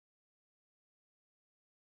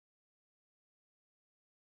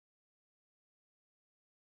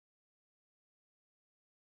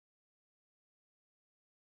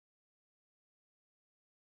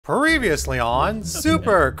Previously on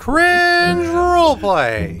Super Cringe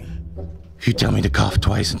Roleplay. If you tell me to cough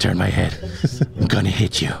twice and turn my head, I'm gonna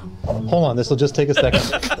hit you. Hold on, this will just take a second.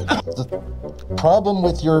 The problem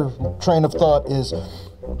with your train of thought is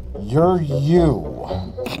you're you.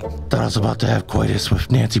 Thought I was about to have coitus with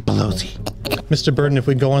Nancy Pelosi. Mr. Burden, if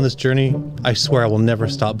we go on this journey, I swear I will never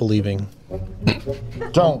stop believing.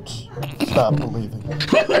 Don't stop believing.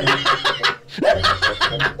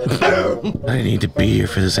 I didn't need to be here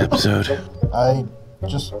for this episode. I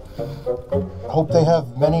just hope they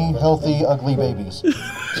have many healthy, ugly babies.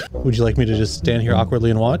 Would you like me to just stand here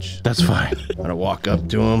awkwardly and watch? That's fine. I'm gonna walk up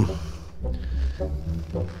to him,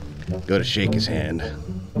 go to shake his hand.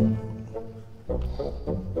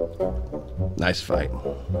 Nice fight.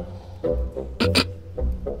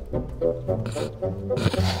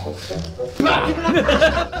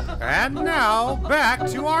 And now, back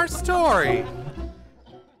to our story.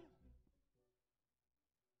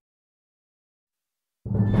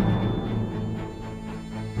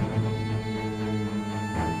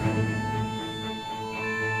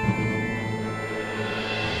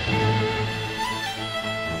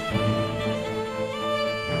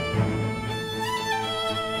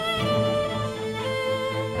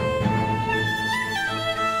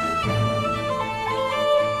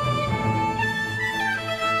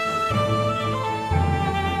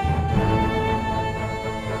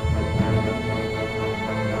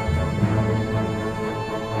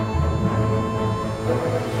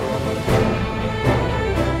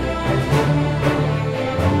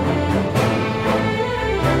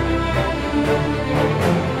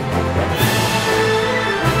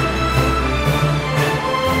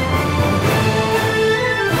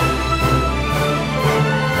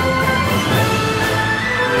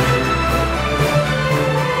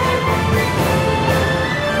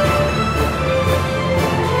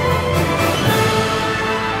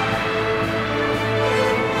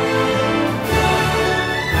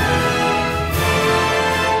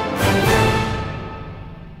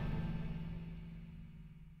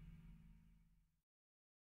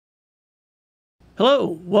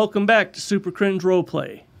 Hello, welcome back to Super Cringe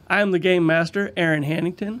Roleplay. I am the Game Master, Aaron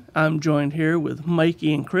Hannington. I'm joined here with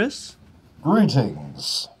Mikey and Chris.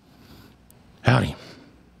 Greetings. Howdy.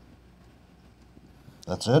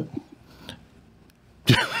 That's it?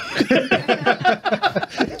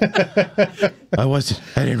 I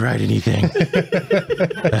didn't write anything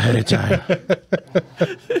ahead of time.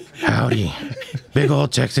 Howdy. Big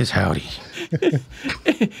old Texas howdy.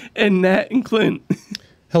 And Nat and Clint.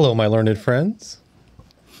 Hello, my learned friends.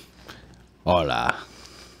 Hola.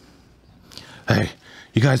 Hey,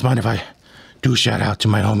 you guys mind if I do a shout out to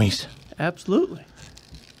my homies? Absolutely.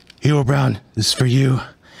 Hero Brown, this is for you.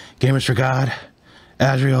 Gamers for God,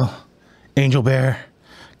 Azriel, Angel Bear,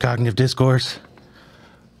 Cognitive Discourse.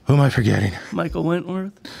 Who am I forgetting? Michael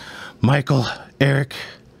Wentworth. Michael, Eric.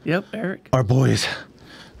 Yep, Eric. Our boys.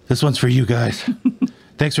 This one's for you guys.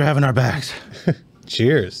 Thanks for having our backs.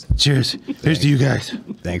 Cheers. Cheers. Here's to you guys.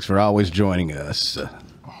 Thanks for always joining us.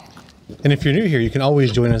 And if you're new here, you can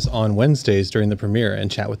always join us on Wednesdays during the premiere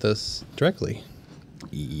and chat with us directly.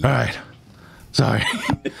 All right. Sorry.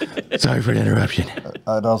 Sorry for the interruption.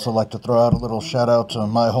 I'd also like to throw out a little shout out to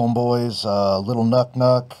my homeboys, Little Nuck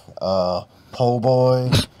Nuck, Po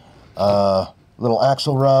Boy, Little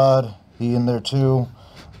Axelrod, he in there too.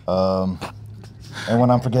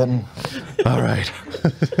 Anyone I'm forgetting? All right.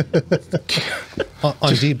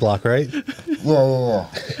 On D block, right? Yeah.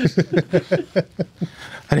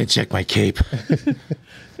 I didn't check my cape.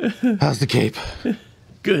 How's the cape?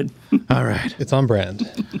 Good. All right. It's on brand.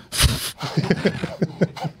 All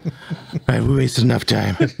right, we wasted enough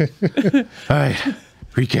time. All right,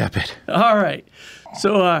 recap it. All right.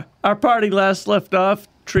 So our party last left off,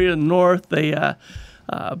 tree to the north. They,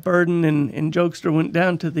 Burden and Jokester went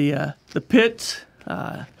down to the pits,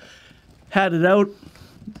 had it out,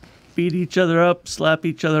 beat each other up, slap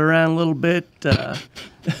each other around a little bit.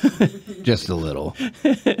 Just a little.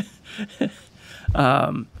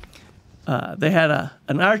 They had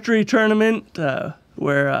an archery tournament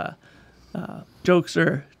where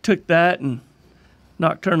Jokester took that and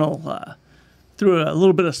Nocturnal threw a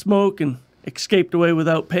little bit of smoke and escaped away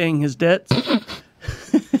without paying his debts.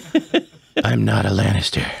 I'm not a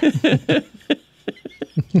Lannister.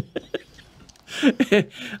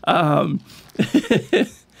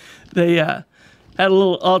 They had a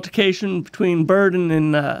little altercation between Burden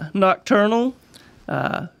and Nocturnal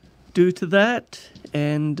due to that,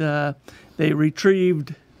 and they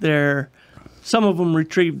retrieved some of them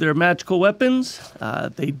retrieved their magical weapons.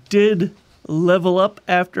 They did level up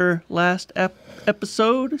after last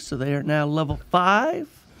episode, so they are now level 5.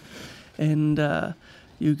 And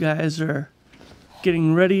you guys are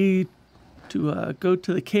getting ready to go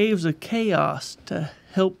to the Caves of Chaos to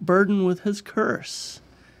help Burden with his curse.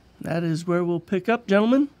 That is where we'll pick up,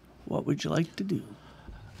 gentlemen. What would you like to do?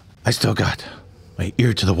 I still got my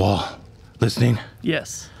ear to the wall, listening.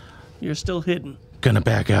 Yes, you're still hidden. Gonna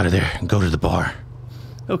back out of there and go to the bar.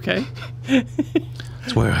 Okay.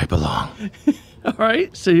 It's where I belong. All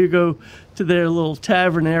right, so you go to their little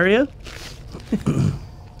tavern area.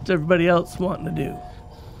 What's everybody else wanting to do?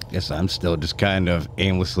 Guess I'm still just kind of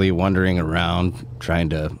aimlessly wandering around, trying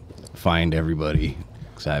to find everybody,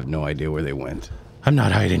 because I have no idea where they went. I'm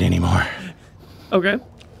not hiding anymore. Okay.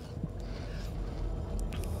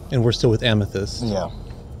 And we're still with Amethyst. Yeah.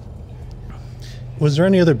 Was there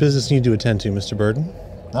any other business you need to attend to, Mr. Burden?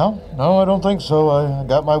 No, I don't think so. I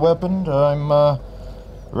got my weapon. I'm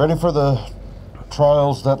ready for the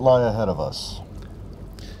trials that lie ahead of us.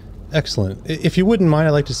 Excellent. If you wouldn't mind,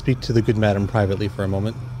 I'd like to speak to the good madam privately for a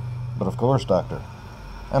moment. But of course, Doctor.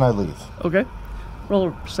 And I leave. Okay. Roll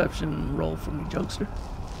a perception roll for me, jokester.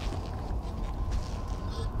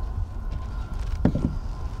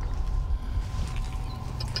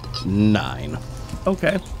 Nine.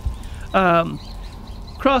 Okay.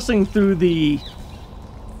 Crossing through the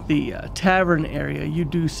tavern area, you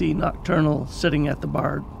do see Nocturnal sitting at the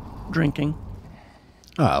bar drinking.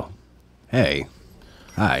 Oh. Hey.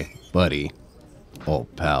 Hi, buddy.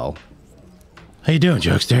 Old pal. How you doing,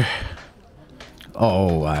 jokester?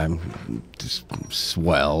 Oh, I'm just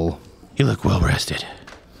swell. You look well rested.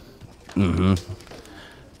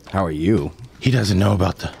 How are you? He doesn't know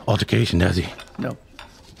about the altercation, does he? No.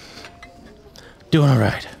 Doing all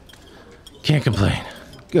right. Can't complain.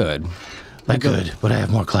 Good. Like good, but I have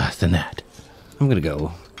more class than that. I'm gonna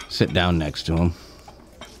go sit down next to him.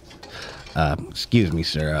 Excuse me,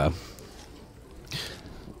 sir.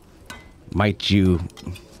 Might you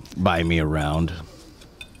buy me around?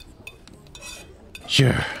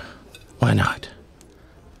 Sure. Why not?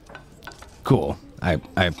 Cool. I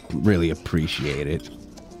really appreciate it.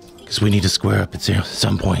 Because we need to square up at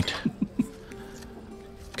some point.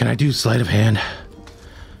 Can I do sleight of hand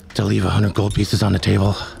to leave 100 gold pieces on the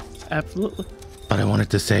table? Absolutely. But I wanted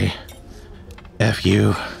to say, F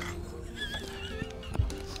you.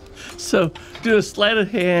 So do a sleight of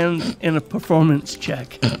hand and a performance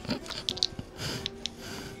check.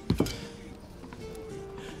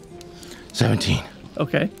 17.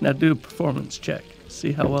 Okay, now do a performance check.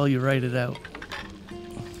 See how well you write it out.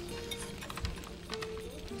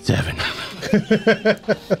 7.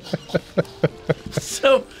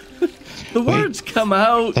 So the words come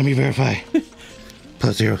out. Let me verify.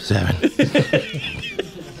 Plus 0, 7.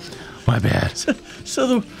 My bad. So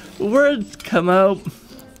the words come out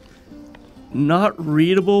not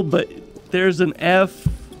readable, but there's an F.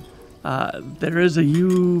 There is a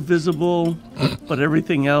U visible, but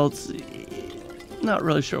everything else, not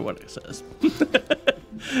really sure what it says.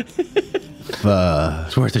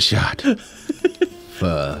 It's worth a shot.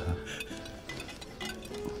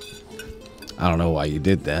 I don't know why you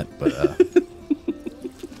did that, but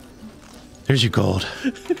Here's your gold.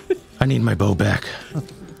 I need my bow back.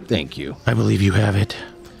 thank you. I believe you have it.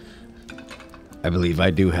 I believe I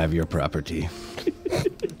do have your property.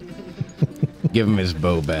 Give him his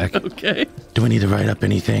bow back. Okay. Do we need to write up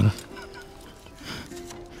anything?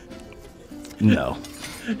 No.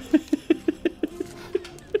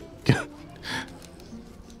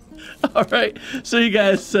 All right. So you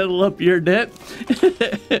guys settle up your debt.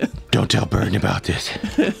 Don't tell Burden about this.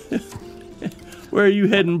 Where are you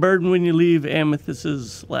heading, Burden, when you leave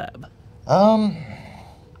Amethyst's lab?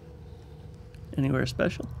 Anywhere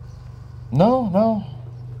special? No.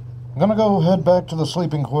 I'm gonna go head back to the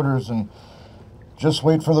sleeping quarters and just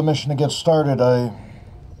wait for the mission to get started.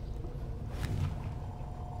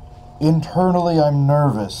 Internally, I'm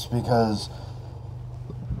nervous because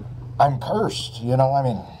I'm cursed, you know? I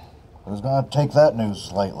mean, I was gonna take that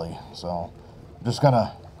news lightly, so I'm just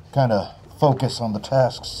gonna kind of focus on the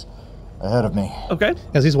tasks ahead of me. Okay.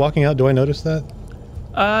 As he's walking out, do I notice that?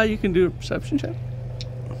 You can do a perception check.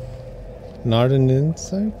 Not an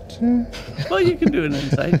insight check? Well, you can do an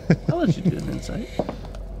insight. I'll let you do an insight.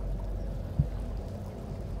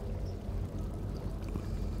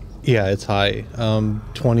 Yeah, it's high.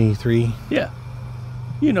 23. Yeah.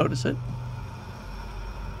 You notice it.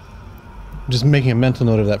 Just making a mental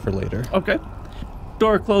note of that for later. Okay.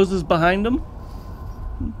 Door closes behind him.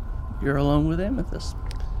 You're alone with Amethyst.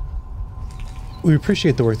 We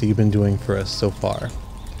appreciate the work that you've been doing for us so far.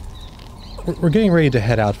 We're getting ready to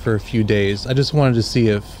head out for a few days. I just wanted to see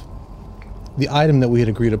if the item that we had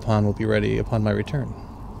agreed upon will be ready upon my return.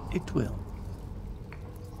 It will.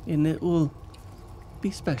 And it will be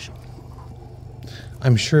special.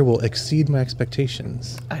 I'm sure will exceed my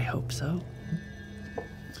expectations. I hope so.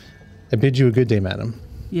 I bid you a good day, madam.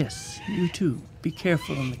 Yes, you too. Be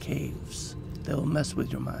careful in the caves. They'll mess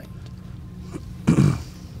with your mind.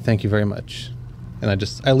 Thank you very much. And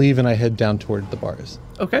I leave and I head down toward the bars.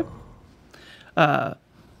 Okay.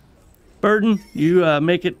 Burden, you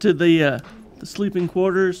make it to the sleeping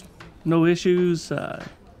quarters. No issues.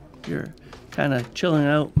 You're kind of chilling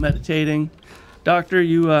out, meditating. Doctor,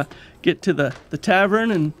 you get to the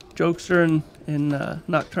tavern, and Jokester and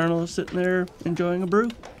Nocturnal are sitting there enjoying a brew.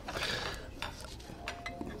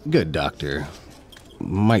 Good, Doctor.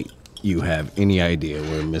 Might you have any idea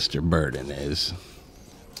where Mr. Burden is?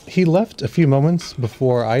 He left a few moments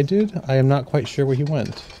before I did. I am not quite sure where he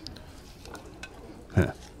went.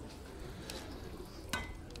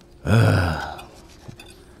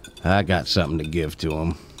 I got something to give to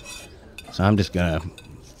him. So I'm just gonna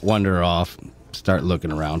wander off, start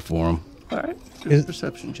looking around for him. All right. Do a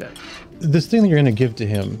perception check. This thing that you're going to give to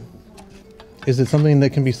him, is it something that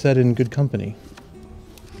can be said in good company?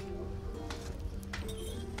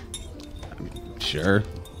 Sure.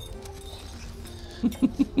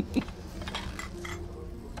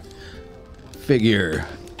 Figure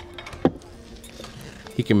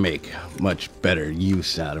he can make much better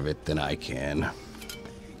use out of it than I can.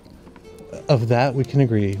 Of that, we can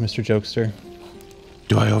agree, Mr. Jokester.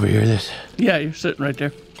 Do I overhear this? Yeah, you're sitting right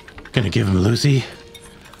there. Gonna give him Lucy?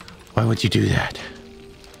 Why would you do that?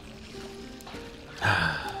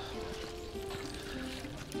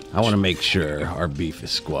 I want to make sure our beef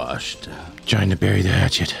is squashed. Trying to bury the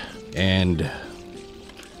hatchet. And I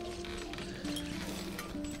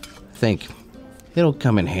think it'll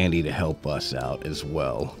come in handy to help us out as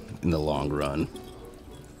well in the long run.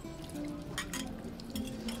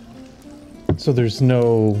 So there's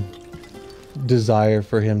no desire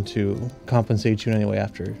for him to compensate you in any way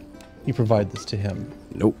after you provide this to him?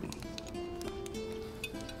 Nope.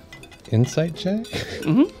 Insight check?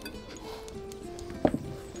 Mm-hmm.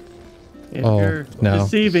 If Oh, you're no.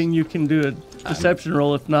 deceiving, you can do a deception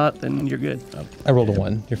roll. If not, then you're good. I rolled a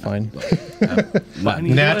 1. You're fine. Not,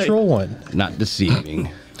 Natural 1. not deceiving.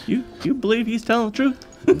 You believe he's telling the truth?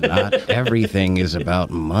 Not everything is about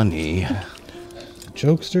money.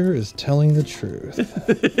 Jokester is telling the truth.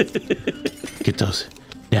 Get those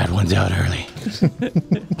dad ones out early.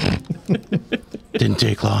 Didn't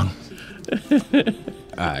take long.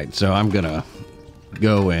 Alright, so I'm gonna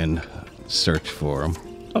go and search for him.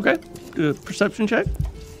 Okay. Do a perception check.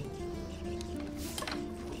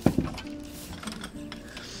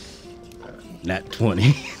 Nat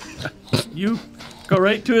 20. You go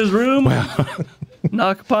right to his room,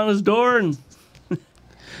 knock upon his door, and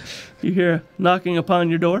you hear knocking upon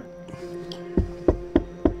your door.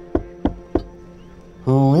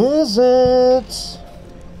 Who is it?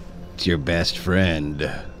 It's your best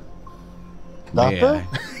friend. Doctor?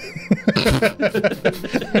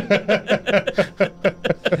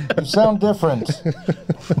 You sound different.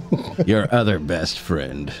 Your other best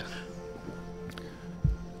friend.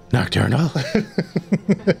 Nocturnal? It's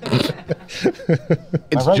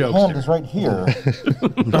My right hand Jokester. is right here.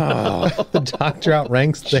 The doctor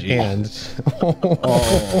outranks the hand.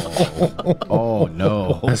 Oh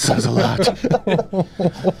no. That says a lot.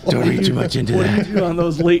 Don't read too much into What do that. you do on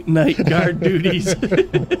those late night guard duties?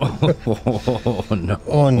 Oh no.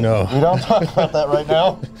 Oh no. We don't talk about that right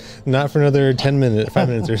now. Not for another 5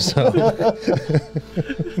 minutes or so.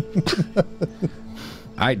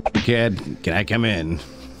 Alright, kid, can I come in?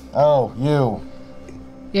 Oh, you.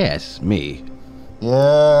 Yes, me.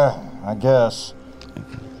 Yeah, I guess.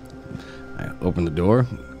 I open the door,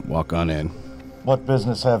 walk on in. What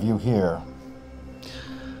business have you here?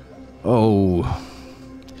 Oh,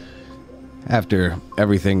 after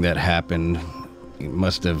everything that happened, you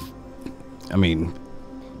must have, I mean,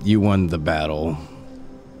 you won the battle,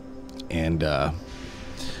 and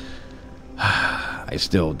I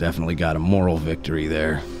still definitely got a moral victory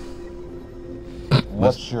there.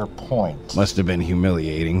 What's your point? Must have been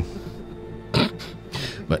humiliating.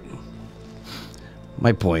 But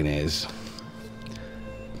my point is,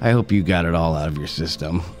 I hope you got it all out of your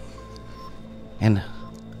system. And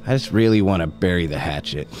I just really want to bury the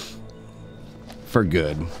hatchet. For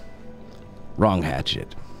good. Wrong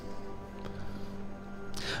hatchet.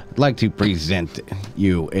 I'd like to present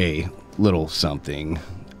you a little something.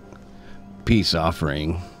 Peace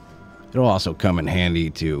offering. It'll also come in handy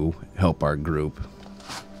to help our group.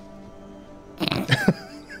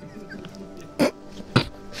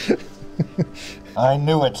 I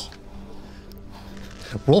knew it.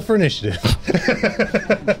 Roll for initiative.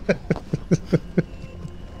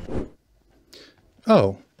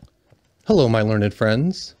 Oh. Hello, my learned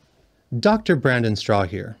friends. Dr. Brandon Straw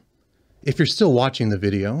here. If you're still watching the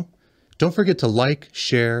video, don't forget to like,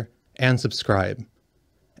 share, and subscribe.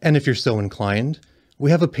 And if you're so inclined,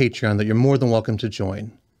 we have a Patreon that you're more than welcome to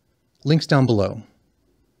join. Links down below.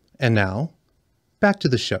 And now, back to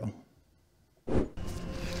the show.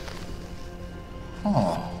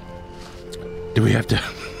 Do we have to...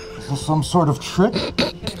 Is this some sort of trick?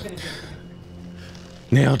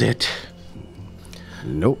 Nailed it.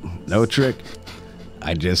 Nope, no trick.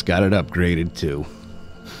 I just got it upgraded too.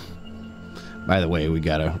 By the way, we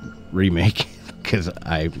got a remake because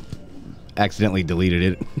I accidentally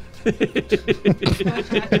deleted it.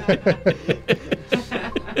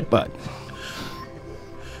 But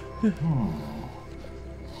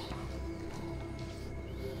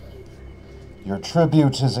Your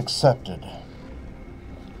tribute is accepted.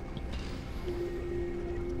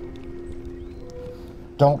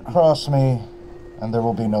 Don't cross me, and there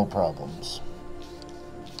will be no problems.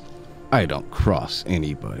 I don't cross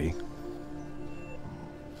anybody.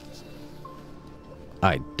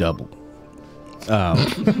 I double. What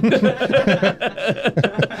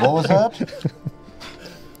was that?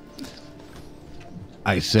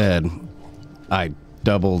 I said, I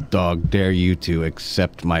double dog dare you to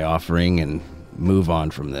accept my offering and move on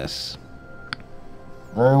from this.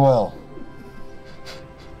 Very well.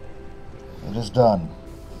 It is done.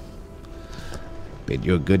 Bid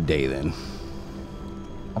you a good day then.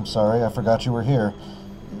 I'm sorry, I forgot you were here.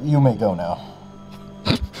 You may go now.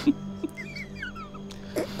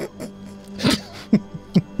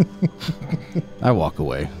 I walk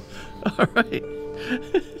away. All right.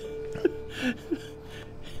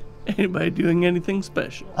 Anybody doing anything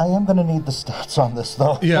special? I am going to need the stats on this,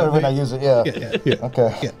 though. Yeah, when I use it, yeah. Yeah.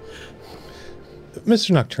 Okay. Yeah.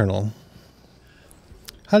 Mr. Nocturnal,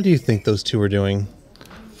 how do you think those two are doing?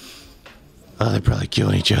 Oh, they're probably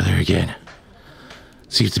killing each other again.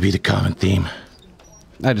 Seems to be the common theme.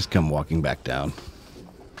 I just come walking back down.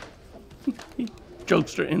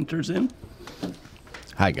 Jokester enters in.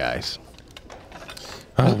 Hi, guys.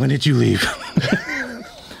 Oh, when did you leave?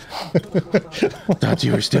 Thought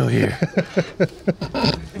you were still here.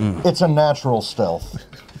 It's a natural stealth.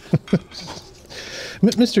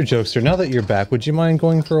 Mr. Jokester, now that you're back, would you mind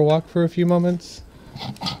going for a walk for a few moments?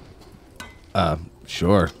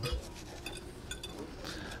 Sure.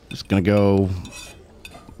 Just gonna go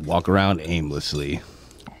walk around aimlessly.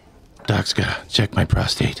 Doc's gotta check my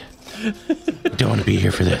prostate. Don't want to be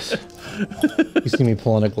here for this. You see me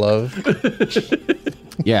pulling a glove?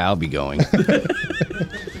 Yeah, I'll be going.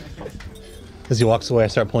 As he walks away, I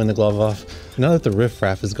start pulling the glove off. Now that the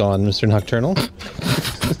riffraff is gone, Mr. Nocturnal.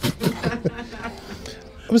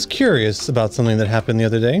 I was curious about something that happened the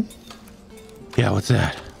other day. Yeah, what's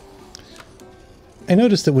that? I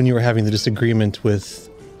noticed that when you were having the disagreement with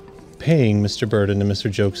paying Mr. Burden and Mr.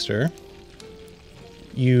 Jokester,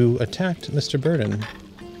 you attacked Mr. Burden.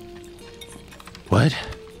 What?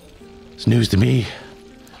 It's news to me.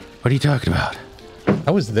 What are you talking about?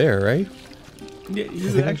 I was there, right? Yeah,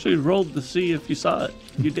 you actually rolled to see if you saw it.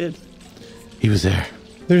 You did. He was there.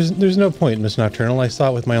 There's no point, Miss Nocturnal. I saw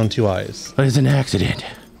it with my own two eyes. But it's an accident.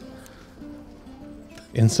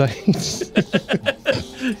 Insight.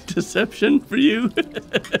 Deception for you.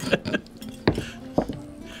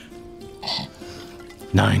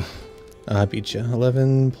 9. I beat you.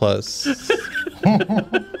 11 plus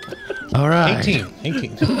All right.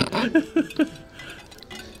 18.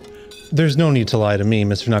 There's no need to lie to me,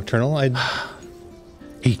 Mr. Nocturnal.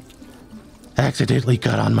 He accidentally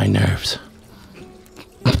got on my nerves.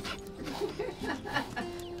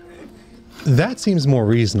 That seems more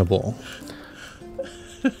reasonable.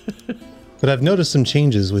 But I've noticed some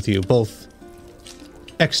changes with you, both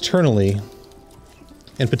externally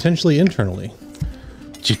and potentially internally.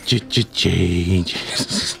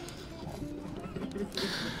 Changes.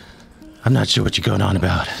 I'm not sure what you're going on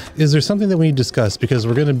about. Is there something that we need to discuss? Because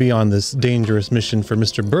we're going to be on this dangerous mission for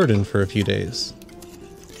Mr. Burden for a few days.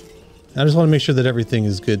 I just want to make sure that everything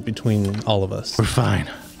is good between all of us. We're fine.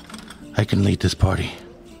 I can lead this party.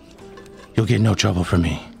 You'll get no trouble from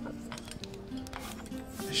me.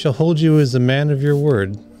 I shall hold you as a man of your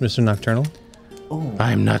word, Mr. Nocturnal.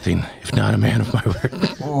 I am nothing if not a man of my word.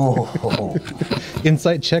 Oh.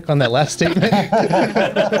 Insight check on that last statement.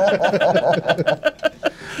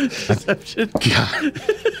 Deception. God,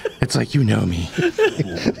 it's like you know me.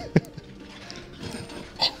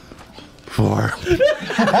 4.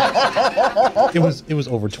 It was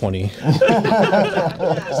over 20.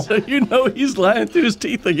 So you know he's lying through his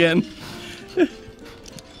teeth again.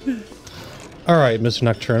 All right, Mr.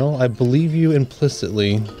 Nocturnal, I believe you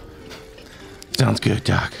implicitly. Sounds good,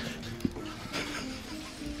 Doc.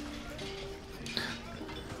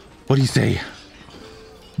 What do you say?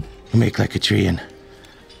 We make like a tree and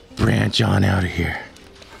branch on out of here.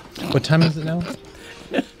 What time is it now?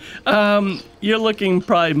 You're looking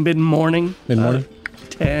probably mid-morning. Mid-morning?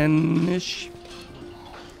 10-ish.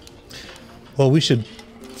 Well, we should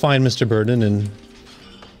find Mr. Burden and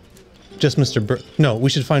just No, we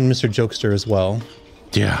should find Mr. Jokester as well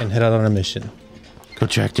Yeah. and head out on a mission. Go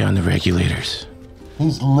track down the regulators.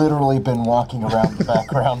 He's literally been walking around the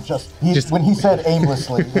background. When he said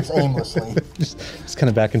aimlessly, it's aimlessly. Just kind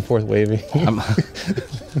of back and forth waving. I'm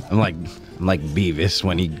like Beavis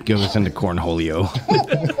when he goes into Cornholio.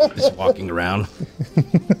 Just walking around.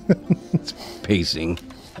 Just pacing.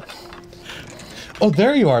 Oh,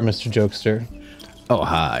 there you are, Mr. Jokester. Oh,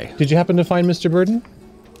 hi. Did you happen to find Mr. Burden?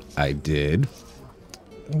 I did.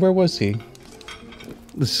 Where was he?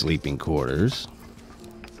 The sleeping quarters.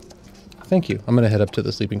 Thank you. I'm going to head up to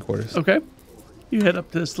the sleeping quarters. Okay. You head up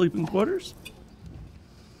to the sleeping quarters.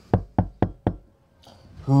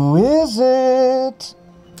 Who is it?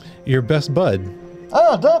 Your best bud.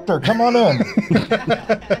 Ah, Doctor, come on in.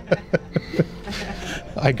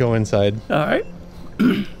 I go inside. All right.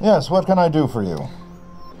 Yes, what can I do for you?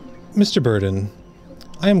 Mr. Burden,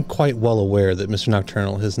 I am quite well aware that Mr.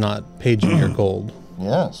 Nocturnal has not paid you your gold.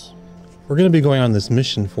 Yes, We're going to be going on this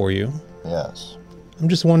mission for you. yes. I'm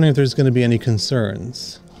just wondering if there's going to be any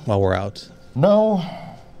concerns while we're out. No,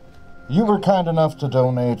 you were kind enough to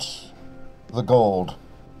donate the gold.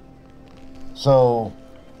 So,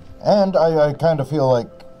 and I kind of feel like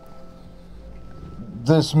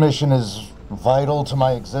this mission is vital to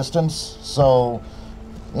my existence, so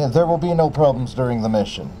yeah, there will be no problems during the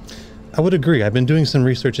mission. I would agree. I've been doing some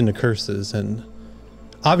research into curses, and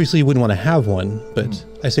obviously you wouldn't want to have one, but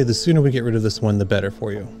I say the sooner we get rid of this one, the better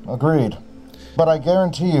for you. Agreed. But I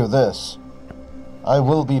guarantee you this, I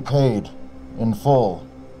will be paid in full,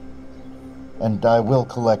 and I will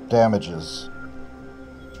collect damages.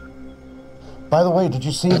 By the way, did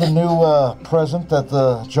you see the new present that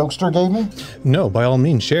the jokester gave me? No, by all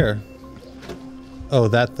means, share. Oh,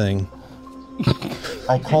 that thing.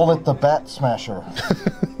 I call it the Bat Smasher.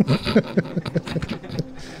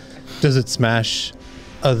 Does it smash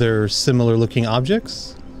other similar looking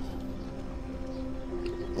objects?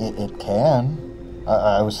 It can.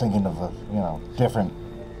 I was thinking of a, different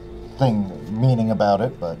meaning about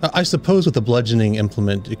it, but I suppose with a bludgeoning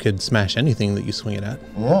implement, it could smash anything that you swing it at.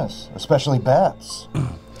 yes, especially bats.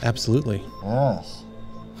 Absolutely. Yes.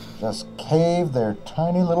 Just cave their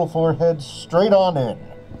tiny little foreheads straight on in.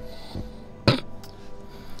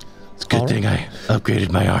 It's a good thing I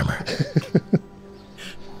upgraded my armor.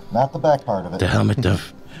 Not the back part of it. The helmet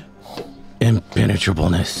of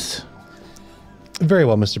impenetrableness. Very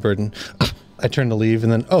well, Mr. Burden. I turn to leave,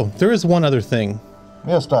 and then, oh, there is one other thing.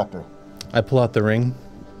 Yes, Doctor. I pull out the ring.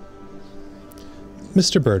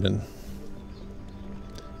 Mr. Burden,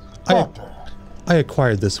 Doctor, I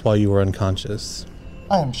acquired this while you were unconscious.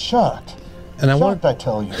 I am shocked. And I Shocked, I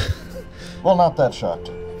tell you. Well, not that shocked.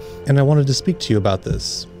 And I wanted to speak to you about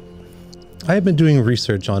this. I have been doing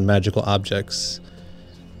research on magical objects,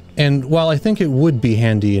 and while I think it would be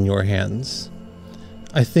handy in your hands,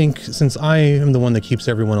 I think since I am the one that keeps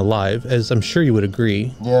everyone alive, as I'm sure you would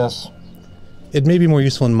agree, Yes. it may be more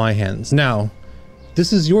useful in my hands. Now,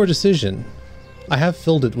 this is your decision. I have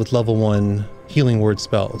filled it with level 1 healing word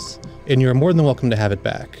spells, and you're more than welcome to have it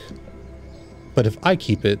back. But if I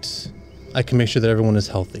keep it, I can make sure that everyone is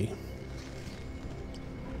healthy.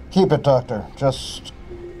 Keep it, Doctor. Just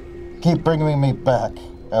keep bringing me back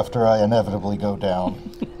after I inevitably go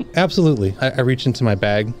down. Absolutely. I reach into my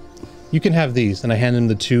bag. You can have these, and I hand him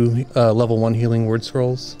the 2 level 1 healing word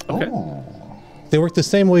scrolls. Okay. Ooh, They work the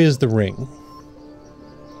same way as the ring.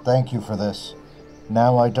 thank you for this.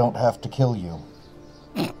 Now I don't have to kill you.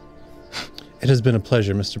 It has been a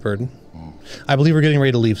pleasure, Mr. Burden. I believe we're getting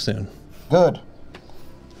ready to leave soon. Good.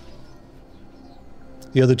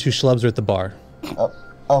 The other 2 schlubs are at the bar.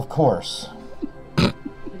 Of course.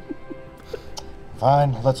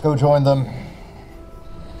 Fine, let's go join them.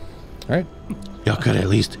 All right. Y'all could at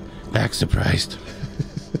least act surprised.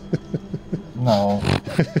 No.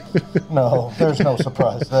 No, there's no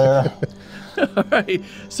surprise there. All right.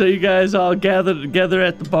 So you guys all gather together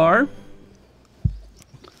at the bar.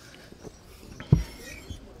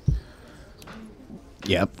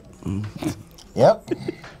 Yep. Yep.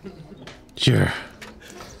 Sure.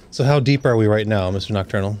 So how deep are we right now, Mr.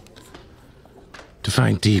 Nocturnal?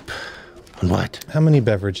 Define deep on what? How many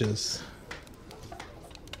beverages?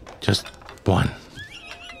 Just one.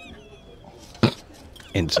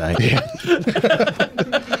 Inside.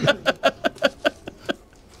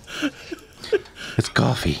 It's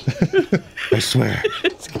coffee. I swear.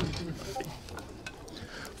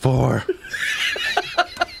 4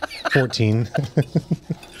 14.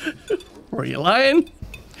 Were you lying?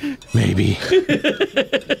 Maybe.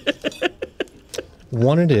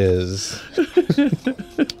 One it is.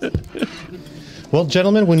 Well,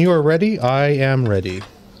 gentlemen, when you are ready, I am ready.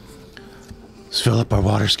 Let's fill up our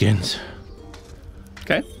water skins.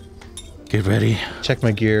 Okay. Get ready. Check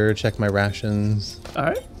my gear, check my rations. All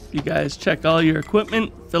right. You guys check all your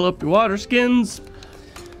equipment, fill up your water skins.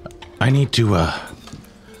 I need to,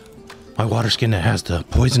 my water skin that has the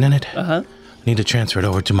poison in it. Uh-huh. I need to transfer it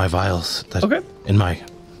over to my vials. That's Okay. in my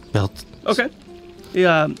belt. Okay.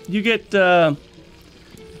 Yeah, you get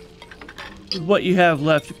what you have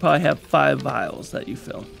left. You probably have 5 vials that you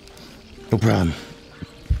fill. No problem.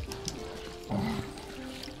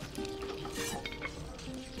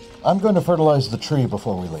 I'm going to fertilize the tree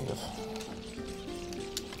before we leave.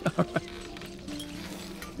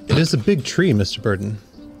 It is a big tree, Mr. Burden.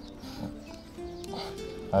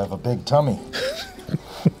 I have a big tummy.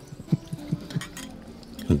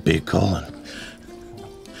 Big colon.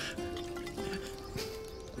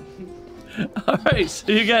 All right, so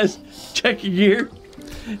you guys check your gear,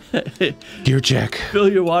 Gear check. fill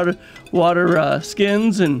your water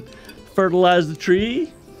skins, and fertilize the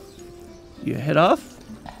tree. You head off.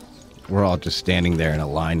 We're all just standing there in a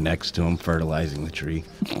line next to him, fertilizing the tree.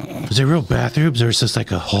 Is there real bathrooms or is this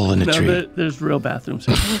like a hole in the No, tree? there's real bathrooms.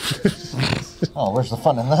 Oh, where's the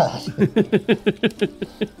fun in that?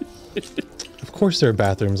 Of course there are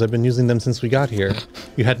bathrooms. I've been using them since we got here.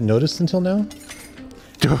 You hadn't noticed until now?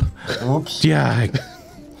 Oops. Yeah, I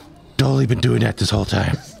totally been doing that this whole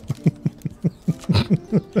time.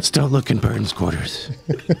 Still looking Burton's quarters.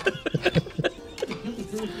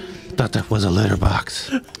 Thought that was a litter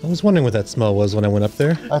box. I was wondering what that smell was when I went up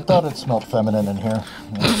there. I thought it smelled feminine in here.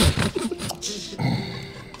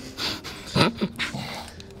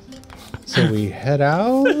 So we head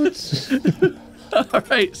out. All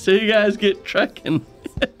right, so you guys get trekking.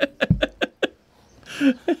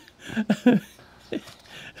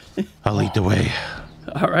 I'll lead the way.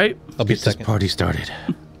 All right, I'll be Get this second. party started.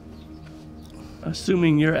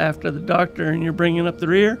 assuming you're after the doctor and you're bringing up the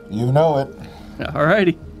rear. You know it. All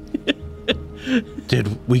righty.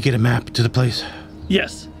 Did we get a map to the place?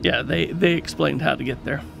 Yes, yeah, they explained how to get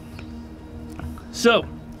there. So,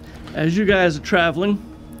 as you guys are traveling,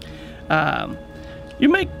 you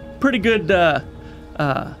make pretty good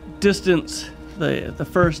distance the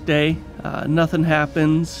first day. Nothing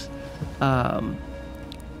happens.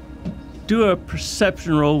 Do a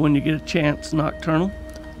perception roll when you get a chance, Nocturnal.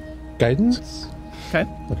 Guidance? Okay.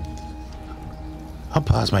 I'll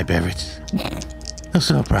pause my beverage. That's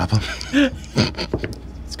no problem.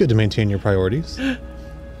 It's good to maintain your priorities.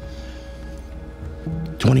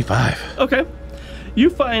 25. Okay. You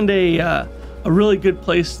find a really good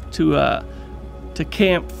place to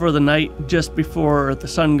camp for the night just before the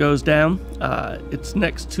sun goes down. It's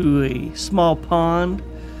next to a small pond.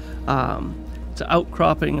 It's an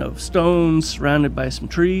outcropping of stones surrounded by some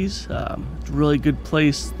trees. It's a really good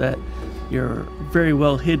place that you're very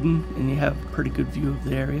well hidden and you have a pretty good view of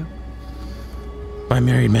the area. My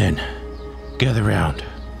married men, gather round.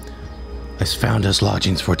 I found us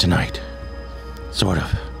lodgings for tonight. Sort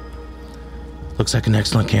of. Looks like an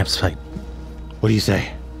excellent campsite. What do you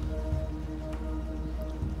say?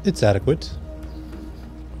 It's adequate.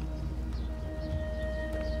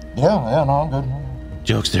 Yeah, no, I'm good.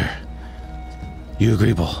 Jokester, you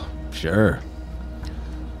agreeable? Sure.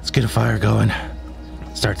 Let's get a fire going.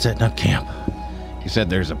 Start setting up camp. You said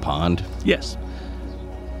there's a pond. Yes.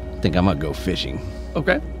 I think I'm gonna go fishing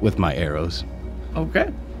Okay. with my arrows.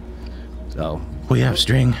 Okay. So We have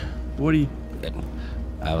string. What do you...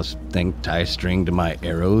 I was think tie a string to my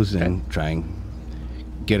arrows and try and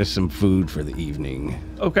get us some food for the evening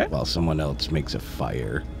Okay. while someone else makes a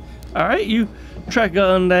fire. All right, you trek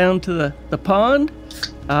on down to the pond.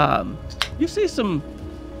 You see some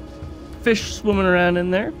fish swimming around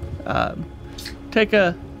in there. You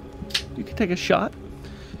can take a shot.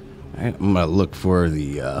 All right, I'm gonna look for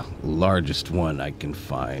the largest one I can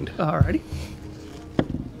find. All righty.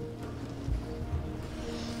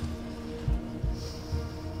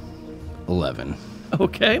 $11.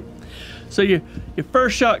 Okay. So your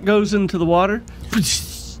first shot goes into the water.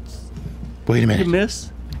 Wait a You minute.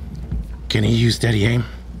 miss. Can he use steady aim?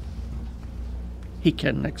 He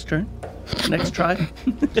can next turn. Next try.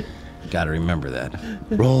 Gotta remember that.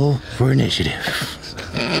 Roll for initiative.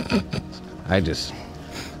 I just.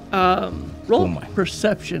 Roll Oh my.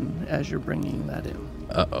 perception as you're bringing that in.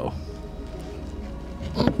 Uh-oh.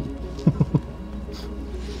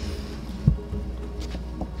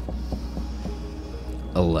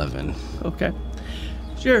 $11. Okay.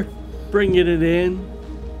 Sure. Bringing it in.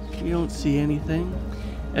 You don't see anything.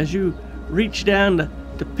 as you reach down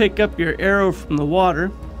to pick up your arrow from the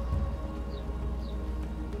water.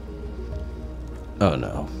 Oh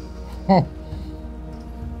no.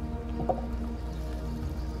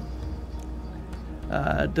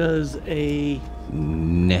 Does a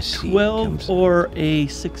Nessie 12 comes or a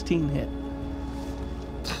 16 hit?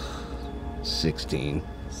 16.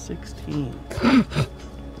 16.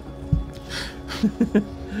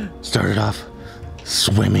 Started off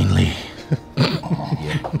swimmingly.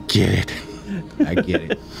 Get it? I get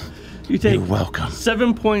it. You take You're welcome.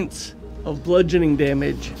 7 points of bludgeoning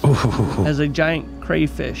damage Ooh. as a giant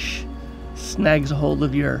crayfish snags a hold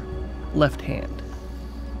of your left hand.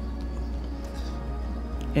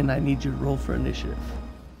 And I need you to roll for initiative.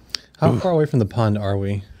 How far away from the pond are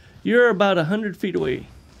we? You're about 100 feet away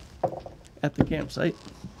at the campsite.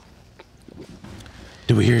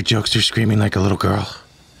 Do we hear a jokester screaming like a little girl?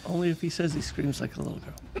 Only if he says he screams like a little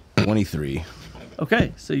girl. 23.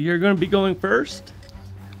 Okay, so you're going to be going first.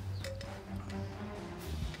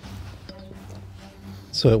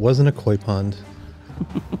 So it wasn't a koi pond.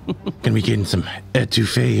 Gonna be getting some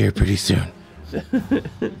etouffee here pretty soon.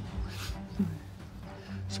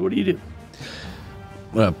 So what do you do?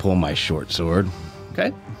 I'm gonna pull my short sword.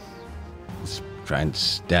 Okay. Just try and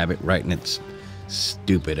stab it right in its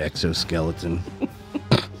stupid exoskeleton.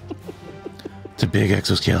 It's a big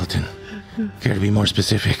exoskeleton. Care to be more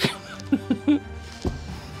specific?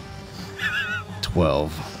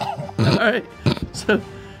 12. All right. So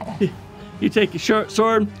you take your short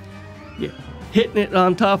sword, you're hitting it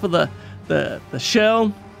on top of the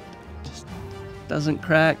shell. Just doesn't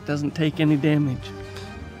crack, doesn't take any damage.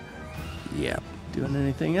 Yeah. Doing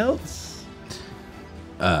anything else?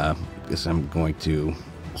 Guess I'm going to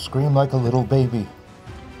Scream like a little baby.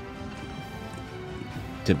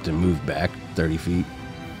 tip to move back 30 feet.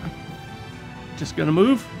 Just gonna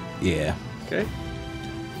move? Yeah. Okay.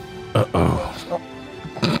 Uh-oh.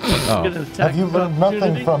 Oh, Get an attack Have you of learned nothing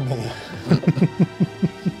opportunity. from me?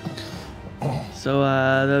 So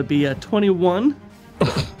that'd be a 21.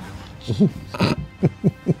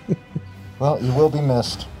 Well, you will be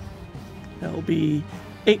missed. That will be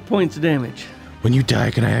 8 points of damage. When you die,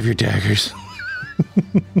 can I have your daggers?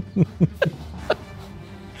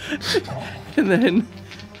 And then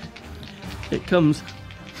it comes,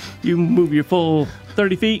 you move your full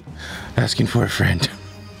 30 feet. Asking for a friend.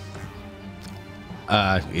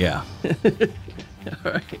 yeah. All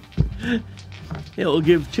right. It will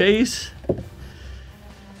give chase.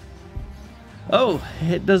 Oh,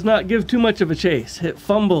 it does not give too much of a chase. It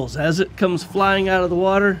fumbles as it comes flying out of the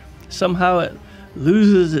water. Somehow it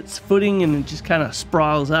loses its footing and it just kind of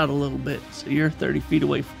sprawls out a little bit. So you're 30 feet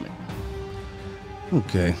away from it.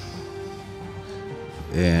 Okay.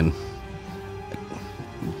 And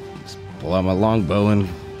just pull out my longbow and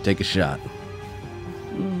take a shot.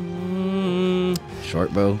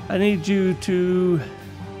 Short bow? I need you to...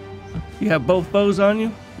 You have both bows on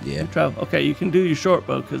you? Yeah. Okay, you can do your short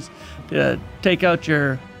bow because to take out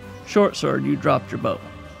your short sword, you dropped your bow.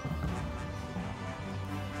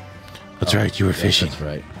 That's right, you were fishing. That's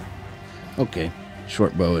right. Okay.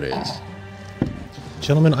 Short bow it is.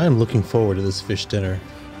 Gentlemen, I am looking forward to this fish dinner.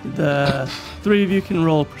 The three of you can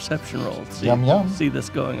roll a perception roll. So Yum, you yum. see this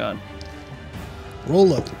going on.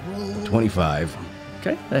 Roll up. 25.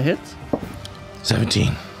 Okay, that hits.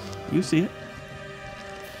 17. You see it.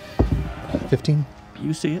 15.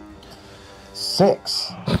 You see it.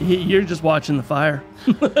 6. You're just watching the fire.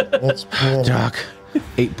 It's pretty. Doc,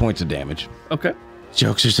 8 points of damage. Okay.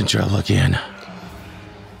 Jokester's in trouble again.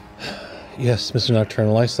 Yes, Mr.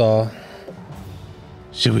 Nocturnal, I saw.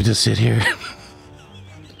 Should we just sit here?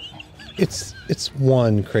 It's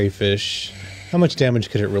one crayfish. How much damage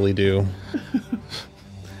could it really do?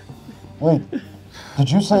 Wait, did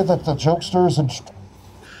you say that the jokester is in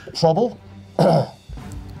trouble?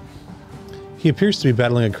 He appears to be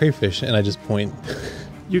battling a crayfish, and I just point.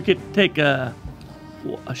 You could take a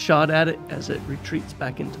shot at it as it retreats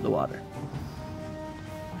back into the water.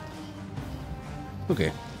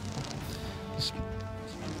 Okay.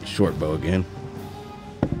 Short bow again.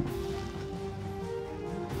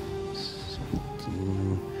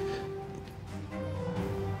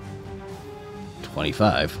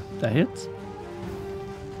 25. That hits.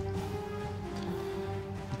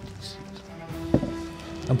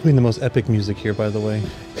 I'm playing the most epic music here, by the way.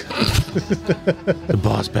 The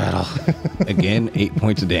boss battle. Again, 8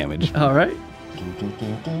 points of damage. All right.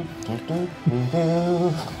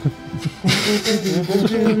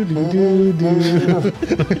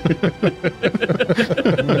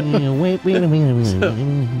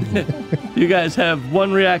 You guys have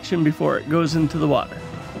one reaction before it goes into the water.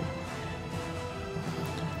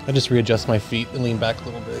 I just readjust my feet and lean back a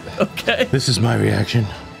little bit. Okay. This is my reaction.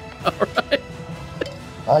 All right.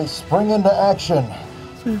 I spring into action.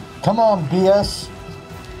 Come on, BS.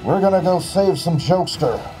 We're gonna go save some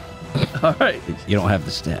jokester. All right. You don't have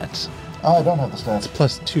the stats. Oh, I don't have the stats.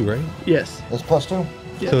 +2, right? Yes. It's +2?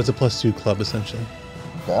 Yeah. So it's a +2 club, essentially.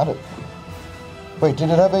 Got it. Wait, did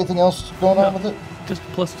it have anything else going on with it? Just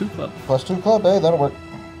 +2 club. +2 club? Hey, that'll work.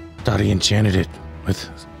 Thought he enchanted it with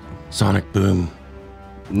sonic boom.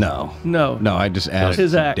 No. No. No, I just added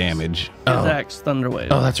His some axe. damage. His Oh. axe Thunderwave.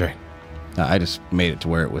 Oh, that's right. I just made it to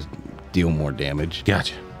where it was deal more damage.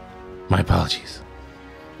 Gotcha. My apologies.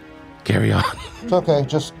 Carry on. It's okay,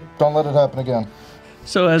 just don't let it happen again.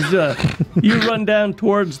 So as you run down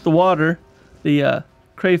towards the water, the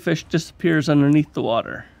crayfish disappears underneath the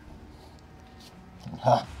water.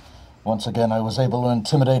 Ha. Once again, I was able to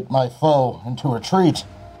intimidate my foe into retreat.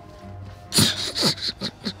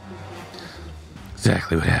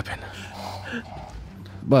 Exactly what happened.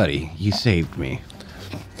 Buddy, you saved me.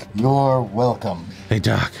 You're welcome. Hey,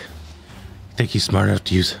 Doc. Think he's smart enough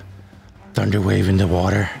to use Thunder Wave in the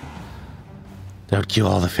water? That would kill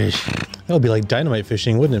all the fish. That would be like dynamite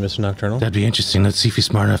fishing, wouldn't it, Mr. Nocturnal? That'd be interesting. Let's see if he's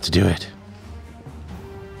smart enough to do it.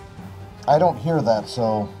 I don't hear that,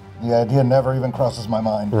 so the idea never even crosses my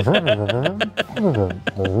mind.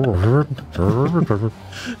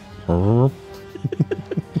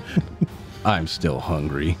 I'm still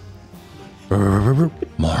hungry.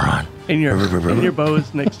 Moron. And your bow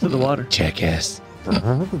is next to the water. Jackass.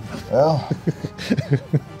 Well,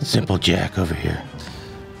 Simple Jack over here.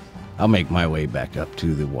 I'll make my way back up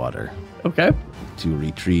to the water Okay. to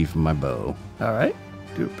retrieve my bow. All right.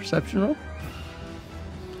 Do a perception roll.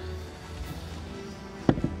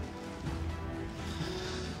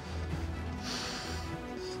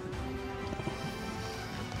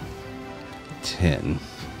 Ten.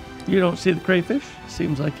 You don't see the crayfish.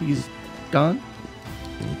 Seems like he's gone.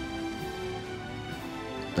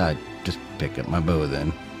 I just pick up my bow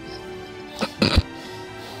then.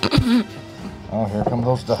 oh, here come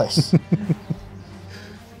those dice.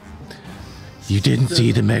 You didn't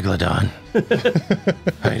see the Megalodon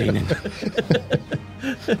hiding in.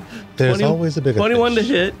 There's 20 always a bigger 21 to fish.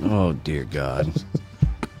 hit. Oh dear God.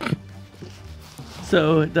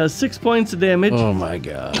 So it does 6 points of damage. Oh my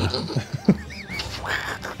God.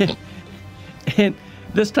 And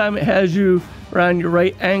this time it has you around your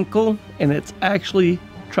right ankle, and it's actually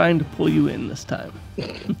trying to pull you in this time.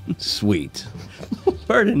 Sweet.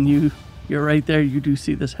 Burden, you're right there. You do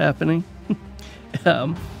see this happening.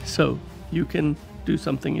 So you can do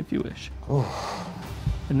something if you wish.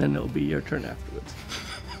 And then it'll be your turn afterwards.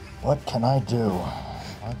 What can I do?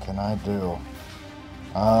 What can I do?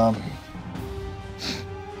 Got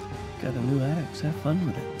a new axe. Have fun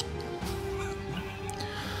with it.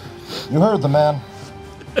 You heard the man.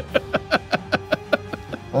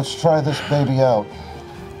 Let's try this baby out.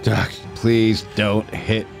 Doc, Please don't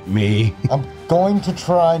hit me. I'm going to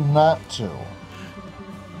try not to.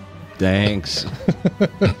 Thanks.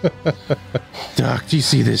 Doc, do you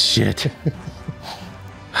see this shit?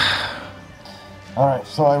 All right,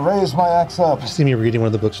 so I raise my axe up, You see me reading one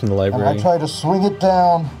of the books from the and I library. try to swing it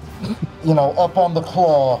down, up on the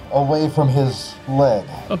claw, away from his leg.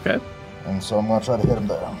 Okay. And so I'm going to try to hit him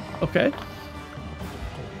there. Okay.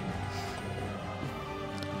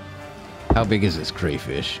 How big is this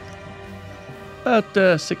crayfish?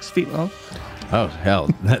 About 6 feet long. Oh hell,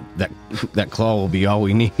 that claw will be all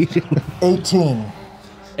we need. 18.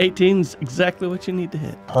 18's exactly what you need to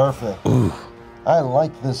hit. Perfect. I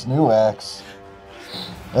like this new axe.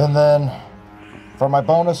 And then, for my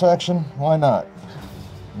bonus action, why not?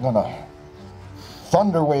 I'm going to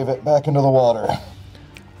thunder wave it back into the water.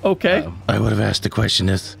 Okay. I would have asked the question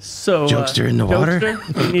is, So, Jokester in the water?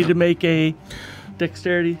 Jokester, you need to make a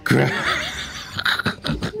dexterity.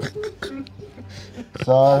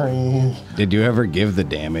 Sorry. Did you ever give the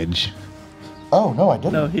damage? Oh, no, I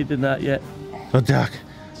didn't. No, he did not yet. well, Doc,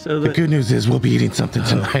 So the the good news is we'll be eating something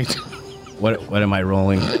tonight. What am I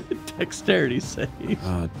rolling? dexterity save.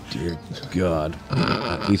 Oh dear God.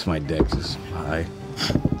 At least my dex is high.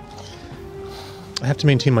 I have to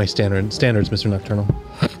maintain my standards, Mr. Nocturnal.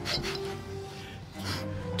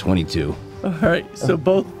 22. All right. So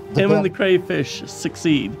both the him dam- and the crayfish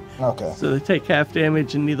succeed. Okay. So they take half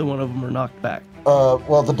damage, and neither one of them are knocked back.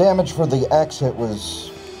 Well, the damage for the axe hit was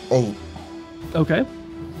 8. Okay.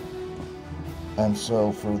 And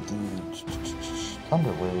so for the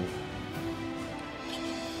thunder wave,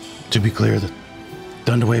 To be clear, the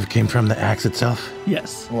Thunderwave came from the axe itself?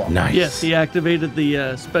 Yes. yeah. Nice. Yes, he activated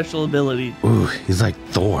the special ability. Ooh, he's like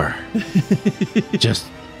Thor. Just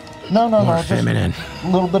No, more just feminine. a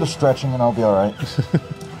little bit of stretching and I'll be all right.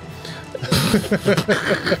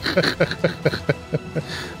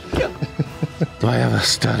 Do I have a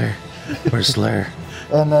stutter or a slur?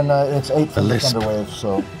 And then it's 8 for the lisp. thunder wave,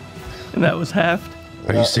 so... And that was halved?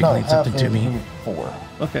 Are you signaling no, something half to is me? 4.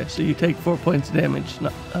 Okay, so you take 4 points of damage,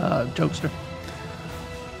 Jokester.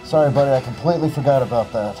 Sorry, buddy, I completely forgot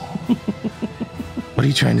about that. What are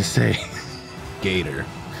you trying to say? Gator.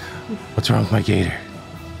 What's wrong with my gator?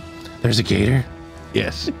 There's a gator?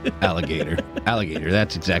 Yes, alligator. Alligator,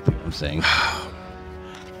 that's exactly what I'm saying.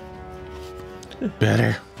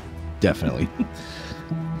 Better. Definitely.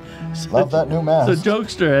 Love that new mask. So,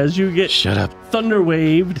 Jokester, as you get Shut up. thunder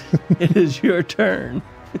waved, it is your turn.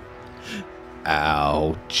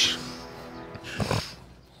 Ouch.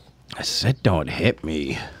 I said don't hit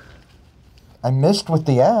me. I missed with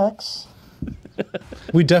the axe.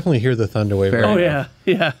 We definitely hear the thunder wave. Fair Oh, enough.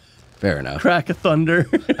 yeah. Fair enough. Crack of thunder.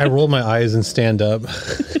 I roll my eyes and stand up.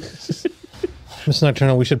 Miss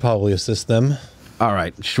Nocturnal, we should probably assist them. All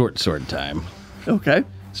right, short sword time. Okay.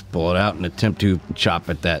 Let's pull it out and attempt to chop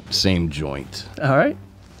at that same joint. All right.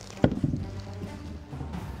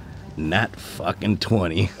 Nat fucking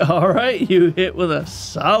 20. All right. You hit with a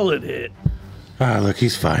solid hit. Ah, look,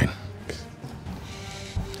 he's fine.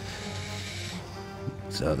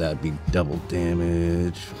 So that'd be double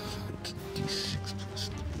damage. D6 plus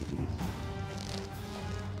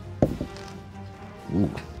 3. Ooh.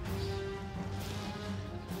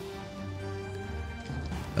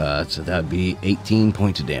 So that'd be 18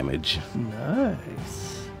 points of damage.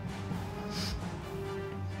 Nice.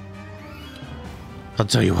 I'll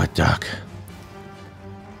tell you what, Doc.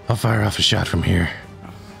 I'll fire off a shot from here.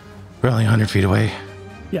 We're only 100 feet away.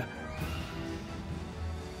 Yeah.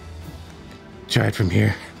 Try it from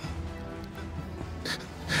here.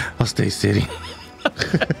 I'll stay sitting.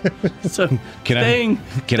 So, Can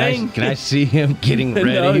I see him getting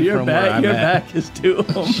ready no, your from where I'm your at? back is to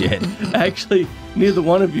him. Shit. Actually, neither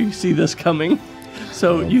one of you see this coming.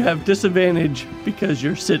 So you have disadvantage because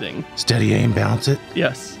you're sitting. Steady aim, balance it.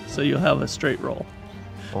 Yes. So you'll have a straight roll.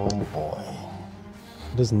 Oh boy.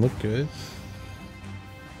 It doesn't look good.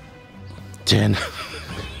 10.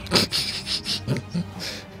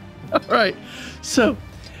 All right. So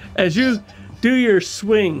as you do your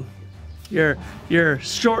swing, your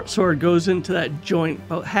short sword goes into that joint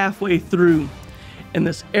about halfway through, and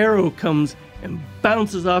this arrow comes and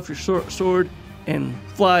bounces off your short sword and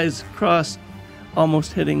flies across,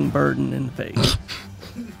 almost hitting Burden in the face.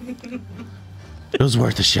 It was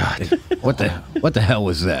worth a shot. What the hell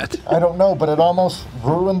was that? I don't know, but it almost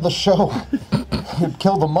ruined the show. It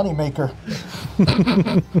killed the moneymaker.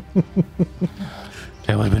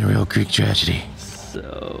 That would have been a real Greek tragedy.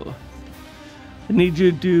 So I need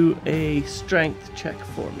you to do a strength check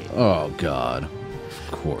for me. Oh God.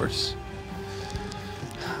 Of course.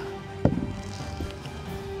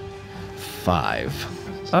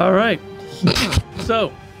 5. All right.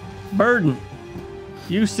 So, Burden,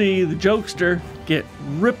 you see the jokester get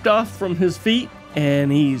ripped off from his feet,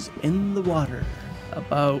 and he's in the water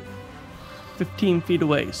about 15 feet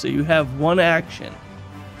away. So you have one action.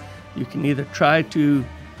 You can either try to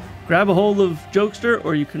grab a hold of jokester,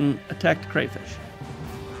 or you can attack the crayfish.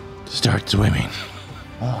 Start swimming.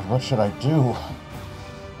 What should I do?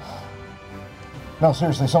 No,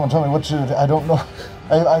 seriously, someone tell me what should... I don't know.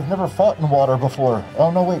 I've never fought in water before.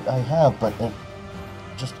 Oh, no, wait, I have, but it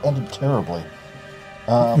just ended terribly.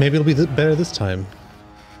 Maybe it'll be better this time.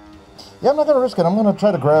 Yeah, I'm not going to risk it. I'm going to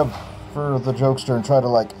try to grab for the jokester and try to,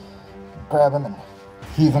 like, grab him and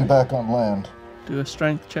heave him back on land. Do a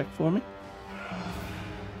strength check for me.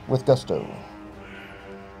 With gusto.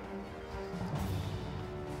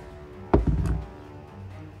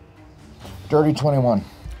 Dirty 21.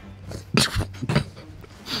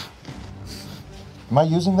 Am I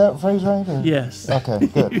using that phrase right? Or? Yes. Okay,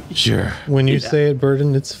 good. Sure. When you say it,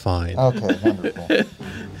 Burden, it's fine. Okay, wonderful.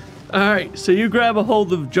 All right, so you grab a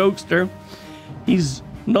hold of jokester. He's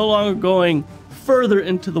no longer going further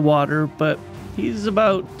into the water, but he's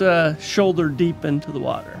about shoulder deep into the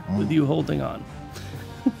water with you holding on.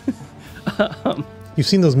 You've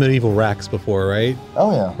seen those medieval racks before, right?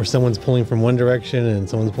 Oh, yeah. Where someone's pulling from one direction and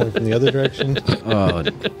someone's pulling from the other direction. Oh,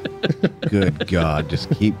 good God. Just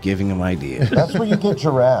keep giving him ideas. That's where you get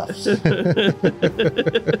giraffes.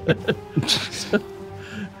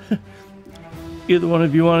 Either one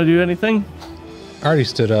of you want to do anything? I already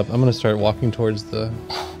stood up. I'm going to start walking towards the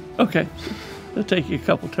Okay. It'll take you a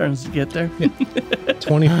couple turns to get there.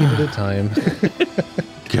 20 feet at a time.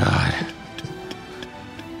 God.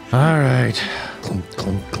 All right. Clunk,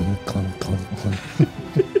 clunk, clunk, clunk, clunk, clunk.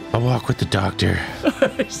 I'll walk with the doctor.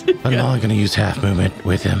 I'm only going to use half movement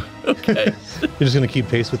with him. Okay. You're just gonna keep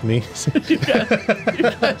pace with me. You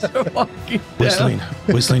guys are walking down.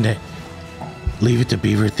 Whistling day. Leave It to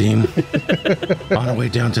Beaver theme. On our way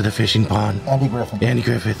down to the fishing pond. Andy Griffin. Andy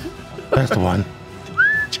Griffith. That's the one.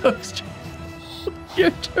 Jokester.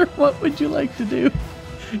 Your turn. What would you like to do?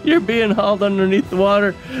 You're being hauled underneath the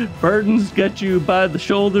water. Burden's got you by the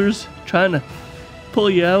shoulders, trying to pull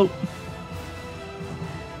you out.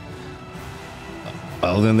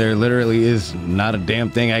 Well, then there literally is not a damn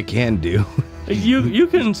thing I can do. You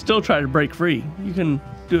can still try to break free. You can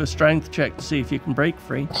do a strength check to see if you can break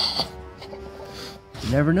free. You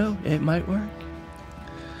never know. It might work.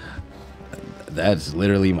 That's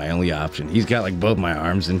literally my only option. He's got like both my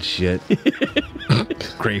arms and shit.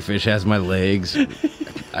 Crayfish has my legs.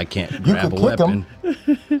 I can't You grab a could kick weapon.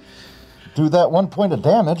 him. Do that 1 point of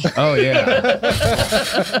damage. Oh yeah.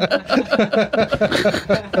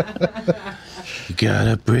 You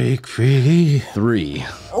gotta break free. 3.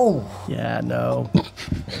 Oh, Yeah, no.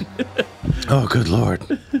 Oh, good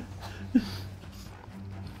Lord.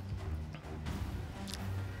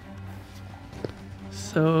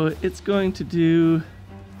 So it's going to do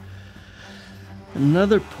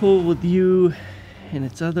another pull with you, and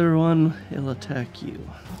its other one, it'll attack you.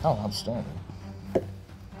 oh, outstanding. It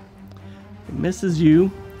misses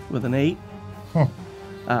you with an 8.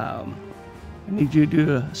 I need you to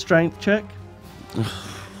do a strength check.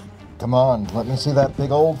 Come on, let me see that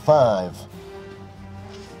big old 5.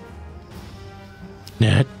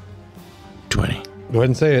 Nat 20. Go ahead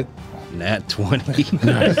and say it. Nat 20.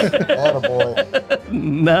 Nice. Attaboy.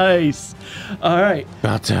 Nice. All right.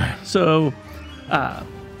 About time. So,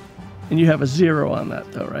 and you have a 0 on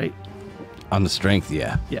that, though, right? On the strength,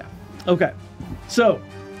 yeah. Yeah. Okay. So,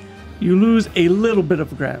 you lose a little bit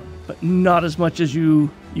of ground, but not as much as you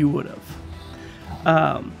would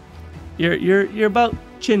have. You're about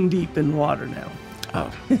chin deep in water now.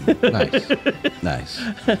 Oh, nice. Nice.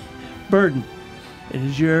 Burden, it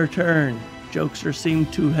is your turn. Jokester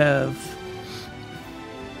seemed to have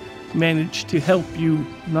managed to help you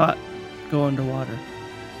not go underwater.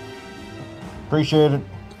 Appreciate it.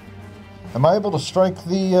 Am I able to strike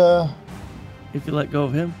the If you let go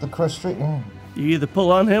of him, crustacean? you either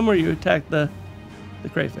pull on him or you attack the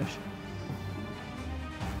crayfish.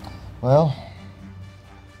 Well,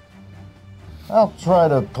 I'll try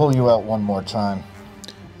to pull you out one more time.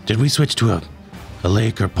 Did we switch to a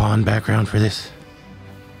lake or pond background for this?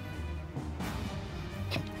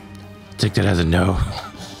 Take that as a no.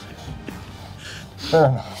 Fair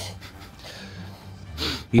enough.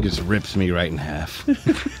 He just rips me right in half.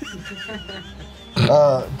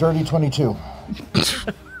 Dirty 22.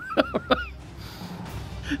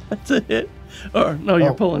 That's a hit. Or no,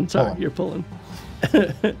 you're Oh, pulling. Sorry, pulling.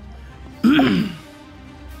 you're pulling.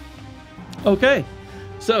 Okay,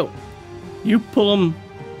 so you pull him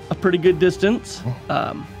a pretty good distance.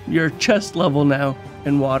 You're chest level now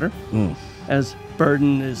in water, as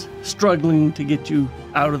Burden is struggling to get you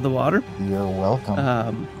out of the water. You're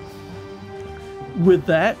welcome. With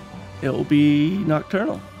that, it will be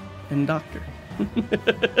Nocturnal and Doctor.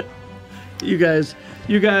 You guys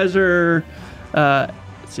are. Let's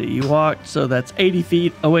see, you walked, so that's 80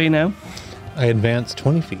 feet away now. I advanced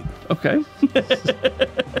 20 feet. Okay.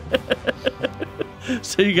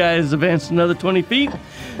 So you guys advance another 20 feet.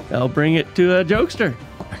 I'll bring it to a Jokester.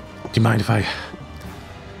 Do you mind if I...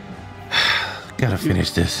 Gotta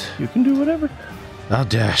finish this. You can do whatever. I'll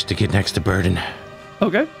dash to get next to Burden.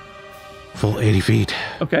 Okay. Full 80 feet.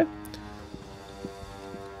 Okay.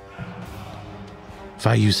 If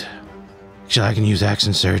I use... Actually, I can use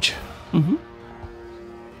action surge. Mm-hmm.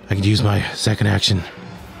 I can use my second action.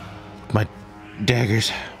 My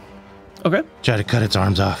daggers. Okay. Try to cut its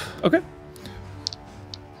arms off. Okay.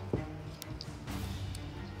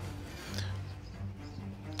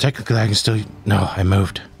 Technically, I can still... No, I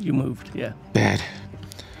moved. You moved, yeah. Bad.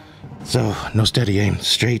 So, no steady aim.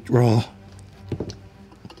 Straight roll.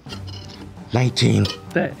 19.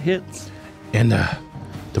 That hits. And the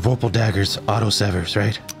Vorpal daggers auto severs,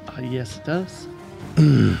 right? Yes, it does.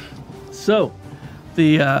 So,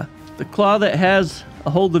 the claw that has a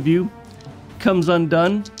hold of you comes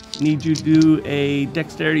undone. Need you to do a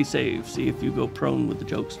dexterity save. See if you go prone with the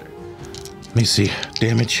Jokester. Let me see.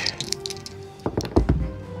 Damage.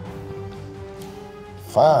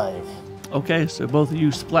 5. Okay, so both of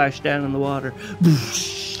you splash down in the water.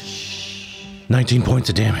 19 points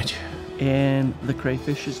of damage. And the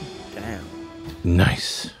crayfish is down.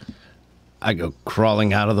 Nice. I go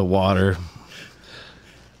crawling out of the water.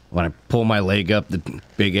 When I pull my leg up, the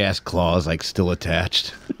big ass claw is like still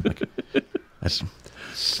attached. Like, I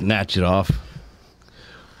snatch it off,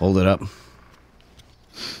 hold it up.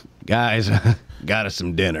 Guys, got us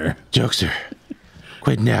some dinner. Jokester,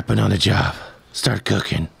 quit napping on the job. Start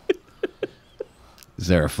cooking. Is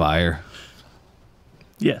there a fire?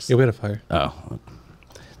 Yes. Yeah, we had a fire. Oh.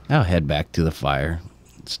 I'll head back to the fire.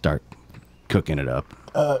 Start cooking it up.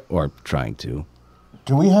 Or trying to.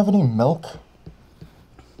 Do we have any milk?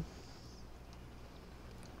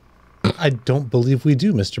 I don't believe we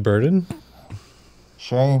do, Mr. Burden.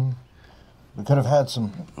 Shame. We could have had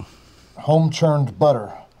some home-churned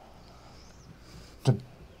butter to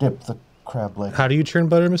dip the crab leg. How do you churn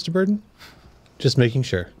butter, Mr. Burden? Just making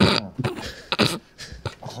sure. I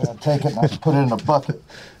take it and I put it in a bucket.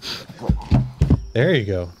 There you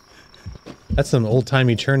go. That's some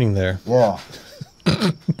old-timey churning there. Yeah.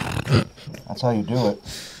 That's how you do it.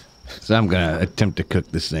 So I'm going to attempt to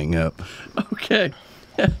cook this thing up. Okay.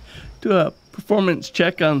 Do a performance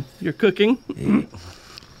check on your cooking.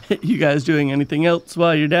 You guys doing anything else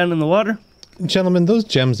while you're down in the water? Gentlemen, those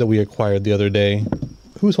gems that we acquired the other day,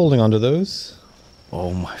 who's holding on to those?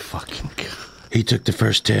 Oh my fucking God. He took the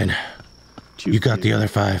first 10. You got the other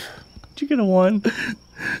 5. Did you get a 1?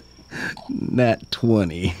 Nat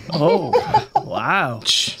 20. Oh, wow.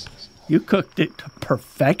 You cooked it to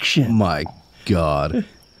perfection. My God.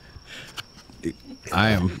 I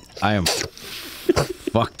am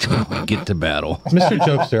fucked when we get to battle. Mr.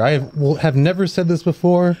 Jokester, I have never said this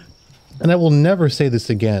before, and I will never say this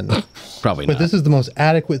again. Probably But not. this is the most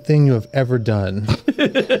adequate thing you have ever done.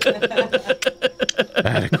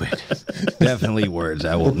 Adequate. Definitely words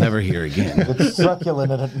I will never hear again. It's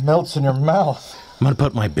succulent and it melts in your mouth. I'm going to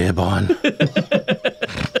put my bib on.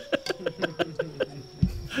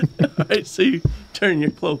 All right, so you turn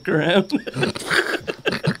your cloak around.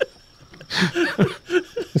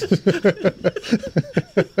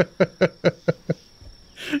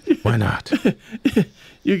 Why not?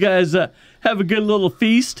 You guys have a good little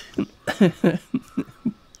feast.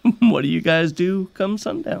 What do you guys do come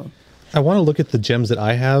sundown? I want to look at the gems that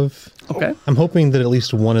I have. Okay. I'm hoping that at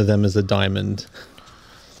least one of them is a diamond.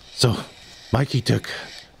 So, Mikey took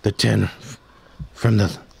the 10 from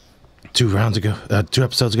the 2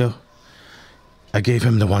 episodes ago. I gave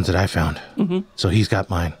him the ones that I found. Mm-hmm. So he's got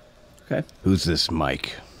mine. Okay. Who's this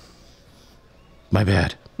Mike? My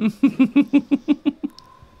bad. I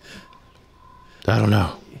don't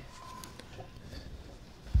know.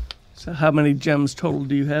 So how many gems total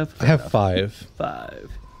do you have? I have 5.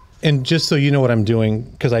 5. And just so you know what I'm doing,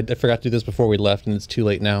 because I forgot to do this before we left and it's too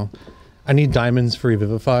late now, I need diamonds for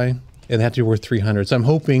Revivify, and they have to be worth 300. So I'm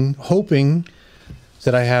hoping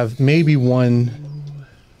that I have maybe one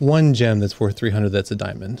gem that's worth 300 that's a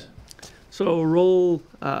diamond. So roll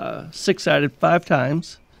 6-sided 5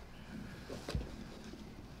 times.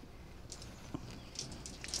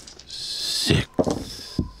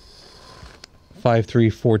 6. 5, 3,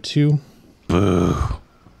 4, 2. Boo.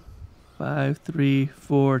 5, 3,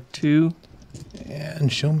 4, 2.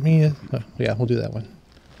 And show me yeah, we'll do that one.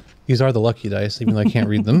 These are the lucky dice, even though I can't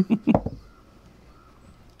read them.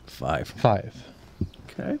 5. 5.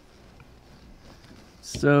 Okay.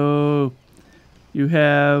 So you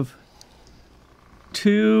have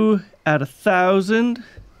 2 at 1,000,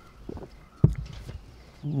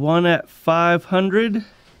 1 at 500.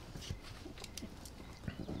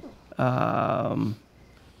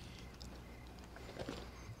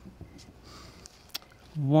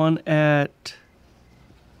 1 at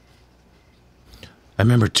I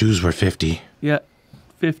remember 2s were 50.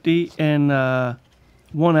 50, and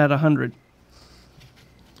 1 at 100.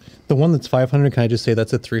 The one that's 500, can I just say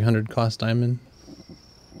that's a 300 cost diamond?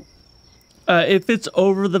 If it's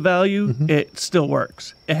over the value, it still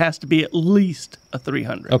works. It has to be at least a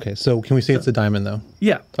 300. Okay, so can we say it's a diamond, though?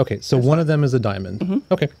 Yeah. Okay, so one of them is a diamond.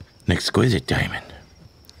 Okay. An exquisite diamond.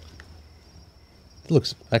 It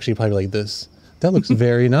looks actually probably like this. That looks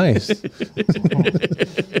very nice.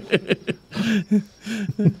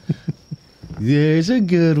 There's a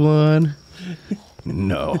good one.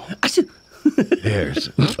 No. There's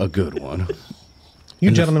a good one. You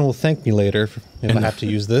gentlemen will thank me later if I have to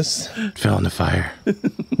use this. It fell in the fire.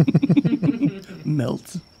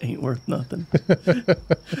 Melts. Ain't worth nothing.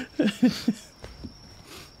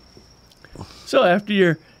 So after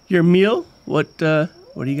your meal, what do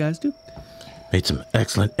you guys do? Made some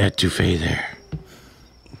excellent etouffee there.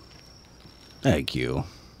 Thank you.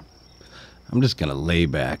 I'm just gonna lay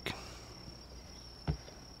back.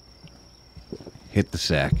 Hit the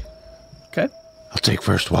sack. Okay. I'll take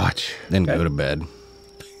first watch. Then Okay. go to bed.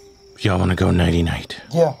 Y'all want to go nighty-night?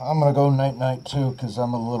 Yeah, I'm gonna go night-night too, because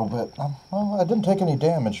I'm a little bit... well, I didn't take any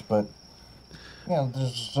damage, but... You know,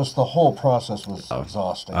 just the whole process was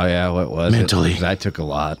exhausting. Oh yeah, what was Mentally. it? 'Cause I took a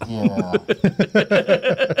lot. Yeah.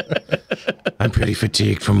 I'm pretty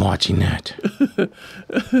fatigued from watching that.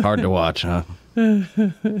 Hard to watch, huh?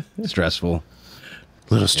 Stressful.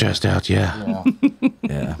 A little stressed out, yeah.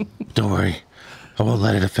 Yeah. Don't worry. I won't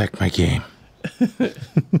let it affect my game.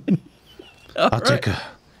 I'll take a...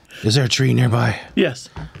 Is there a tree nearby? Yes.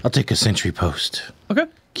 I'll take a sentry post. Okay.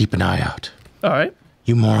 Keep an eye out. All right.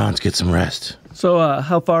 You morons get some rest. So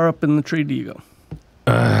how far up in the tree do you go?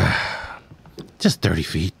 Just 30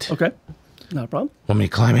 feet. Okay. Not a problem. Want me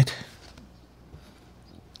to climb it?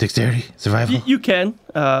 Dexterity? Survival? You can.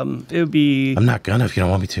 It would be... I'm not gonna if you don't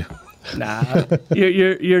want me to. Nah.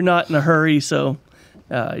 you're not in a hurry, so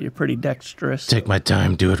you're pretty dexterous. Take my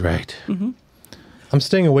time, do it right. I'm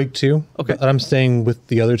staying awake too. Okay. But I'm staying with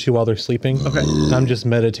the other two while they're sleeping. Okay. I'm just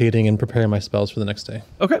meditating and preparing my spells for the next day.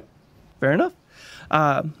 Okay. Fair enough.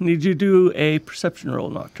 Need you to do a perception roll,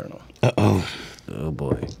 Nocturnal. Uh-oh. Oh,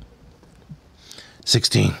 boy.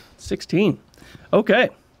 16. 16. Okay.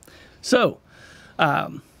 So,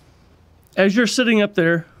 as you're sitting up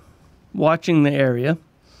there watching the area,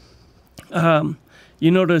 you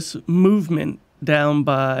notice movement down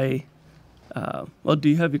by... well, do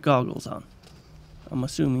you have your goggles on? I'm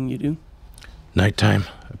assuming you do. Nighttime?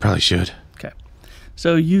 I probably should. Okay.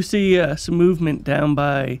 So you see some movement down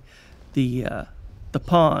by the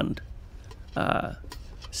pond.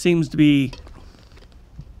 Seems to be...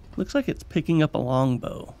 Looks like it's picking up a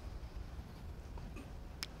longbow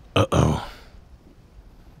Uh-oh.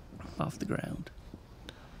 off the ground.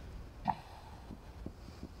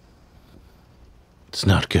 It's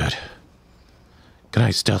not good. Can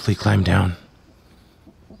I stealthily climb down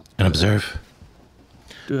and observe?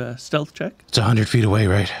 Do a stealth check. It's 100 feet away,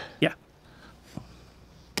 right? Yeah.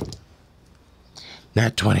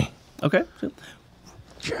 Nat 20. Okay. So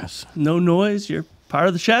Yes. no noise. You're part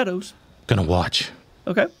of the shadows. Gonna watch.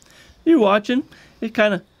 Okay. You're watching. It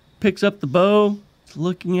kind of picks up the bow. It's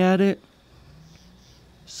looking at it.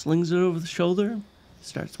 Slings it over the shoulder.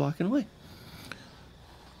 Starts walking away.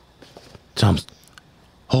 Tom,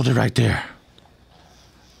 hold it right there.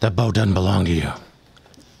 That bow doesn't belong to you.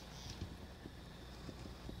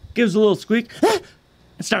 Gives a little squeak.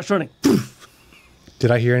 And starts running.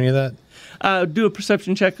 Did I hear any of that? Do a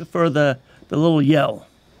perception check for the little yell.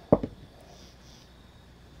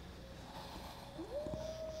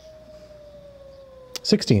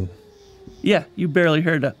 $16. Yeah, you barely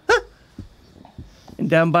heard a... And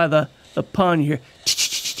down by the pond, you hear...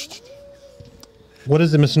 What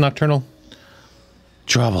is it, Mr. Nocturnal?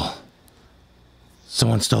 Trouble.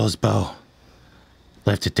 Someone stole his bow.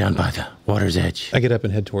 Left it down by the water's edge. I get up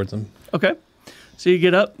and head towards him. Okay. So you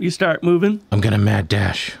get up, you start moving. I'm gonna mad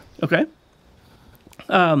dash. Okay.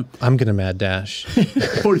 I'm gonna mad dash.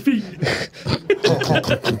 40 feet.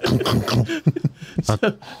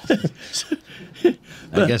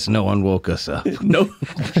 I guess no one woke us up. No.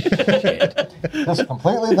 Just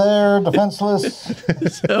completely there, defenseless.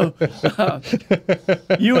 So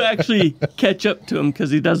you actually catch up to him because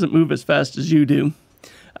he doesn't move as fast as you do.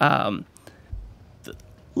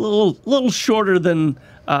 Little shorter than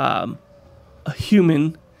a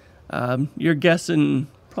human. You're guessing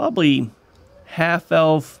probably half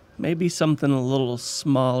elf, maybe something a little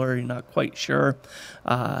smaller. You're not quite sure.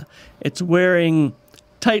 It's wearing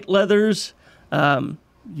tight leathers.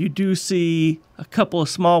 You do see a couple of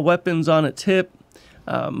small weapons on its hip,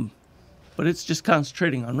 but it's just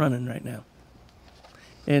concentrating on running right now.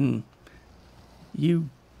 And you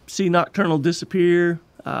see Nocturnal disappear.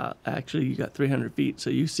 Actually, you got 300 feet, so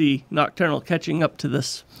you see Nocturnal catching up to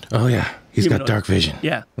this. Oh yeah, he's got Humanoid. dark vision.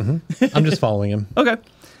 Yeah. I'm just following him. Okay.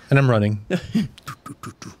 And I'm running. Can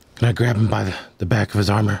I grab him by the back of his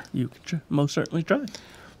armor? You can most certainly try.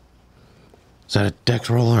 Is that a dex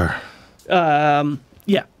roll or?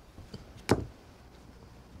 Yeah.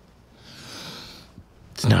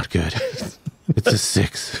 It's not good. It's a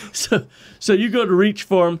 6. So you go to reach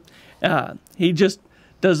for him. He just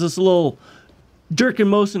does this little jerking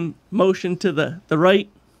motion to the right,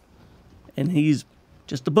 and he's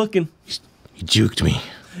just a booking. He juked me.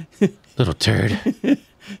 Little turd.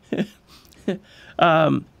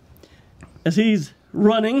 As he's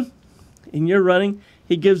running, and you're running,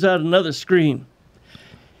 he gives out another scream.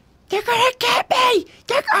 They're gonna get me!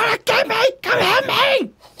 They're gonna get me! Come help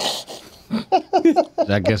me!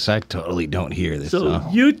 I guess I totally don't hear this. So huh?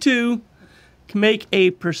 you two can make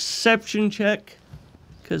a perception check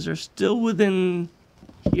because they're still within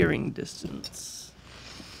hearing distance.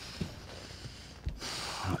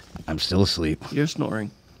 I'm still asleep. You're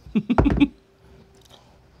snoring.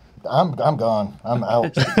 I'm gone. I'm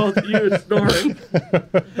out. Both of you are snoring.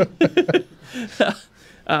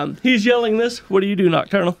 He's yelling this. What do you do,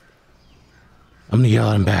 Nocturnal? I'm gonna yell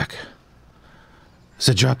at him back. I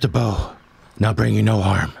said, drop the bow, and I'll bring you no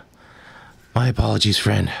harm. My apologies,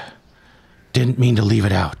 friend. Didn't mean to leave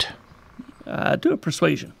it out. Do a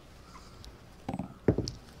persuasion.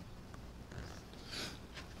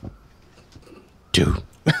 Two.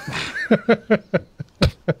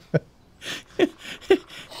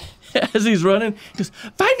 As he's running, he goes,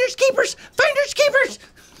 "Finders keepers! Finders keepers!"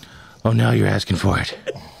 Oh, now you're asking for it.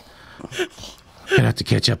 Gonna have to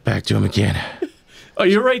catch up back to him again. Oh,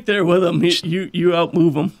 you're right there with him. You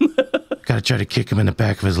outmove him. Gotta try to kick him in the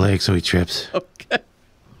back of his leg so he trips. Okay.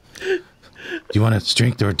 Do you want a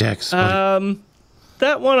strength or a dex?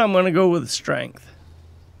 That one I'm going to go with strength.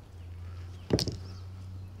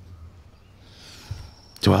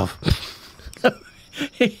 12.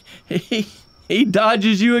 He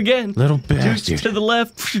dodges you again. Little Jukes bastard. to the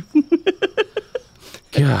left.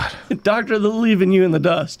 God. Doctor, they're leaving you in the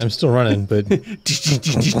dust. I'm still running, but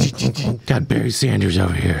Got Barry Sanders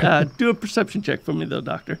over here. Do a perception check for me, though,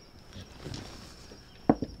 Doctor.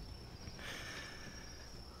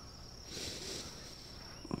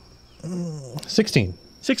 16.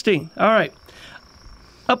 16. All right.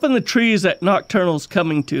 Up in the trees that Nocturnal's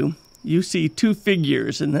coming to, you see two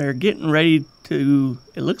figures, and they're getting ready to...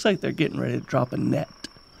 It looks like they're getting ready to drop a net.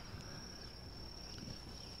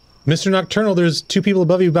 Mr. Nocturnal, there's two people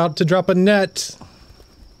above you about to drop a net.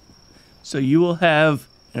 So you will have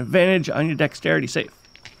an advantage on your dexterity save.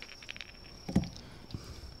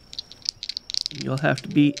 You'll have to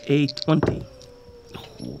be a 20.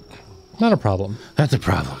 Not a problem. That's a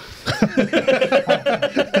problem.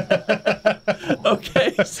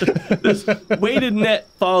 Okay, so this weighted net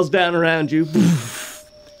falls down around you.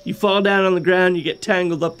 You fall down on the ground, you get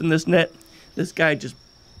tangled up in this net. This guy just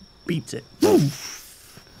beats it.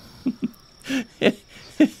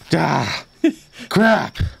 Ah,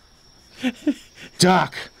 crap.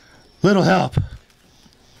 Doc, little help.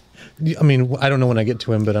 I mean, I don't know when I get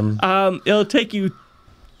to him, but I'm... It'll take you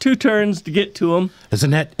 2 turns to get to him. Is the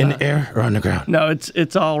net in the air or on the ground? No,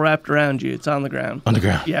 it's all wrapped around you. It's on the ground. On the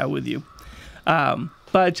ground. Yeah, with you.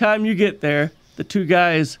 By the time you get there, the two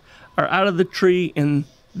guys are out of the tree and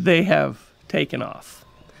they have taken off.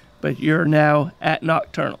 But you're now at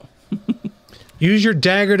Nocturnal. Use your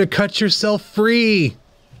dagger to cut yourself free.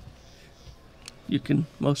 You can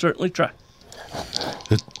most certainly try.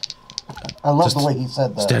 I love the way he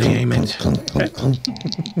said that. Steady aim it. Okay.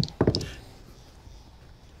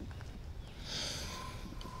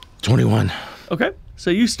 21. Okay. So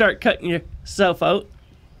you start cutting yourself out.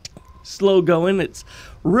 Slow going. It's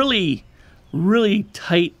really, really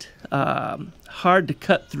tight, hard to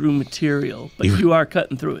cut through material, but you are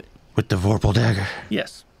cutting through it. With the Vorpal dagger.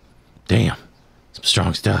 Yes. Damn. Some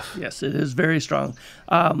strong stuff. Yes, it is very strong.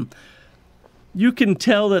 You can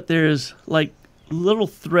tell that there's like little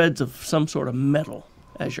threads of some sort of metal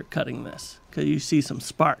as you're cutting this, because you see some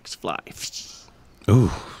sparks fly.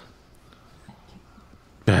 Ooh.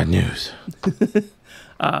 Bad news.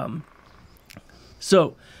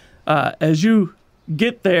 So, as you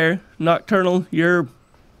get there, Nocturnal, you've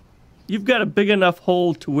got a big enough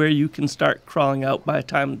hole to where you can start crawling out by the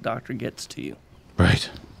time the doctor gets to you. Right.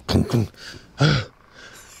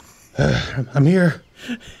 I'm here.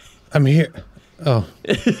 I'm here. Oh.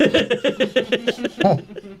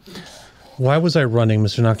 Why was I running,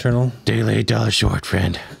 Mr. Nocturnal? Daily $8 short,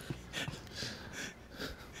 friend.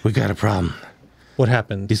 We got a problem. What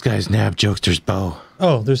happened? These guys nabbed Jokester's bow.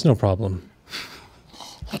 Oh, there's no problem.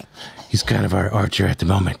 He's kind of our archer at the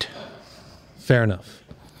moment. Fair enough.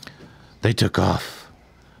 They took off.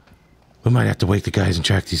 We might have to wake the guys and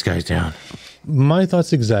track these guys down. My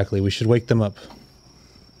thoughts exactly. We should wake them up.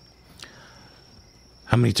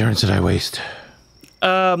 How many turns did I waste?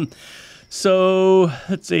 So,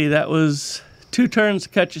 let's see, that was 2 turns to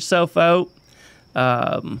cut yourself out.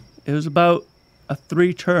 It was about a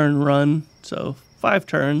 3-turn run, so 5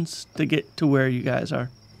 turns to get to where you guys are.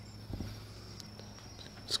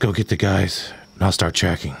 Let's go get the guys, and I'll start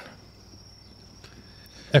tracking.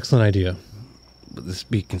 Excellent idea. Would this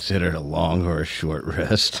be considered a long or a short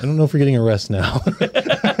rest? I don't know if we're getting a rest now.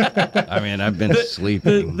 I mean, I've been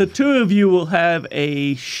sleeping. The two of you will have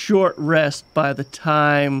a short rest by the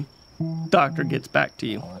time Doctor gets back to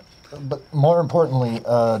you. But more importantly,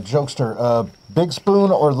 Jokester, big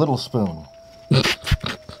spoon or little spoon?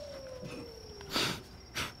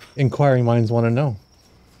 Inquiring minds want to know.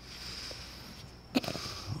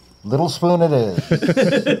 Little spoon it is.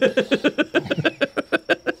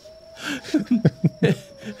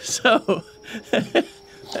 So,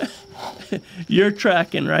 you're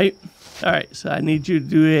tracking, right? All right, so I need you to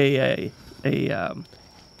do a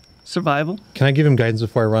survival. Can I give him guidance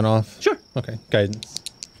before I run off? Sure. Okay, guidance.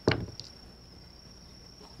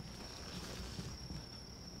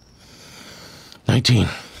 19.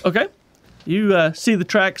 Okay. You see the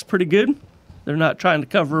tracks pretty good. They're not trying to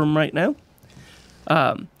cover them right now.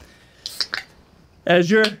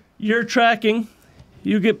 As you're tracking,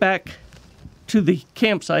 you get back to the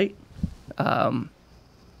campsite.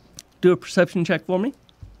 Do a perception check for me.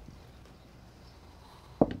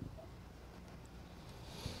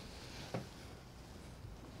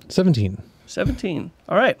 $17. 17.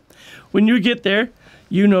 All right. When you get there,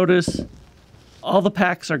 you notice all the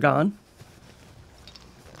packs are gone.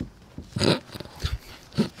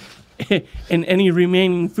 And any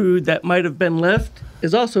remaining food that might have been left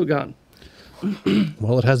is also gone.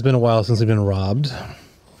 Well, it has been a while since we've been robbed.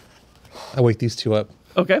 I wake these two up.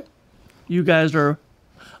 Okay. You guys are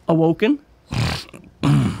awoken.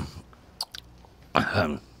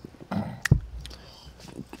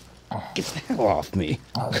 Get the hell off me.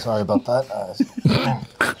 Oh, sorry about that.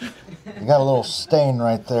 You got a little stain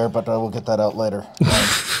right there, but we'll get that out later.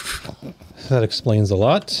 That explains a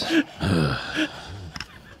lot.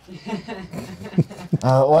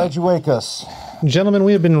 Why'd you wake us? Gentlemen,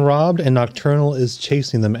 we have been robbed and Nocturnal is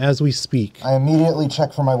chasing them as we speak. I immediately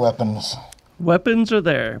check for my weapons. Weapons are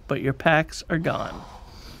there, but your packs are gone.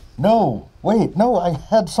 No, wait, no, I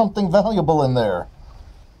had something valuable in there.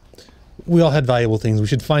 We all had valuable things. We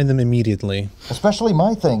should find them immediately. Especially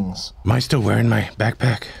my things. Am I still wearing my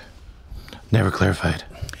backpack? Never clarified.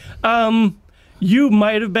 You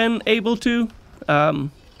might have been able to,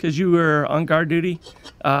 because you were on guard duty.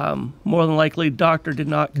 More than likely, Doctor did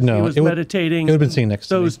not. No, he was meditating. It would have been sitting next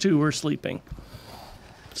to me. Those two were sleeping.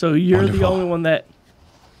 So you're the Wonderful. only one that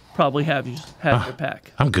probably have your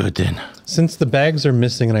pack. I'm good then. Since the bags are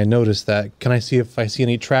missing and I noticed that, can I see if I see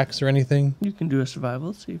any tracks or anything? You can do a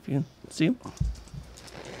survival, see if you can see them.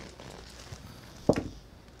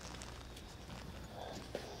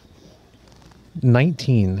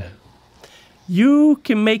 $19. You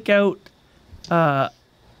can make out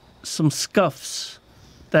some scuffs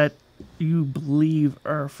that you believe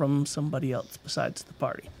are from somebody else besides the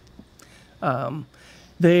party.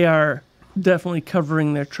 They are definitely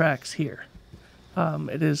covering their tracks here.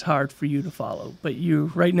 It is hard for you to follow, but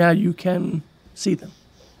right now you can see them.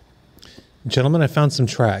 Gentlemen, I found some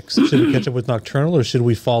tracks. Should we catch up with Nocturnal or should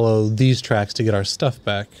we follow these tracks to get our stuff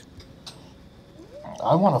back?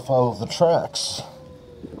 I want to follow the tracks.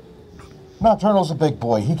 Nocturnal's a big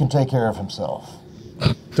boy. He can take care of himself.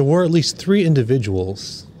 There were at least 3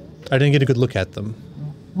 individuals. I didn't get a good look at them.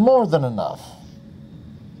 More than enough.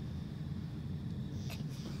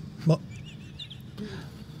 Well,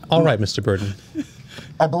 all right, Mr. Burden.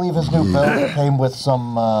 I believe his new belt came with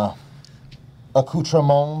some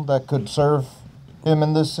accoutrement that could serve him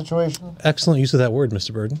in this situation. Excellent use of that word,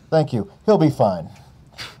 Mr. Burden. Thank you. He'll be fine.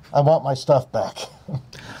 I want my stuff back.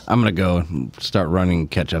 I'm going to go and start running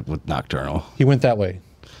and catch up with Nocturnal. He went that way.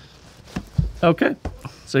 Okay,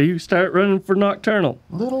 so you start running for Nocturnal.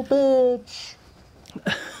 Little bitch.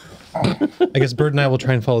 I guess Bird and I will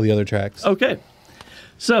try and follow the other tracks. Okay,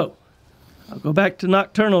 so I'll go back to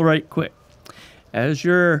Nocturnal right quick. As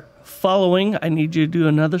you're following, I need you to do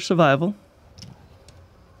another survival.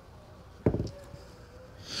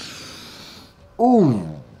 Ooh.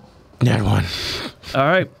 Nat one. All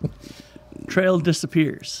right. Trail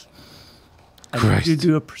disappears. I need Christ. you to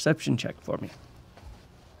do a perception check for me.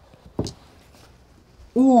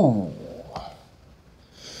 Ooh.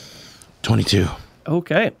 22.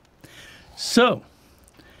 Okay. So,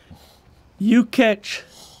 you catch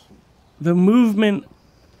the movement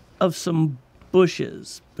of some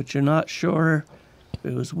bushes, but you're not sure if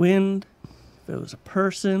it was wind, if it was a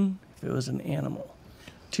person, if it was an animal.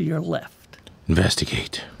 To your left.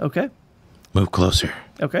 Investigate. Okay? Move closer.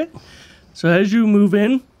 Okay. So as you move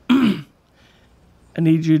in, I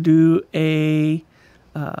need you to do a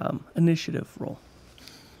initiative roll.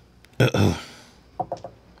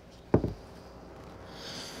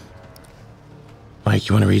 Mike,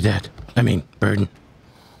 you want to read that? I mean, Burden.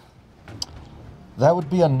 That would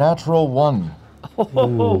be a natural 1.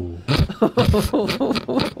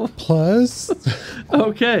 Plus,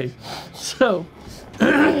 Okay. So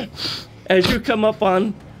as you come up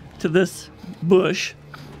on to this bush,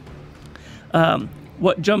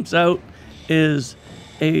 what jumps out is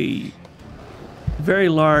a very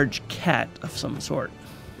large cat of some sort.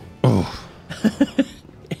 Oh,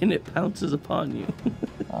 And it pounces upon you.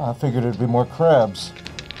 I figured it'd be more crabs.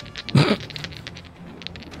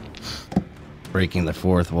 Breaking the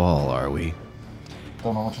fourth wall, are we?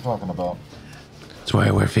 Don't know what you're talking about. that's why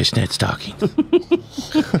I wear fishnet stockings.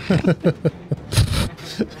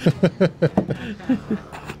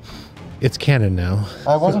 it's canon now.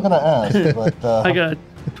 I wasn't going to ask, but... I got a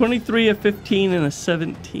 23, a 15, and a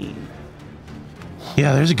 17.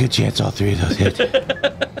 Yeah, there's a good chance all 3 of those hit.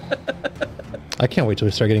 I can't wait till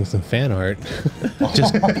we start getting some fan art.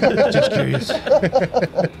 Just curious.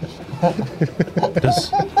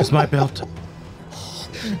 Does my belt...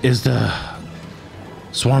 Is the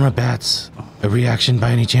swarm of bats a reaction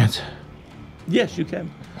by any chance? Yes, you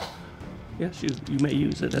can. Yes, you may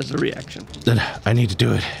use it as a reaction. Then I need to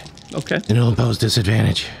do it. Okay. And it'll impose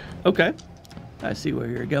disadvantage. Okay. I see where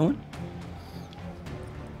you're going.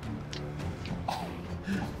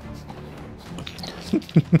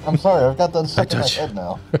 I'm sorry, I've got that stuck in my head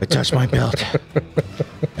now. I touch my belt,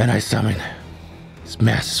 and I summon this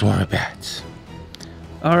massive swarm of bats.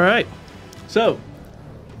 All right. So,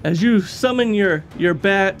 as you summon your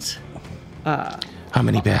bats, How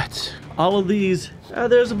many bats? all of these,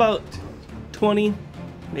 there's about 20,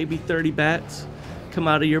 maybe 30 bats come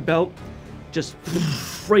out of your belt, just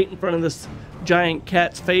right in front of this giant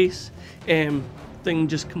cat's face, and thing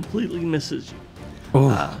just completely misses you.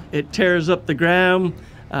 It tears up the ground.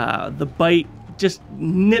 The bite just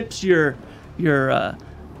nips your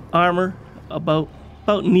armor about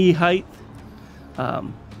knee height,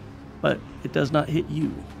 but it does not hit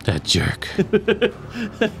you. That jerk.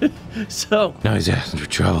 So Now he's asking for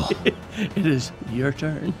trouble. it is your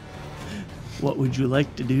turn. What would you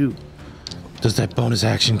like to do? Does that bonus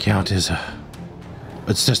action count as a...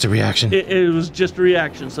 It's just a reaction? It was just a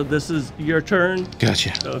reaction, so this is your turn.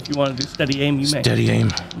 Gotcha. So if you want to do steady aim, you may. Steady aim.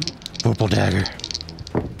 Purple dagger.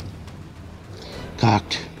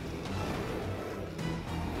 Cocked.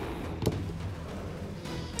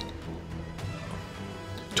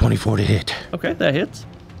 .24 to hit. Okay, that hits.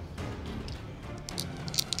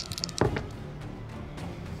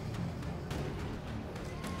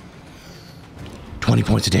 .20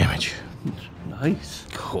 points of damage. Nice.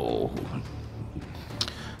 Cool.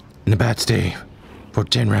 And the bats stay for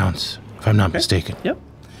 10 rounds, if I'm not mistaken. Yep.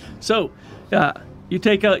 So, you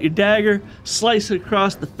take out your dagger, slice it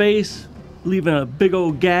across the face, leaving a big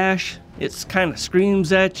old gash. It kind of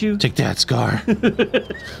screams at you. Take that, Scar.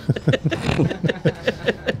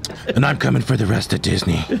 And I'm coming for the rest of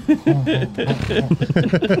Disney.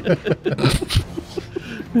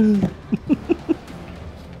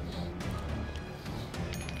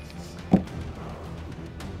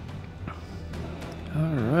 All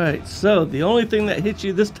right. So the only thing that hits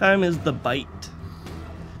you this time is the bite.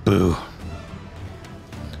 Boo.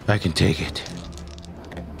 I can take it.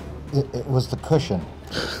 It was the cushion.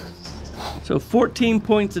 So 14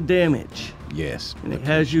 points of damage, Yes. and it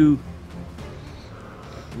has you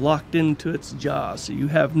locked into its jaw. So you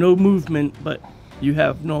have no movement, but you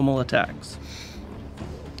have normal attacks.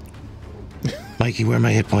 Mikey, where are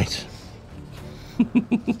my hit points?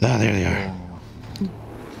 There they are.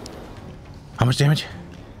 How much damage?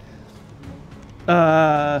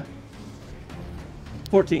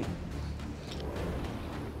 14.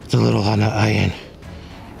 It's a little on the high end.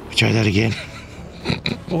 Try that again.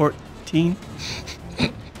 14.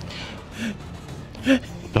 No,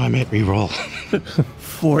 I meant re-roll.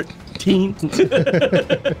 14.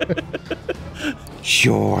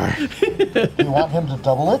 Sure. You want him to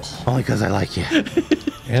double it? Only because I like you.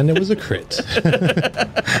 And it was a crit.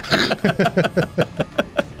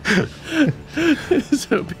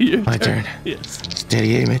 So be your My turn. Yes.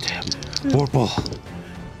 Steady aim it. Purple.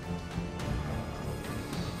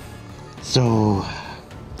 So...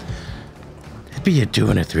 it'd be a 2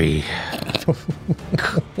 and a 3.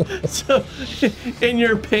 So in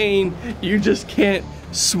your pain, you just can't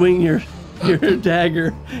swing your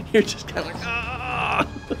dagger. You're just kind of like, ah.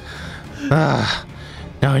 Ah,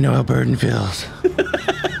 now I know how burden feels.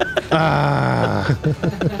 Ah,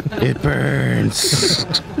 it burns.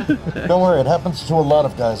 Don't worry, it happens to a lot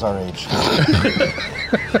of guys our age.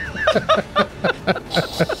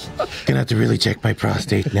 Gonna have to really check my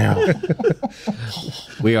prostate now.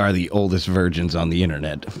 We are the oldest virgins on the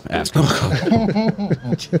internet. After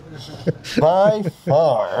By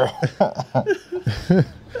far.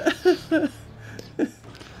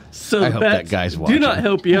 So I hope that guy's do not watching.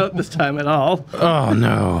 help you out this time at all. Oh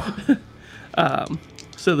no.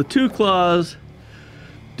 So the two claws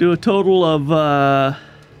do a total of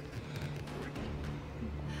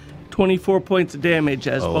 24 points of damage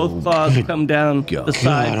as both claws come down the God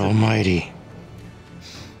side, almighty.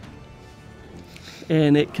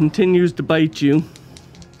 and it continues to bite you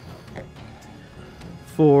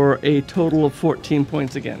for a total of 14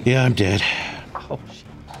 points again. Yeah, I'm dead. Oh, shit.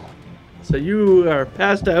 So you are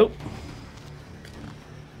passed out.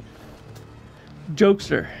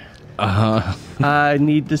 Jokester. I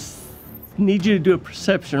need you to do a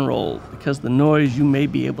perception roll because the noise you may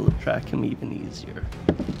be able to track him even easier.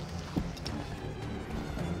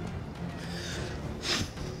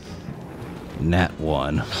 Nat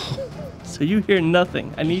 1. So So you hear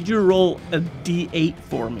nothing. I need you to roll a D8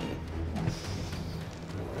 for me.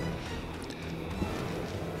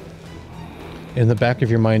 In the back of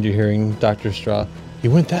your mind, you're hearing Dr. Straw. You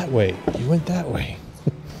went that way. You went that way.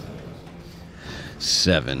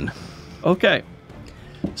 7. Okay.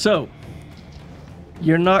 So,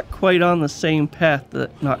 you're not quite on the same path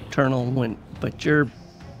that Nocturnal went, but you're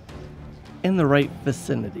in the right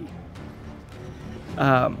vicinity.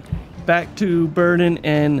 Back to Burden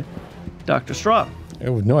and Dr. Straw. I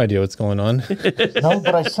have no idea what's going on. No,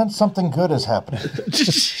 but I sense something good is happening.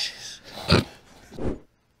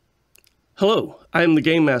 Hello, I am the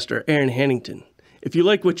Game Master, Aaron Hannington. If you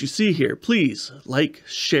like what you see here, please like,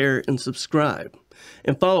 share, and subscribe.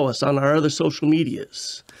 And follow us on our other social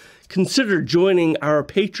medias. Consider joining our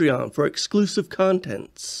Patreon for exclusive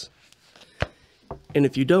contents. And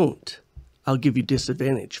if you don't, I'll give you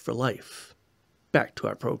disadvantage for life. Back to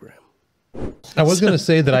our program. I was going to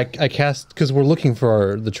say that I cast, because we're looking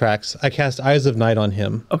for the tracks, I cast Eyes of Night on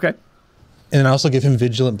him. Okay. And I also give him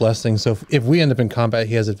Vigilant Blessing, so if we end up in combat,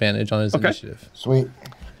 he has advantage on his initiative. Sweet.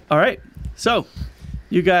 All right. So,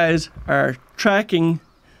 you guys are tracking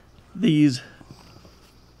these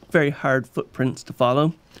very hard footprints to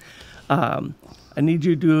follow. I need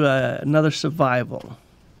you to do another survival.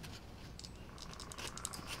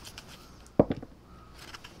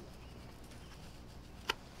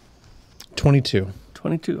 $22.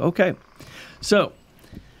 22. Okay. So,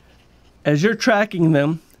 as you're tracking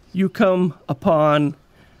them, you come upon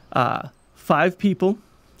 5 people.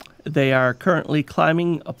 They are currently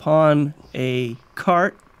climbing upon a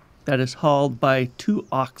cart that is hauled by 2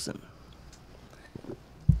 oxen.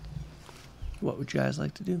 What would you guys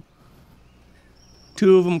like to do?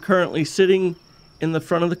 2 of them currently sitting in the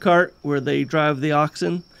front of the cart where they drive the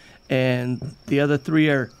oxen, and the other 3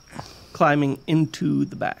 are climbing into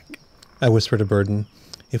the back. I whisper to Burden,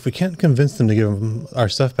 if we can't convince them to give them our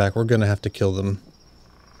stuff back, we're going to have to kill them.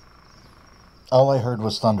 All I heard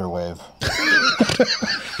was Thunderwave.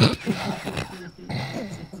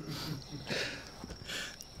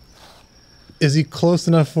 Is he close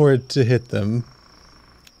enough for it to hit them?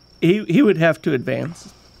 He would have to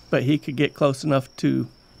advance, but he could get close enough to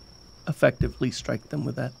effectively strike them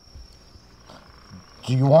with that.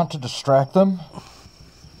 Do you want to distract them?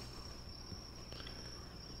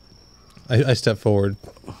 I step forward.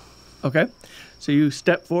 Okay. So you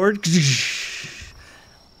step forward.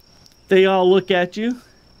 They all look at you.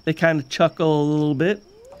 They kind of chuckle a little bit.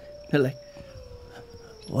 They're like,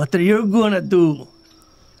 what are you going to do?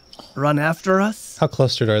 Run after us? How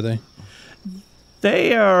clustered are they?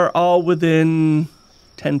 They are all within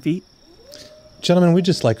 10 feet. Gentlemen, we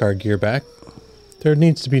just like our gear back. There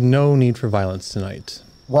needs to be no need for violence tonight.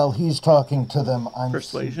 While he's talking to them,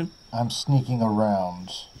 Persuasion. I'm sneaking around.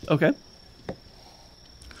 Okay.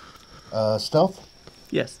 Stealth?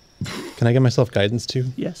 Yes. Can I get myself guidance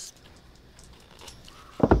too? Yes.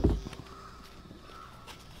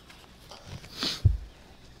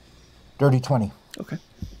 Dirty 20. Okay.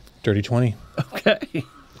 Dirty 20. Okay.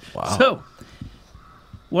 Wow. So,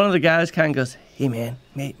 one of the guys kind of goes, hey, man,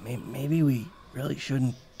 maybe we really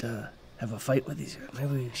shouldn't have a fight with these guys.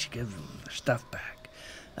 Maybe we should give them their stuff back.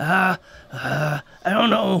 I don't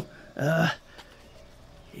know.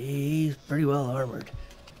 He's pretty well armored.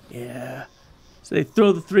 Yeah. So they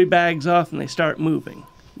throw the 3 bags off and they start moving.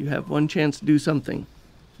 You have one chance to do something,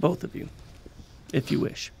 both of you, if you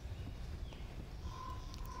wish.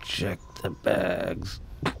 Check the bags.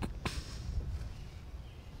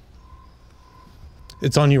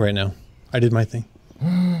 It's on you right now. I did my thing.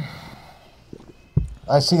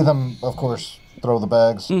 I see them, of course, throw the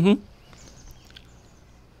bags. Mm-hmm.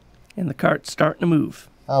 And the cart's starting to move.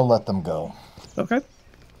 I'll let them go. Okay.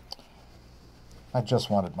 I just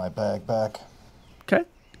wanted my bag back. Okay.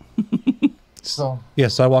 So, Yeah,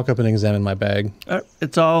 so I walk up and examine my bag.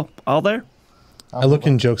 It's all there. I look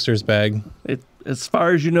in Jokester's bag. As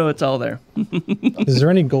far as you know, it's all there. Is there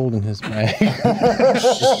any gold in his bag?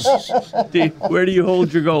 Where do you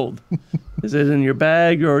hold your gold? Is it in your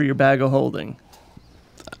bag or your bag of holding?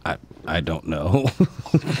 I don't know.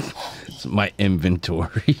 It's my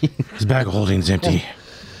inventory. His bag of holding's empty.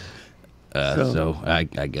 So I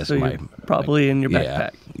guess So my you're probably in your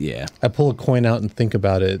backpack. Yeah. I pull a coin out and think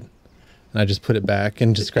about it, and I just put it back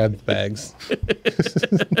and just grab the bags.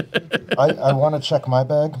 I want to check my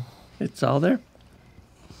bag. It's all there.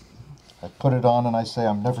 I put it on and I say,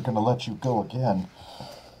 I'm never going to let you go again.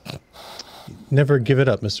 Never give it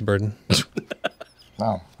up, Mr. Burden.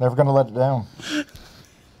 No, never going to let it down.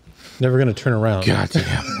 Never going to turn around. God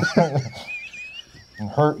damn. And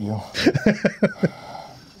hurt you.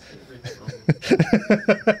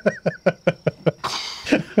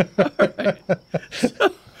 All right.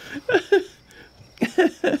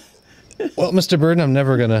 Mr. Burden, I'm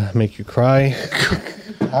never going to make you cry.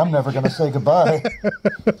 I'm never going to say goodbye.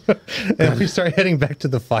 And we start heading back to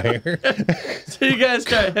the fire. So you guys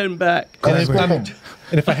start heading back. And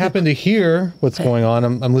if I happen to hear what's going on,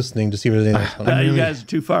 I'm listening to see what anything else going on. You guys are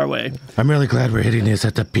too far away. I'm really glad we're hitting this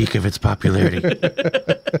at the peak of its popularity.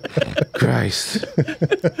 Christ.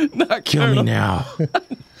 Kill me now.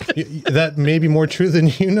 That may be more true than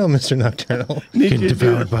you know, Mr. Nocturnal. Getting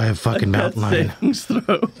devoured by a fucking mountain lion.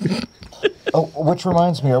 Oh, which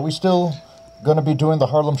reminds me, are we still going to be doing the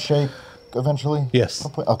Harlem Shake eventually? Yes.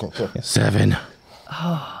 Okay, good. 7.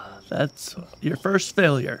 That's your first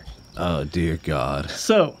failure. Oh, dear God.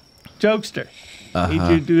 So, Jokester, need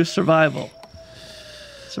you to do a survival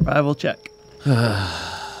check.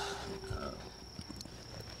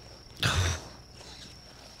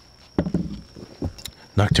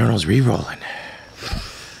 Nocturnal's re-rolling.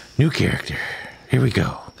 New character. Here we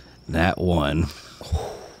go. That one.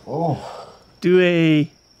 Oh, Do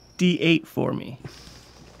a D8 for me.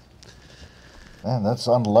 man, that's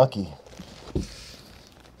unlucky.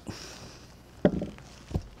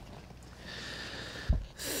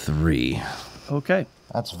 3. Okay.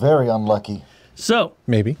 That's very unlucky. So,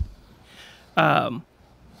 Maybe. as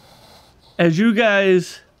you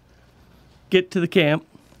guys get to the camp,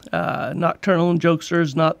 Nocturnal and Jokester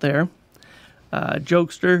is not there.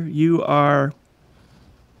 Jokester, you are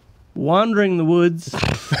wandering the woods.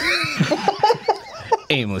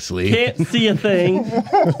 Aimlessly. Can't see a thing.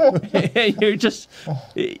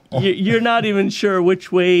 You're not even sure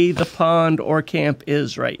which way the pond or camp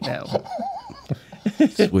is right now.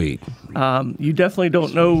 Sweet. You definitely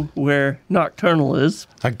don't know where Nocturnal is.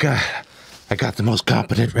 I got the most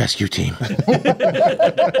competent rescue team.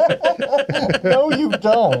 No, you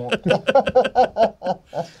don't.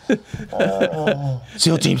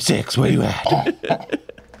 SEAL Team 6, where you at?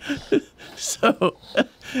 So,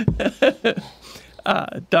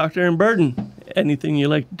 Doctor and Burden, anything you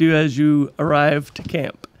like to do as you arrive to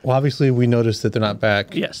camp? Well, obviously, we noticed that they're not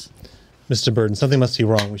back. Yes. Mr. Burden, something must be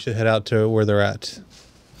wrong. We should head out to where they're at.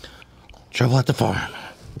 Trouble at the farm.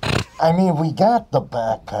 I mean, we got the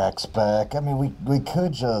backpacks back. I mean, we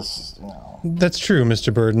could just, you know. That's true,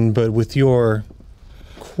 Mr. Burden, but with your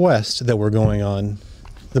quest that we're going on,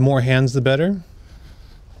 the more hands, the better.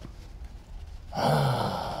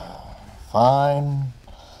 Fine.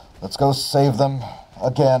 Let's go save them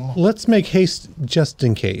again. Let's make haste just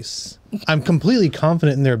in case. I'm completely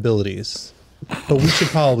confident in their abilities, but we should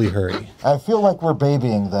probably hurry. I feel like we're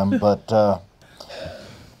babying them, but,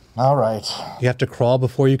 all right. You have to crawl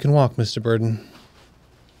before you can walk, Mr. Burden.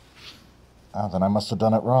 Oh, then I must have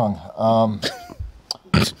done it wrong.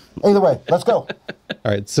 Either way, let's go. All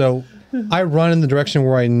right, so I run in the direction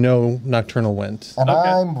where I know Nocturnal went. And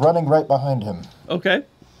I'm running right behind him. Okay.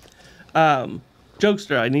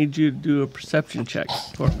 Jokester, I need you to do a perception check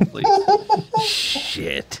for me, please.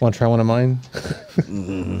 Shit. Want to try one of mine?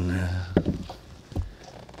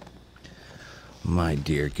 My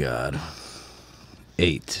dear God.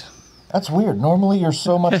 8. That's weird. Normally you're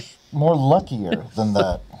so much more luckier than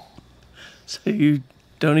that. So you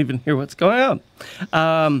don't even hear what's going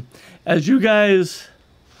on. As you guys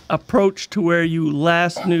approach to where you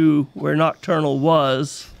last knew where Nocturnal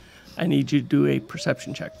was, I need you to do a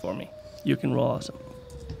perception check for me. You can roll awesome.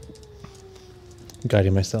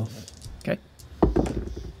 Guiding myself. Okay.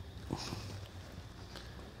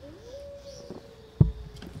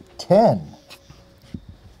 10.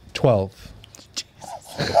 12.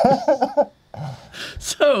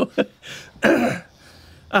 So,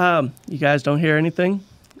 you guys don't hear anything.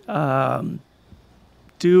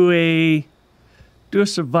 Do a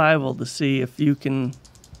survival to see if you can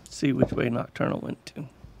see which way Nocturnal went to.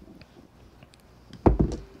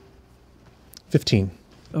 15.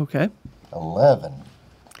 Okay. 11.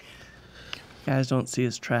 Guys don't see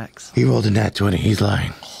his tracks. He rolled a nat 20. He's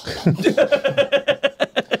lying.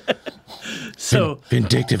 So,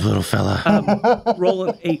 Vindictive little fella. roll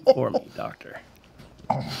an 8 for me, Doctor.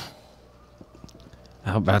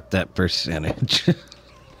 How about that percentage?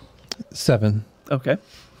 7. Okay.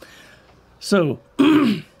 So,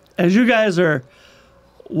 as you guys are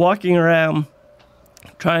walking around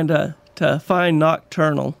trying to find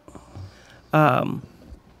Nocturnal,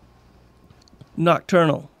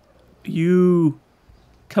 Nocturnal, you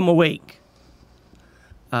come awake.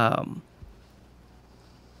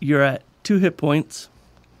 You're at 2 hit points.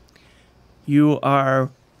 You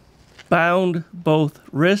are bound both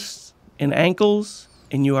wrists and ankles,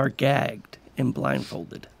 and you are gagged and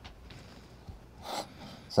blindfolded.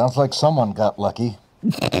 Sounds like someone got lucky.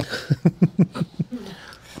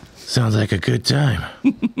 Sounds like a good time.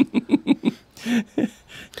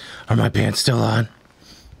 Are my pants still on?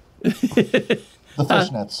 The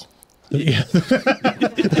fishnets. Yeah.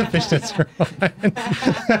 The fishnets are on.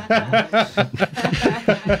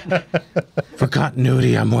 For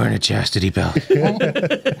continuity, I'm wearing a chastity belt.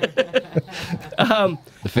 The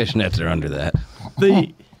fishnets are under that.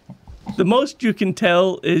 The most you can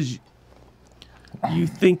tell is you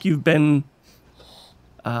think you've been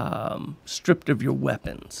stripped of your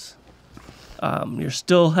weapons. You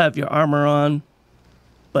still have your armor on,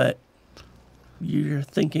 but you're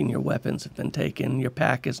thinking your weapons have been taken. Your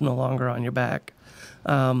pack is no longer on your back.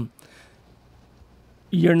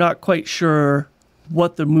 You're not quite sure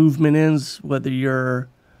what the movement is, whether you're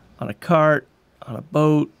on a cart, on a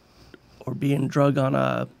boat, or being dragged on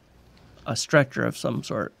a stretcher of some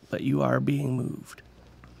sort, but you are being moved.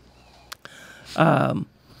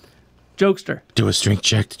 Jokester. Do a strength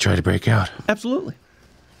check to try to break out. Absolutely.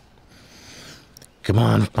 Come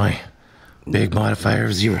on, with my big modifier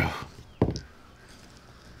of 0.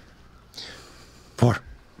 4.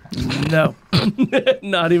 No.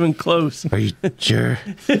 Not even close. Are you sure?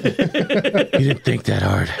 You didn't think that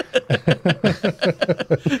hard.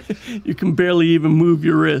 You can barely even move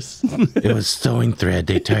your wrists. It was sewing thread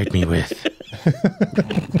they tied me with.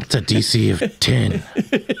 It's a DC of 10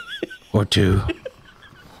 or 2.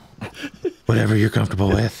 Whatever you're comfortable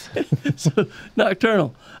with. So,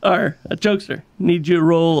 Nocturnal, or a Jokester, need you to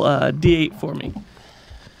roll D8 for me.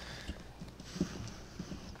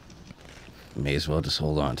 May as well just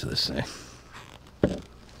hold on to this thing.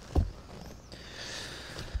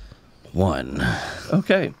 1.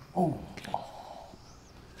 Okay.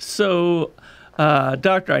 So,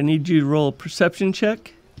 Doctor, I need you to roll a perception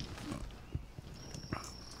check.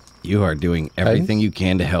 You are doing everything you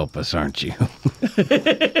can to help us, aren't you?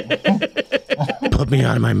 Put me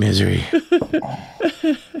out of my misery.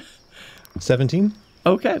 17?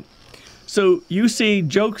 Okay. So, you see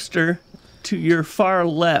Jokester to your far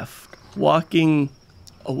left walking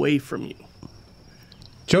away from you.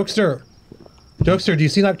 Jokester! Jokester, do you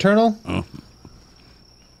see Nocturnal?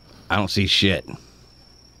 I don't see shit.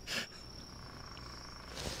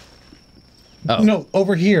 Oh. No,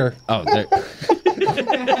 over here. Oh, there.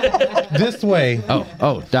 This way.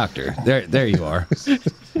 Oh, Doctor. There you are.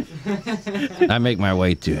 I make my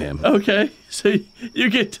way to him. Okay. So, you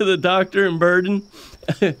get to the Doctor and Burden.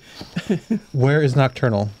 Where is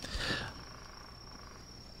Nocturnal?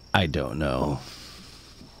 I don't know.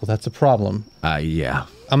 Well, that's a problem. Yeah.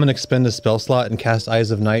 I'm going to expend a spell slot and cast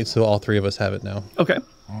Eyes of Night so all 3 of us have it now. Okay.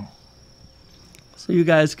 So you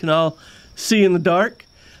guys can all see in the dark.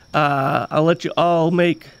 I'll let you all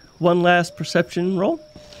make one last perception roll.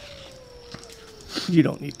 You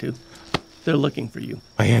don't need to. They're looking for you.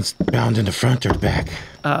 My hand's bound in the front or back?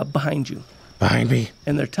 Behind you. Behind me?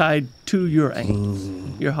 And they're tied to your ankles.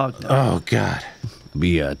 Your hog tie. Oh, God.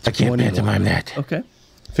 Be I can't pantomime that. Okay.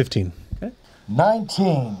 15.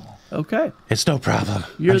 19. Okay. It's no problem.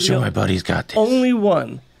 You're I'm sure the my buddy's got this. only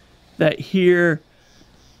one that hear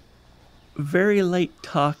very light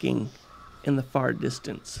talking in the far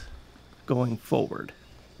distance going forward.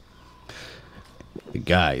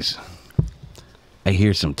 Guys, I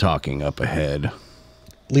hear some talking up ahead.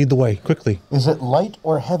 Lead the way, quickly. Is it light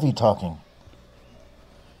or heavy talking?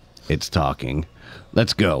 It's talking.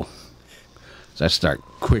 Let's go. So I start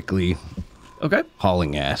quickly Okay.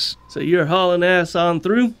 hauling ass. So you're hauling ass on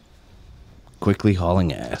through. Quickly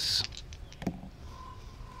hauling ass.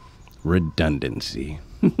 Redundancy.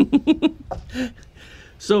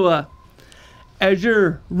 So, as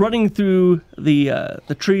you're running through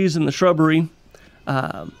the trees and the shrubbery,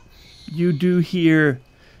 you do hear,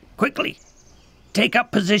 "Quickly, take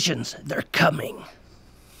up positions. They're coming."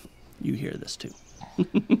 You hear this too.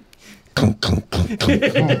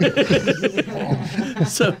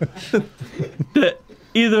 So,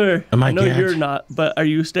 either Am I know gagged? you're not, but are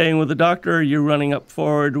you staying with the Doctor, or are you running up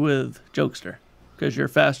forward with Jokester? Because you're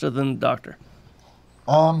faster than the Doctor.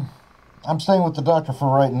 I'm staying with the Doctor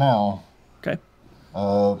for right now. Okay.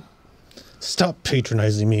 Stop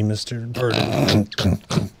patronizing me, Mr. Burden.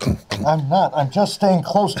 I'm not. I'm just staying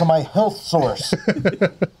close to my health source.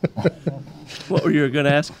 What were you going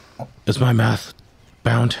to ask? Is my mouth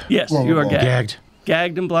bound? Yes, Yeah, you are you're gagged. Gagged?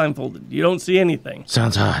 Gagged and blindfolded. You don't see anything.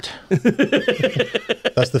 Sounds hot.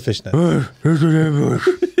 That's the fishnet. I'd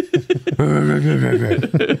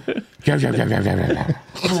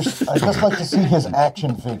just like to see his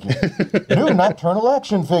action figure. New nocturnal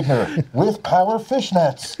action figure with power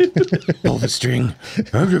fishnets. Pull the string.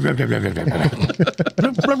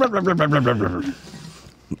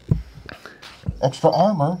 Extra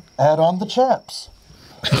armor, add on the chaps.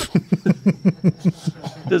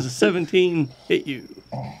 Does a 17 hit you?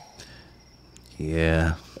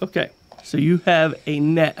 Yeah. Okay. So you have a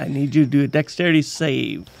net. I need you to do a dexterity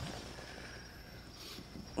save.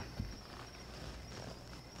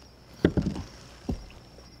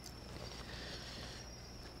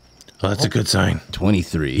 Oh, that's a good sign.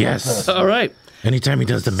 23. Yes. All right. Anytime he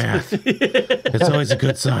does the math, it's always a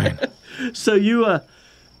good sign. So you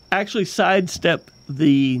actually sidestep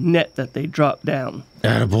the net that they dropped down.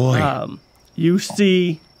 Attaboy.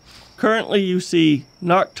 Currently you see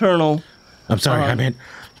Nocturnal. I'm sorry, I meant...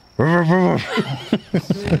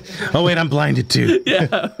 Oh, wait, I'm blinded too.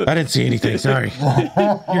 Yeah. I didn't see anything, sorry.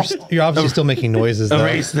 You're obviously still making noises, though.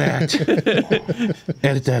 Erase that.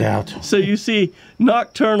 Edit that out. So you see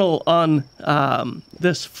Nocturnal on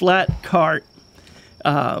this flat cart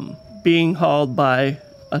being hauled by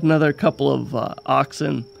another couple of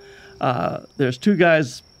oxen. There's two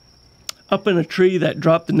guys up in a tree that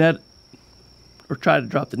dropped the net, or tried to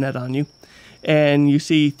drop the net on you. And you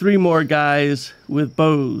see three more guys with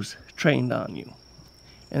bows trained on you.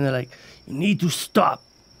 And they're like, you need to stop.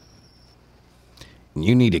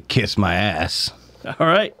 You need to kiss my ass. All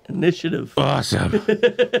right, initiative. Awesome.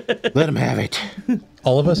 Let him have it.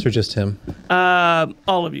 All of us or just him?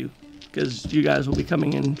 All of you, because you guys will be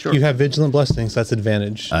coming in shortly. You have Vigilant Blessings, that's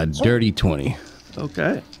advantage. A dirty 20.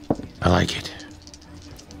 Okay. I like it.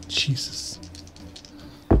 Jesus.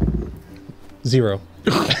 0.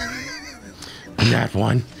 Nat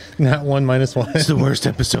 1. Nat 1 minus 1. It's the worst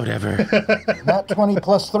episode ever. Not 20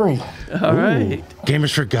 plus 3. All right.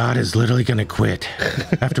 Gamers for God is literally going to quit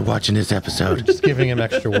after watching this episode. Just giving him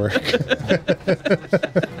extra work.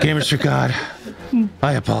 Gamers for God,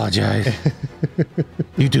 I apologize.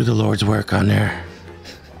 You do the Lord's work on there.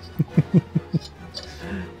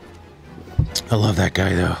 I love that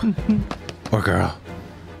guy, though. Or girl.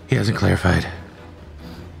 He hasn't clarified.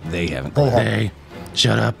 They haven't. Hey,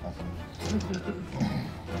 shut up.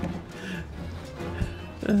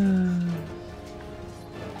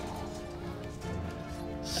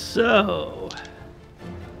 So,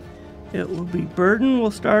 it will be Burden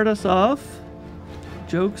will start us off.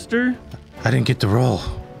 Jokester. I didn't get the roll.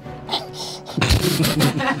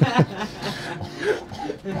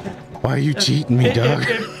 Why are you cheating me, dog?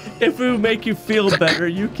 If it would make you feel better,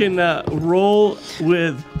 you can roll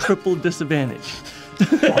with triple disadvantage.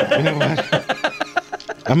 You know what?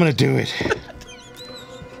 I'm going to do it.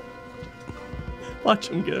 Watch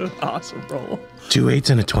him go. Awesome roll. 2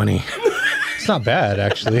 8s and a 20. It's not bad,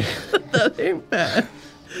 actually. That ain't bad.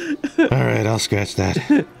 All right, I'll scratch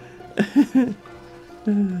that.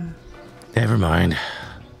 Never mind.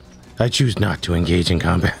 I choose not to engage in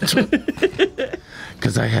combat.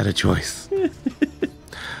 Because I had a choice.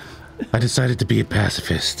 I decided to be a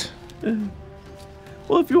pacifist.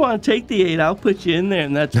 Well, if you want to take the 8, I'll put you in there,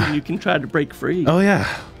 and that's when you can try to break free. Oh,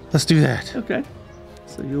 yeah. Let's do that. Okay.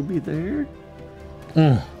 So you'll be there.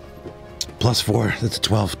 Plus 4. That's a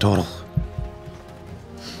 12 total.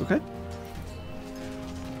 Okay.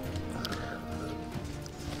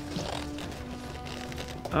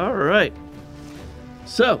 All right.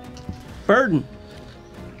 So, Burden,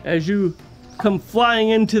 as you come flying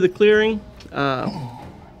into the clearing, let's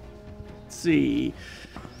see,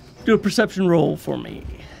 do a perception roll for me.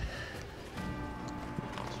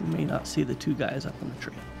 You may not see the two guys up in the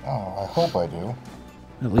tree. Oh, I hope I do.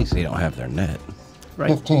 At least they don't have their net. Right.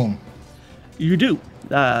 15. You do.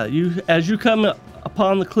 As you come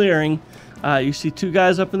upon the clearing, you see two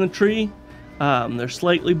guys up in the tree. They're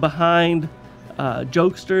slightly behind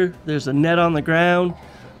Jokester. There's a net on the ground.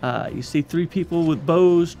 You see 3 people with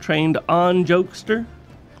bows trained on Jokester,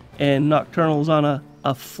 and Nocturnal's on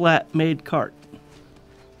a flat-made cart.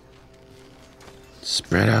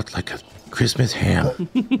 Spread out like a Christmas ham.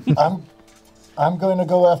 I'm going to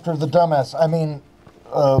go after the dumbass. I mean,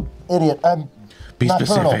 idiot. I'm Be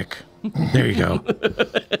nocturnal. specific. There you go.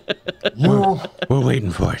 You We're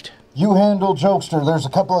waiting for it. you handle Jokester. There's a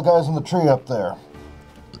couple of guys in the tree up there.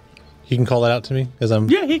 You can call that out to me as I'm...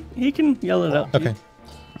 Yeah, he can yell it out. Okay.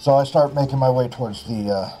 So I start making my way towards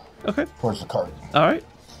the Okay. cart. All right.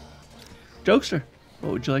 Jokester,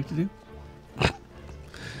 what would you like to do?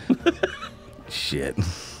 Shit.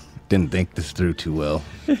 Didn't think this through too well.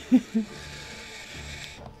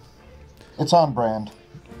 It's on brand.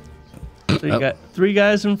 So you got 3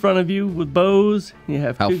 guys in front of you with bows. You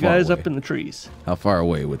have How 2 far guys away? up in the trees. How far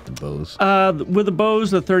away with the bows? With the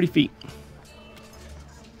bows, they're 30 feet.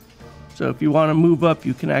 So if you want to move up,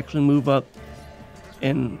 you can actually move up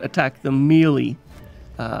and attack them melee,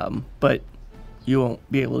 but you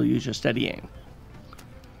won't be able to use your steady aim.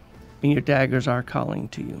 And your daggers are calling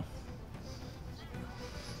to you.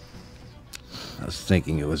 I was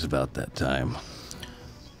thinking it was about that time.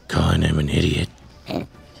 Calling him an idiot.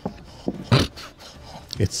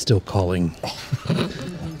 It's still calling.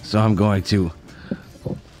 So I'm going to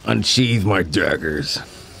unsheathe my daggers.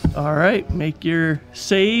 All right, make your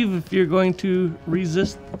save if you're going to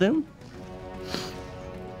resist them.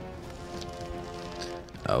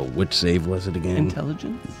 Which save was it again?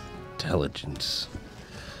 Intelligence. Intelligence.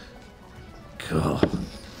 Cool.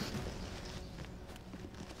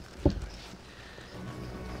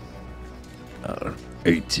 Uh,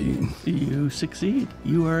 18. You succeed.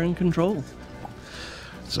 You are in control.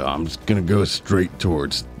 So I'm just gonna go straight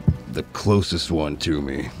towards the closest one to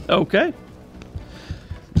me. Okay.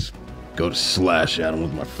 Just go to slash at him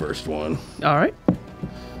with my first one. All right.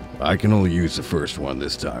 I can only use the first one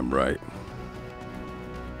this time, right?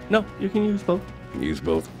 No, you can use both. Use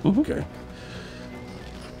both? Mhm. Okay.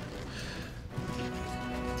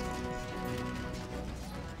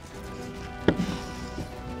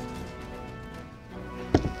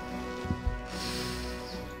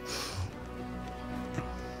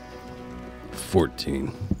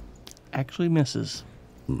 $14. Actually misses.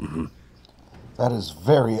 That is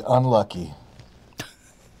very unlucky.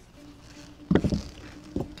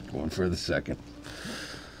 Going for the second.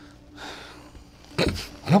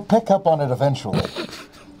 You'll pick up on it eventually.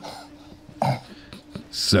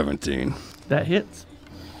 17. That hits.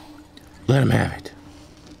 Let him have it.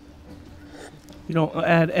 You don't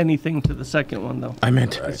add anything to the second one, though. I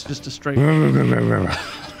meant. It's just a straight.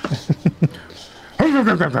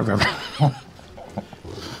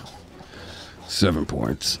 7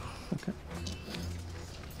 points. Okay.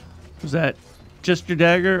 Was that just your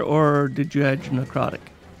dagger, or did you add your necrotic?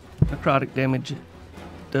 Necrotic damage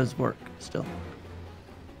does work still.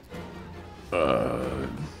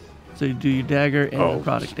 So you do your dagger and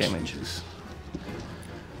necrotic damage. Jesus.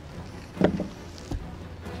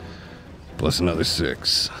 Plus another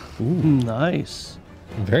 6. Nice.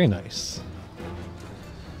 Very nice.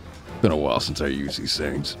 Been a while since I used these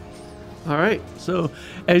things. All right. So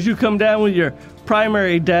as you come down with your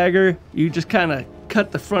primary dagger, you just kind of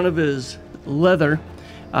cut the front of his leather,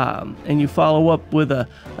 and you follow up with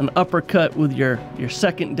an uppercut with your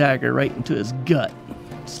second dagger right into his gut.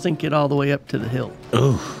 Sink it all the way up to the hilt.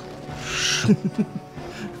 Oh,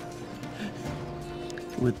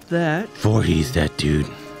 With that, 40's that dude.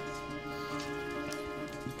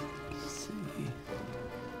 let's see.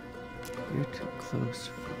 You're too close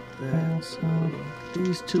for that. So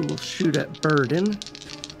these two will shoot at Burden.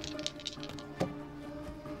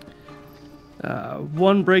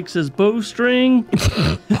 One breaks his bowstring.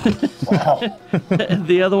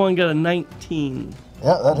 The other one got a 19.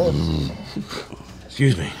 Yeah, that hits.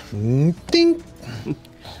 Excuse me. Ding.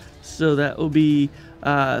 So that will be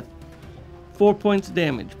 4 points of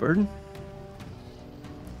damage, Burden.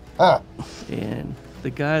 Ah, And the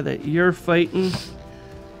guy that you're fighting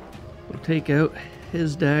will take out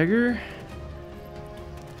his dagger.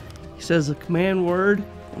 He says a command word,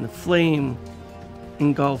 and the flame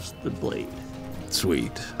engulfs the blade.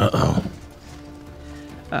 Sweet. Uh-oh.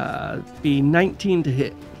 Be 19 to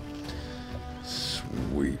hit.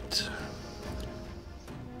 Sweet.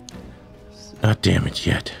 Not damaged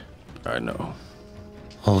yet. I know.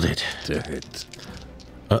 Hold it. To hit.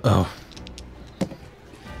 Uh-oh.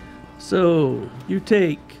 So you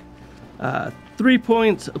take 3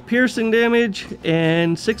 points of piercing damage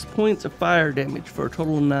and 6 points of fire damage for a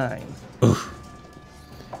total of 9. Oof.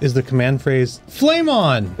 Is the command phrase "Flame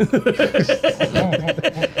on"?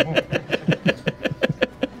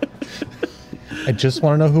 I just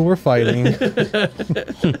want to know who we're fighting.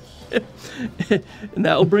 And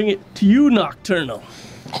that will bring it to you, Nocturnal.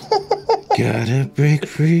 Gotta break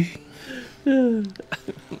free.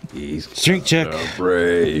 He's Strength check. gonna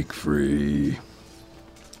break free.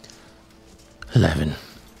 11.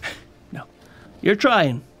 No. You're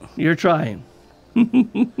trying. You're trying.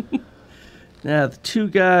 Now, the two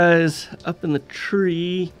guys up in the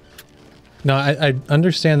tree. No, I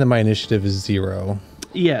understand that my initiative is 0.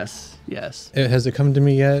 Yes, yes. Has it come to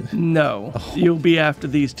me yet? No. You'll be after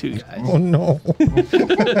these two guys. Oh no.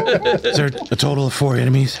 Is there a total of 4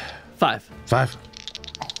 enemies? 5. 5?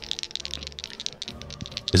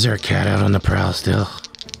 Is there a cat out on the prowl still?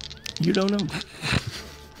 You don't know.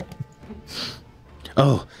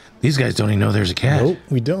 Oh, these guys don't even know there's a cat. Nope,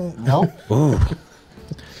 we don't. nope. Oh.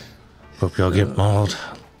 Hope y'all get mauled.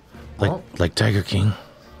 Like Tiger King.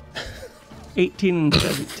 18 and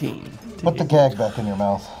 17. Put the gag back in your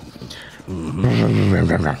mouth.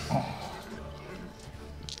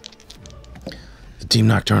 The Team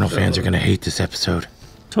Nocturnal fans are gonna hate this episode.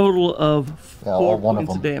 Total of Yeah, all 4 one of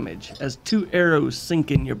points of them. damage as 2 arrows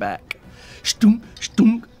sink in your back. Stunk,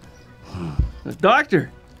 stunk.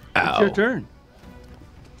 Doctor, it's your turn.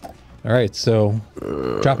 All right, so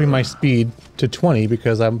dropping my speed to 20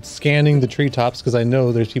 because I'm scanning the treetops because I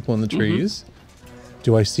know there's people in the trees.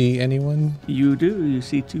 Do I see anyone? You do. You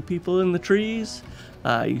see 2 people in the trees.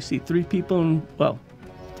 You see 3 people,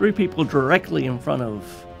 3 people directly in front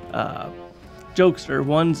of Jokester.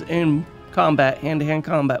 One's in combat, hand-to-hand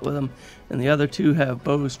combat with him, and the other 2 have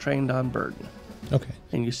bows trained on Burden. Okay.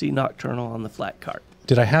 And you see Nocturnal on the flat cart.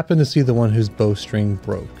 Did I happen to see the one whose bowstring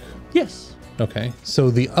broke? Yes. Okay,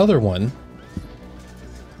 so the other one,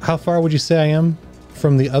 how far would you say I am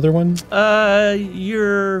from the other one?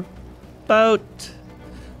 You're about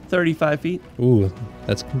 35 feet. Ooh,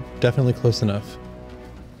 that's definitely close enough.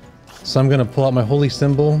 So I'm gonna pull out my holy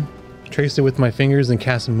symbol, trace it with my fingers, and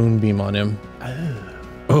cast a moonbeam on him.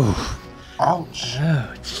 Oh, Ouch.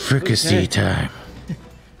 fricassee Okay. time.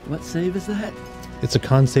 What save is that? It's a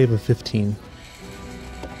con save of 15.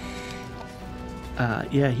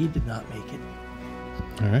 Yeah, he did not make it.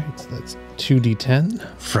 All right, so that's 2d10.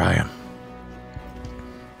 Fry him.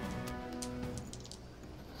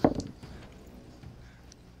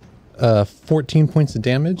 Uh, 14 points of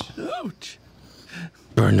damage. Ouch.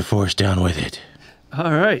 Burn the force down with it.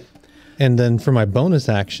 All right. And then for my bonus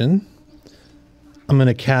action, I'm going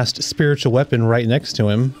to cast Spiritual Weapon right next to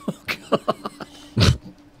him. Oh, God.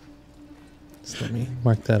 So let me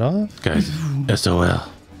mark that off. Guys, SOL.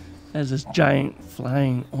 As this giant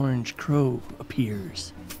flying orange crow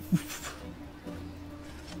appears.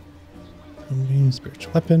 Moonbeam,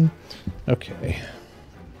 Spiritual Weapon. Okay.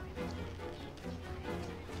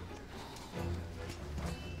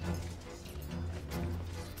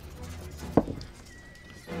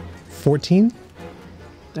 $14?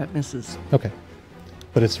 That misses. Okay.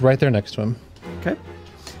 But it's right there next to him.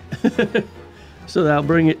 Okay. So that'll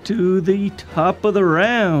bring it to the top of the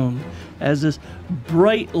round as this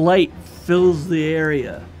bright light fills the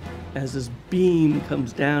area as this beam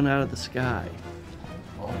comes down out of the sky.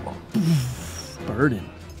 Burden,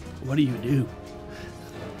 what do you do?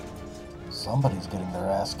 Somebody's getting their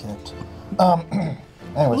ass kicked.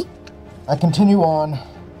 Anyways, I continue on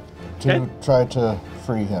to Okay. try to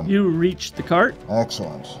free him. You reach the cart.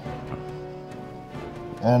 Excellent.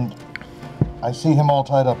 And I see him all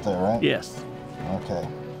tied up there, right? Yes. Okay.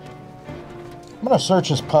 I'm gonna search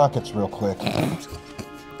his pockets real quick.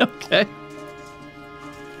 Okay.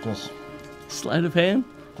 Just Sleight of hand.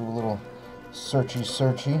 do a little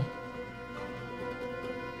searchy.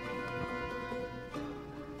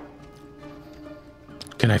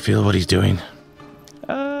 Can I feel what he's doing?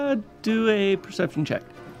 Do a perception check.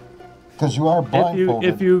 Because you are blindfolded.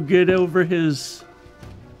 If you get over his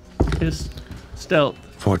stealth,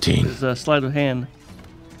 14. his sleight of hand.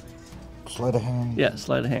 Sleight of hand. Yeah,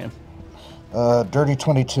 sleight of hand. Dirty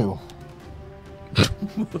 22.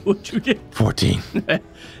 What'd you get? 14.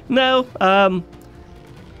 No,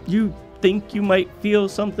 you think you might feel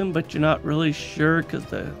something, but you're not really sure because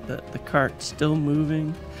the cart's still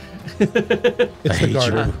moving. It's I hate the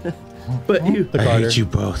garter. you. But you The I garter. hate you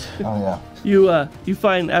both. Oh, yeah. you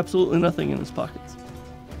find absolutely nothing in his pockets.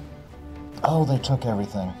 Oh, they took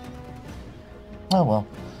everything. Oh, well.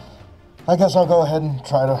 I guess I'll go ahead and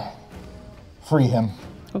try to free him.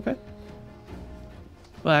 Okay.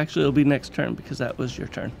 Well, actually, it'll be next turn because that was your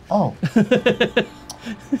turn. Oh,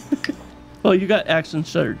 Well, you got action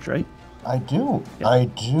surge, right? I do. Yeah. I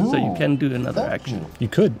do. So you can do another Thank action. you. You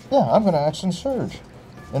could. Yeah, I'm going to action surge.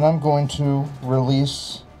 And I'm going to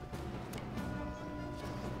release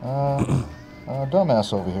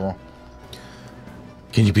dumbass over here.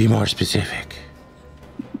 Can you be more specific?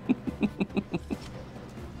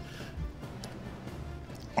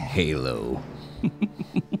 Halo.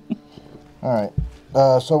 All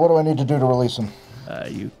right. So what do I need to do to release him?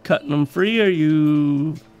 You cutting them free? Or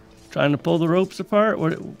you trying to pull the ropes apart?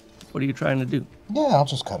 What are you trying to do? Yeah, I'll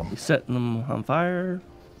just cut him. You setting them on fire?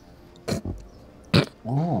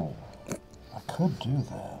 Ooh, I could do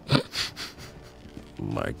that.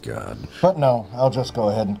 My God. But no, I'll just go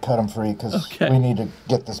ahead and cut him free because Okay. we need to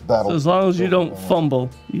get this battle. So as long as you don't fumble,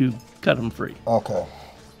 you cut them free. Okay.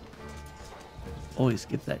 Always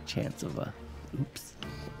give that chance of a oops.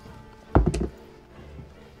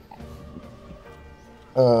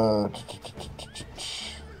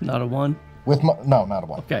 Not a one? With my no, not a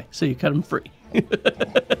one. Okay, so you cut them free.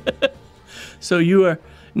 So you are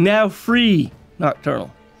now free,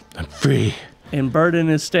 Nocturnal. I'm free. And Burden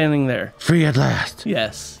is standing there. Free at last.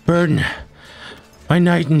 Yes. Burden, my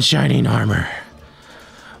knight in shining armor.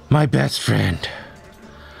 My best friend.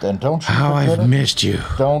 Then don't you How forget I've it. missed you.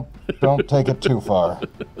 Don't take it too far.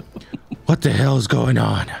 What the hell's going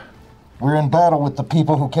on? We're in battle with the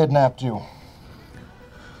people who kidnapped you.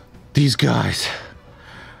 These guys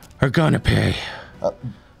are gonna pay.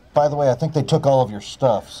 by the way, I think they took all of your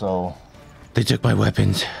stuff, so... They took my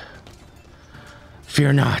weapons.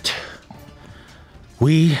 Fear not.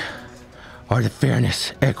 We are the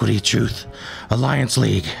Fairness, Equity, Truth Alliance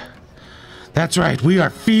League. That's right, we are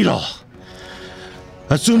fetal.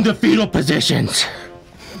 Assume the fetal positions.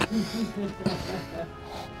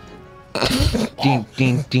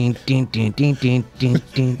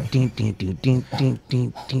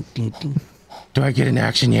 Do I get an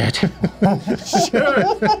action yet? Sure.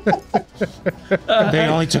 They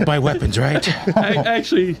only took my weapons, right?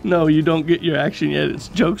 Actually, no, you don't get your action yet. It's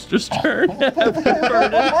Jokester's turn.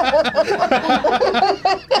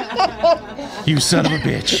 You son of a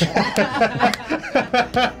bitch.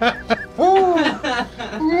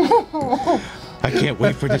 I can't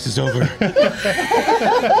wait for this is over.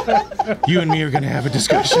 You and me are gonna have a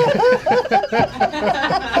discussion.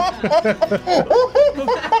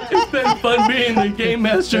 It's been fun being the game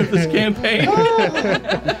master of this campaign.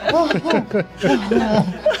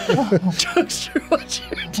 Jokester, what's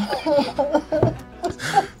your turn?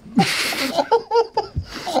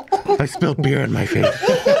 I spilled beer on my face.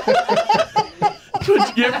 That's what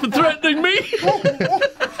you get for threatening me.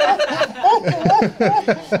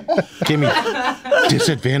 Give me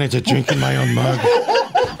disadvantage of drinking my own mug.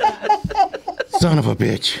 Son of a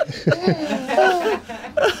bitch.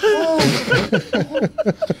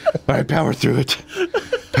 All right, power through it.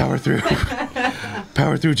 Power through.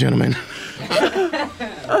 Power through, gentlemen.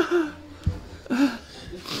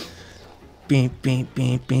 Beep, beep,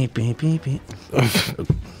 beep, beep, beep, beep, beep. All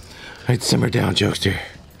right, simmer down, Jokester.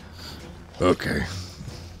 Okay.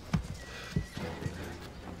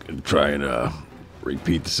 Gonna try and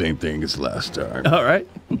repeat the same thing as last time. All right.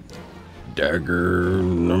 Dagger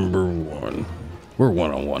number 1. We're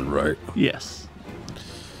 1-on-1, right? Yes.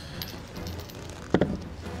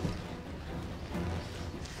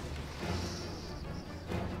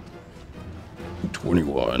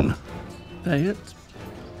 $21. That hits.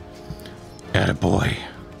 Attaboy.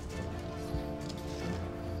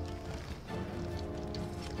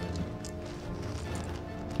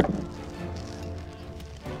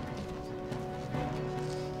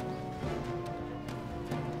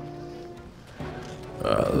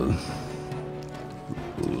 Uh,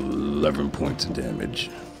 11 points of damage.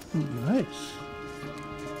 Nice.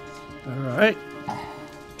 All right.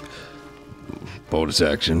 Bonus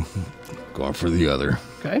action. Going for the other.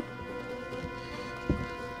 Okay.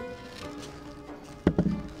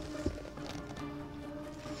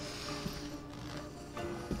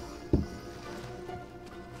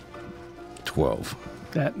 $12.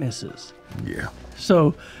 That misses. Yeah.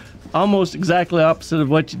 So, almost exactly opposite of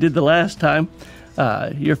what you did the last time.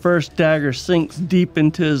 Your first dagger sinks deep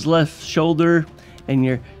into his left shoulder, and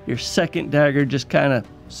your second dagger just kind of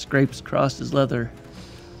scrapes across his leather.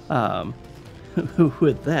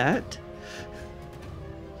 With that,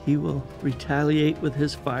 he will retaliate with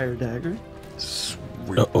his fire dagger.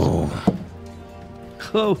 Sweet. Uh-oh.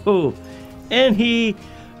 Oh, and he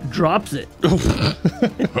drops it.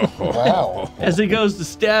 Wow. As he goes to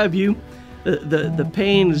stab you, the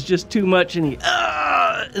pain is just too much, and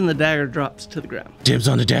and the dagger drops to the ground. Dibs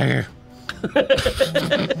on the dagger.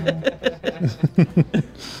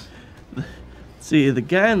 See, the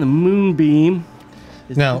guy in the moonbeam.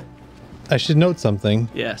 Now, I should note something.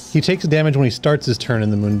 Yes. He takes damage when he starts his turn in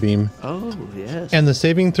the moonbeam. Oh, yes. And the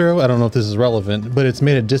saving throw, I don't know if this is relevant, but it's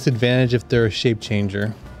made a disadvantage if they're a shape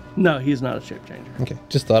changer. No, he's not a shape changer. Okay,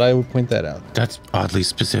 just thought I would point that out. That's oddly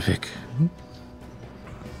specific.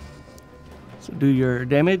 So do your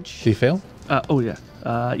damage. Did he fail? Oh, yeah.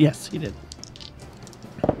 Yes, he did.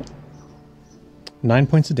 9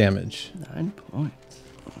 points of damage. 9 points.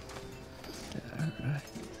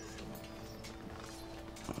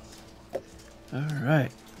 All right.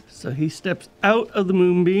 So he steps out of the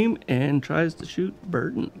moonbeam and tries to shoot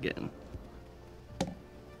Burden again.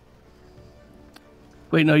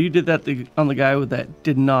 Wait, no, you did that on the guy with that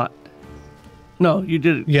did not. No, you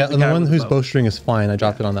did it. Yeah, and the guy one with whose bow. bowstring is fine. I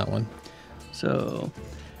dropped it on that one. So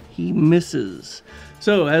he misses.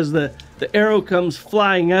 So as the arrow comes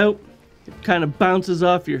flying out, it kind of bounces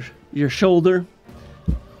off your shoulder.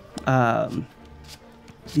 The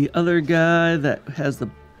other guy that has the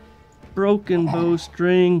broken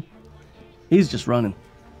bowstring, he's just running.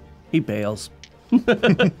 He bails.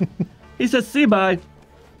 He says, "See bye."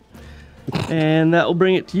 And that will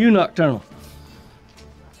bring it to you, Nocturnal.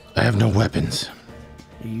 I have no weapons.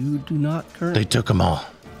 You do not currently. They took them all.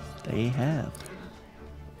 They have.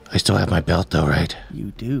 I still have my belt though, right?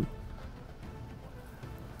 You do.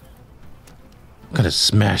 I'm gonna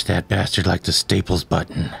smash that bastard like the Staples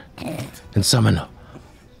button and summon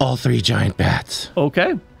all 3 giant bats.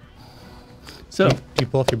 Okay. So Do you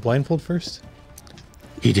pull off your blindfold first?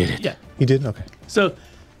 He did it. yeah. You did? Okay. So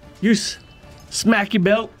you smack your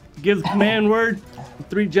belt, give the command word, and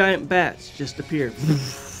 3 giant bats just appear.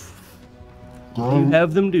 You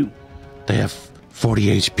have them do. They have 40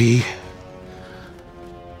 HP.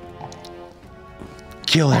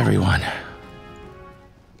 Kill everyone.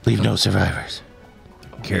 Leave no survivors.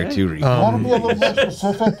 Care to read. Want to be a little more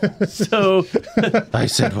specific? So I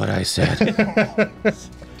said what I said.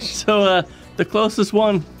 the closest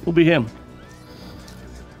one will be him.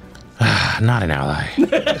 Not an ally.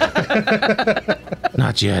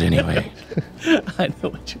 Not yet, anyway. I know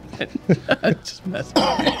what you meant. I just messed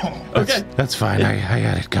up. Okay. That's fine. I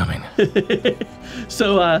had it coming.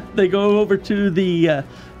 So they go over to the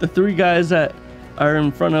 3 guys that are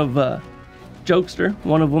in front of Jokester.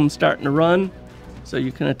 One of them starting to run, so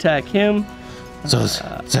you can attack him. So does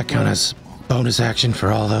that count as bonus action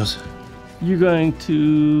for all those? You're going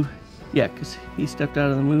to, yeah, because he stepped out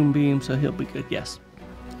of the moonbeam, so he'll be good. Yes.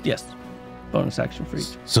 Bonus action for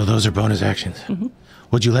each. So those are bonus actions. Mm-hmm.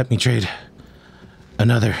 Would you let me trade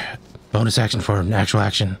another bonus action for an actual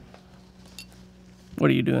action? What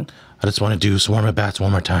are you doing? I just want to do Swarm of Bats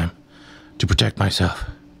one more time to protect myself.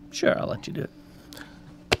 Sure, I'll let you do it.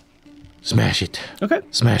 Smash it. Okay.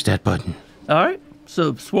 Smash that button. All right.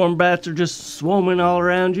 So swarm bats are just swarming all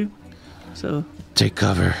around you. So. Take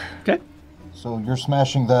cover. Okay. So you're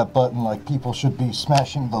smashing that button like people should be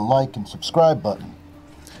smashing the like and subscribe button.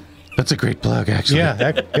 That's a great plug, actually.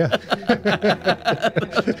 Yeah.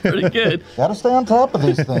 Pretty good. Gotta stay on top of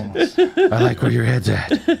these things. I like where your head's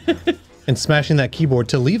at. And smashing that keyboard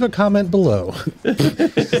to leave a comment below.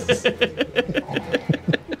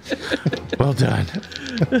 Well done.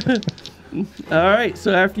 All right.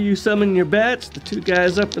 So after you summon your bats, the 2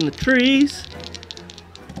 guys up in the trees.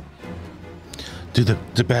 Do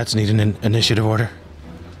the bats need an initiative order?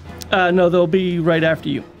 No, they'll be right after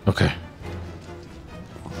you. Okay.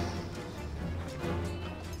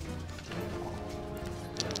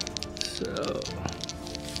 So.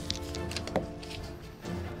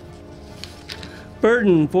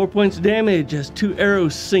 Burden, 4 points of damage as 2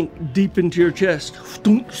 arrows sink deep into your chest.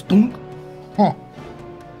 Stunk, stunk.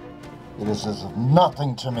 It is as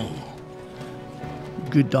nothing to me.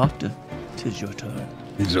 Good doctor, 'tis your turn.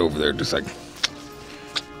 He's over there just like,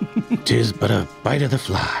 Tis but a bite of the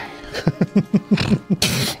fly.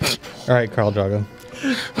 All right, Carl Drago.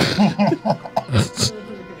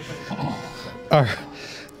 All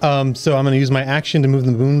right. So I'm going to use my action to move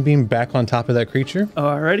the moonbeam back on top of that creature.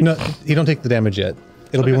 Alrighty. No, you don't take the damage yet.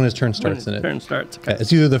 It'll be when his turn starts in it. Turn starts. Okay.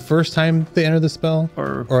 It's either the first time they enter the spell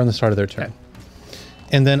Or- on the start of their turn. Okay.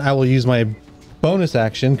 And then I will use my bonus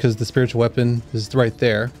action because the spiritual weapon is right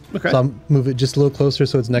there. Okay. So I'll move it just a little closer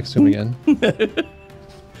so it's next to him again.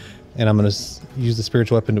 And I'm going to use the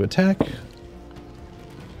spiritual weapon to attack.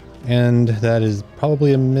 And that is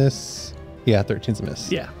probably a miss. Yeah, 13's a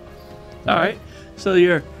miss. Yeah. All right. So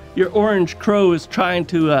your orange crow is trying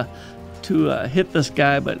to hit this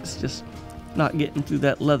guy, but it's just not getting through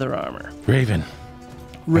that leather armor. Raven.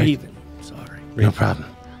 Raven. Sorry. No problem.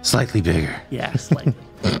 Slightly bigger. Yeah, slightly.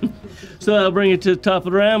 So I'll bring it to the top of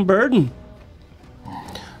the round. Burden.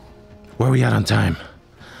 Where are we at on time?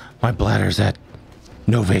 My bladder's at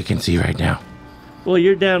no vacancy right now. Well,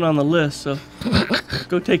 you're down on the list, so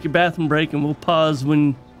go take your bathroom break, and we'll pause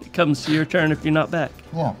when it comes to your turn if you're not back.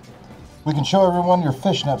 Yeah. We can show everyone your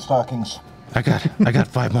fishnet stockings. I got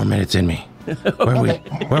 5 more minutes in me.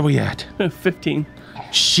 Where we at? 15.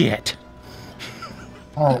 Shit.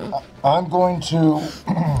 All right. I'm going to...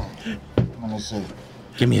 Let me see.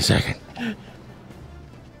 Give me a second.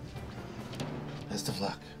 Best of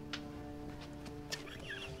luck.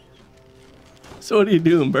 So what are you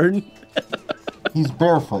doing, Burden? He's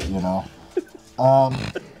barefoot, you know.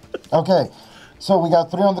 Okay. So we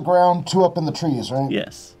got 3 on the ground, 2 up in the trees, right?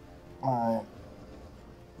 Yes. All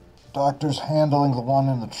right. Doctor's handling the one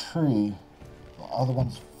in the tree. The other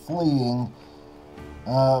one's fleeing.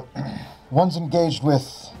 One's engaged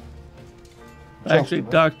with... Actually, Jokester,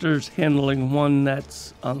 right? Doctor's handling one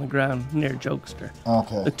that's on the ground near Jokester.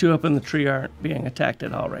 Okay. The 2 up in the tree aren't being attacked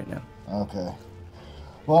at all right now. Okay.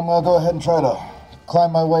 Well, I'm going to go ahead and try to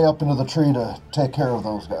climb my way up into the tree to take care of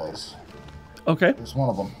those guys. Okay. There's one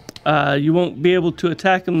of them. You won't be able to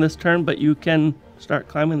attack him this turn, but you can start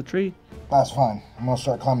climbing the tree. That's fine. I'm going to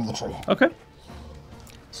start climbing the tree. Okay.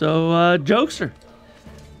 So, Jokester.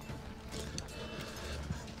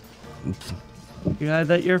 The guy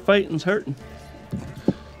that you're fighting's hurting.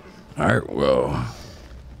 all right, well,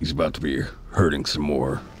 he's about to be hurting some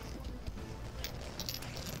more.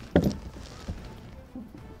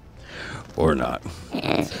 Or not.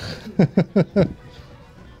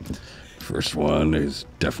 First one is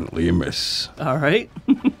definitely a miss. All right.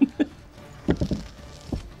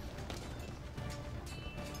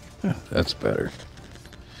 That's better.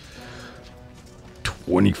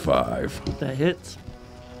 25. That hits.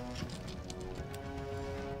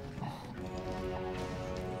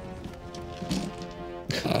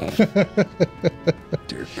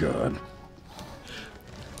 Dear God.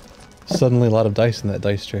 Suddenly a lot of dice in that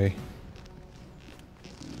dice tray.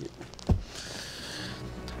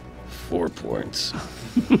 4 points.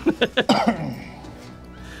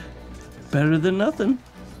 Better than nothing.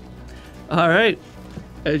 All right.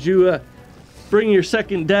 As you bring your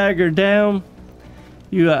second dagger down,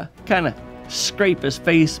 you kind of scrape his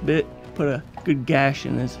face a bit, put a good gash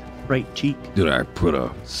in his right cheek. Did I put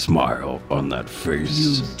a smile on that face?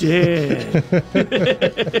 You did.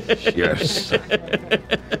 Yes.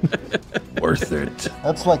 Worth it.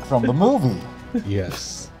 That's like from the movie.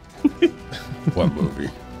 Yes. What movie?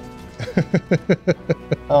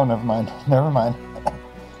 Oh, never mind. Never mind.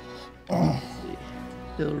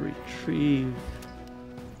 He'll retrieve.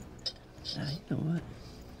 You know what?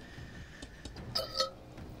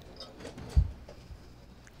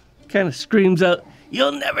 Kind of screams out,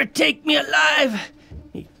 "You'll never take me alive!"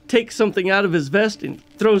 He takes something out of his vest and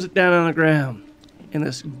throws it down on the ground. And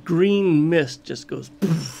this green mist just goes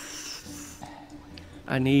poof.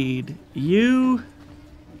 I need you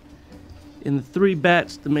and the 3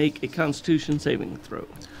 bats to make a Constitution saving throw.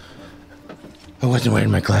 I wasn't wearing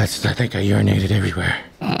my glasses. I think I urinated everywhere.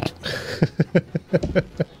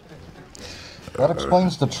 That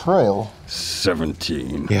explains the trail.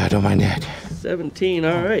 17. Yeah, I don't mind that. 17,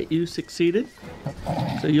 all right, you succeeded.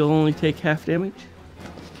 So you'll only take half damage.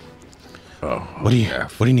 Oh, What do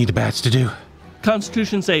you need the bats to do?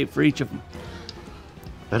 Constitution save for each of them.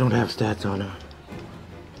 I don't have stats on her.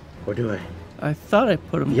 Or do I? I thought I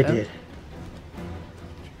put them You down. did.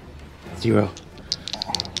 0.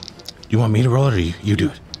 You want me to roll it or you do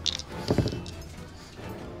it?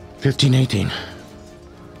 15, 18.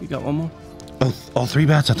 You got one more? All 3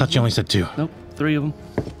 bats? I thought you only said 2. Nope, 3 of them.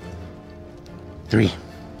 3.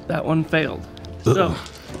 That one failed. Uh-oh. So,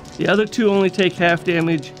 the other 2 only take half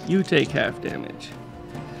damage. You take half damage.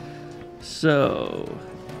 So,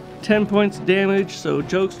 10 points of damage. So,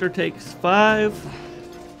 Jokester takes 5.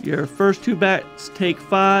 Your first 2 bats take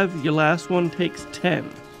 5. Your last one takes 10.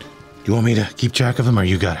 You want me to keep track of them or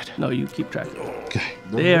you got it? No, you keep track of them. Okay.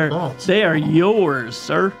 They are yours,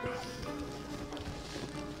 sir.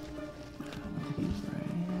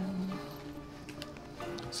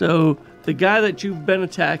 So the guy that you've been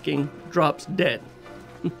attacking drops dead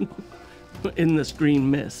in this green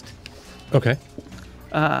mist. Okay.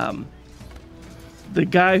 The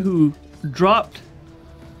guy who dropped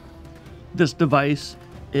this device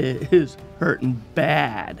is hurting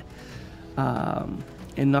bad.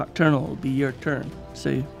 And Nocturnal will be your turn.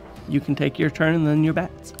 So you can take your turn and then your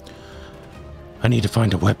bats. I need to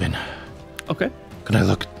find a weapon. Okay, Can I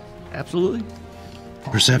look? absolutely.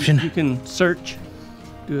 Perception? You can search,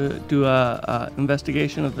 do a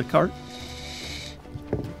investigation of the cart.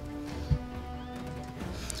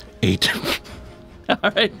 8.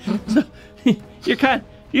 All right. So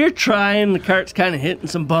you're trying. The cart's kind of hitting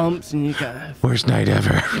some bumps, and you kind Worst night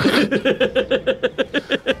ever.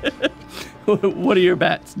 of. What are your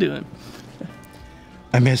bats doing?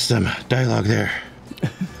 I missed some dialogue there.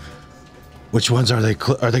 Which ones are they?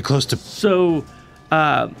 Are they close to? So,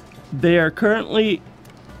 they are currently.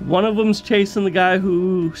 One of them's chasing the guy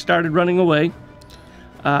who started running away.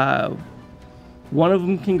 One of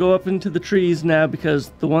them can go up into the trees now because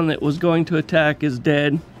the one that was going to attack is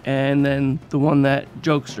dead, and then the one that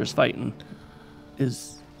Jokester's fighting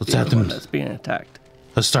is Let's the have other one them- that's being attacked.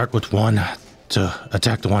 Let's start with one to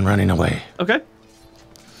attack the one running away. Okay.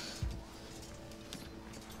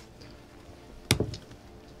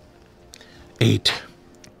 Eight.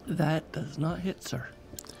 That does not hit, sir.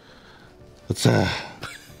 Let's have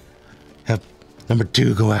number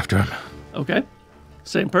 2 go after him. Okay.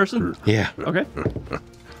 Same person? Yeah. Okay.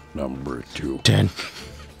 Number 2. 10.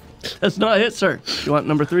 That's not hit, sir. You want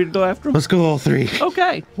number 3 to go after him? Let's go all 3.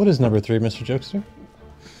 Okay. What is number 3, Mr. Jokester?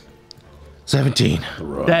 17.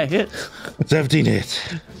 That hits. 17 hits.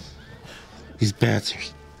 These bats are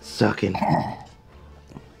sucking.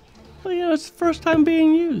 Well, you know, it's the first time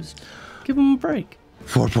being used. Give him a break.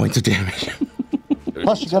 4 points of damage.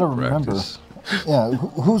 Plus, you got to remember, yeah,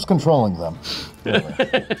 who's controlling them?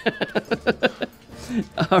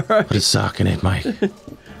 All right. Put a sock in it, Mike.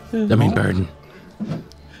 I mean, Burden.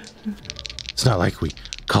 It's not like we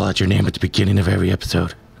call out your name at the beginning of every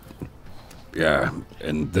episode. Yeah,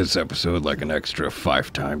 and this episode like an extra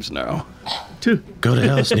 5 times now. Go to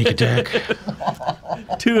hell, sneak attack.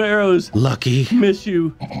 2 arrows Lucky. miss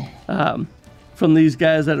you from these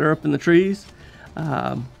guys that are up in the trees.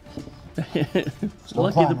 Lucky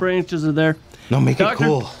the branches are there. No, make Doctor? it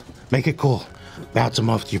cool. Make it cool. Bounce them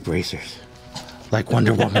off with your bracers. Like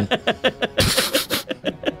Wonder Woman.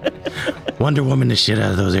 Wonder Woman the shit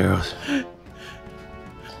out of those arrows.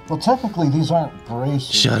 Well, technically, these aren't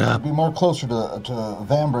bracers. Shut up. It'd be more closer to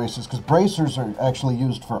van braces, because bracers are actually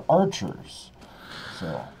used for archers.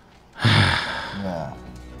 So, yeah.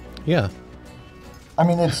 Yeah. I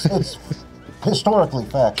mean, it's historically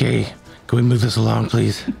fact. Okay, can we move this along,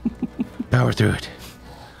 please? Power through it.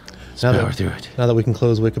 Now Power through it. Now that we can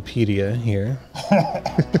close Wikipedia here.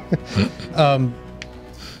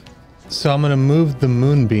 So I'm going to move the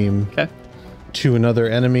moonbeam Okay. to another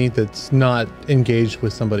enemy that's not engaged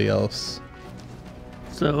with somebody else.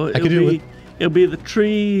 So could do it it'll be the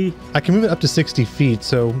tree. I can move it up to 60 feet,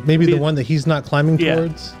 so maybe Be the the- one that he's not climbing Yeah.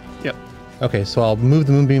 towards. Yep. Okay, so I'll move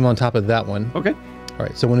the moonbeam on top of that one. Okay. All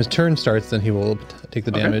right, so when his turn starts, then he will take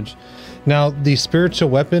the Okay. damage. Now, the spiritual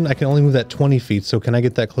weapon, I can only move that 20 feet, so can I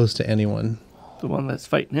get that close to anyone? The one that's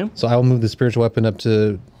fighting him. So I will move the spiritual weapon up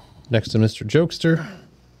to next to Mr. Jokester.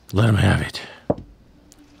 Let him have it.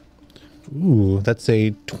 Ooh, that's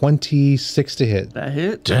a 26 to hit. That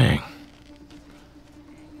hit. Dang.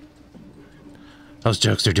 How's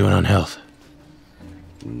Jokester doing on health?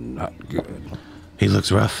 Not good. He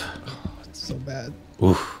looks rough. So bad.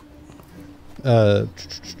 Oof. 5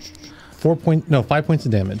 points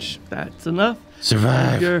of damage. That's enough.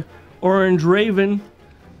 Survive. Your orange raven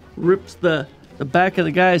rips the back of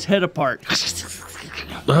the guy's head apart.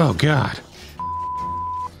 Oh, God.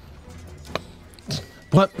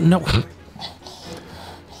 What? No.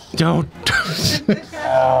 Don't.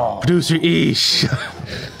 Producer Ish.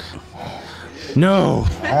 No.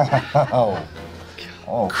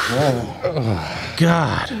 Okay.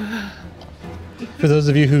 God. For those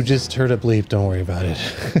of you who just heard a bleep, don't worry about it.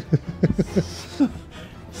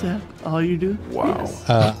 Is that all you do? Wow.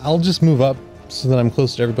 I'll just move up so that I'm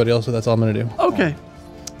close to everybody else, so that's all I'm going to do. Okay.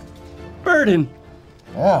 Burden.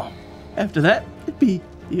 Yeah. After that, it'd be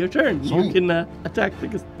your turn. You Sweet. can attack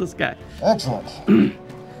this guy. Excellent.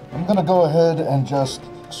 I'm gonna go ahead and just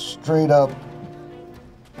straight up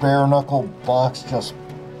bare knuckle box, just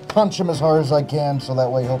punch him as hard as I can, so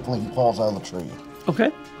that way hopefully he falls out of the tree.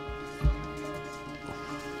 Okay.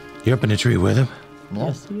 You're up in the tree with him? Yeah.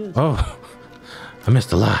 Yes, he is. Oh, I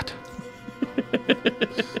missed a lot.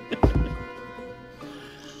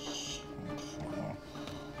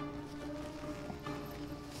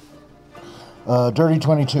 Dirty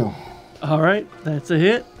 22. All right, that's a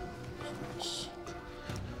hit.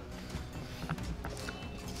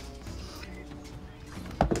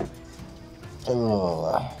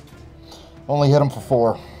 Only hit him for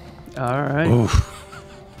 4. All right. Oof.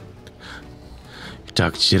 You're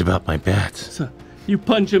talking shit about my bats. So you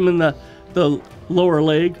punch him in the lower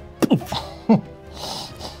leg.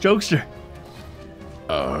 Jokester.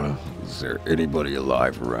 Is there anybody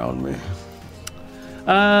alive around me?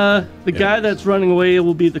 The guy that's running away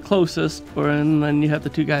will be the closest, and then you have the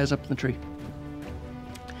 2 guys up in the tree.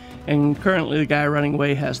 And currently the guy running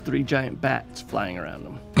away has 3 giant bats flying around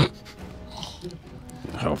him.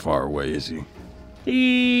 How far away is he?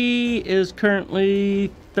 He is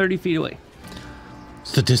currently 30 feet away.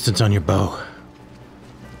 What's the distance on your bow?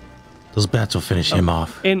 Those bats will finish him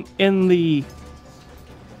off. And in the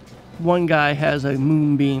one guy has a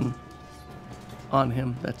moonbeam on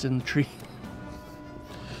him that's in the tree.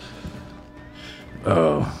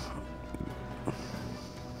 Oh.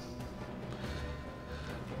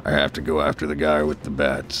 I have to go after the guy with the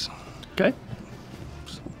bats. Okay?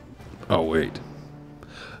 Oh, wait.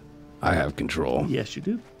 I have control. Yes, you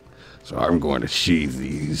do. So I'm going to sheathe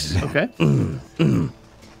these. Okay.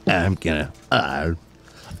 I'm gonna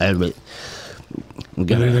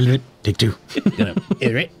Take 2.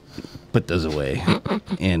 put those away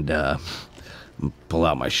and pull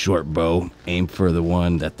out my short bow, aim for the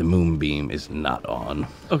one that the moonbeam is not on.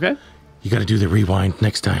 Okay. You gotta do the rewind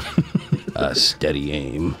next time. Steady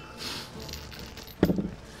aim.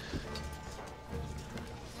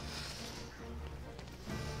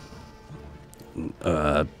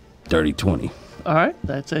 Dirty 20. All right.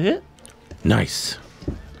 That's a hit. Nice.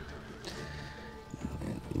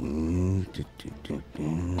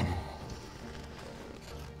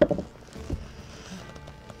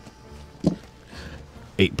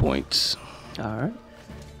 8 points. All right.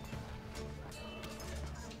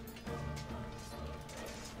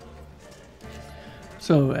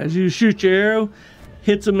 So as you shoot your arrow,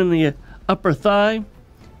 hits him in the upper thigh,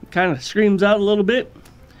 kind of screams out a little bit.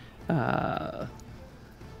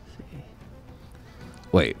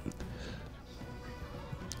 Wait.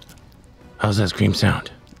 How's that scream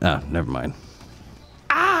sound? Oh, never mind.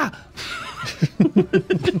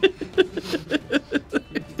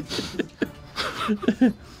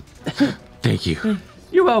 Thank you.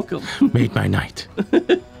 You're welcome. Made my night.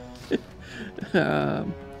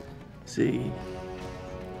 See.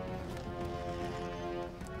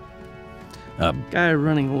 Guy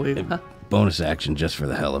running away. Huh? Bonus action just for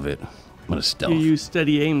the hell of it. I'm gonna stealth. You used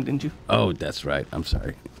steady aim, didn't you? Oh, that's right. I'm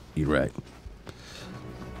sorry. You're right.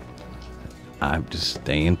 I'm just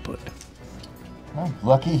staying put. Well,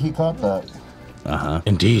 lucky he caught that. Uh-huh.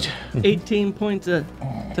 Indeed. 18 points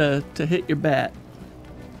to hit your bat.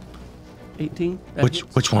 18? That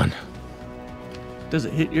hits? Which one? Does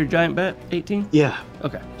it hit your giant bat? 18? Yeah.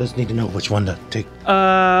 Okay. Just need to know which one to take.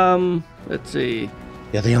 Let's see.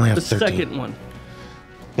 Yeah, they only have The 13. second one.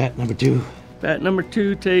 Bat number 2. Bat number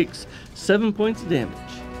 2 takes 7 points of damage.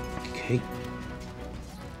 Okay.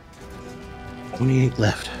 28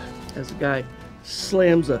 left. As the guy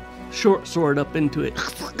slams a short sword up into it.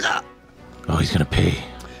 Oh, he's gonna pay.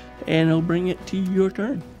 And he'll bring it to your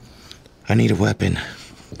turn. I need a weapon.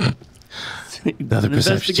 Another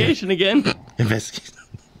perception check. Investigation again. Investigation.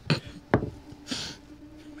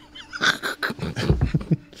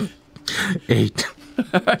 8.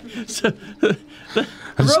 So the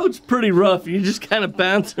road's pretty rough. You just kind of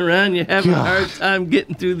bounce around. You're having a hard time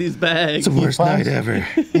getting through these bags. It's the worst night ever.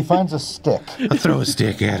 He finds a stick. I'll throw a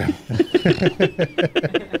stick at him.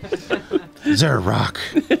 Is there a rock?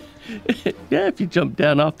 Yeah, if you jump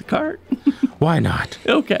down off the cart. Why not?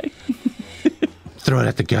 Okay. Throw it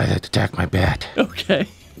at the guy that attacked my bat. Okay.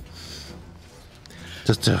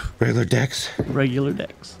 Just a regular dex. Regular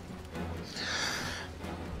dex.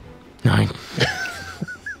 9.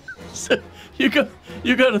 So you go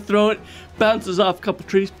to throw it, bounces off a couple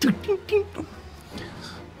trees.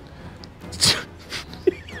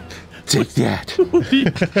 Take that.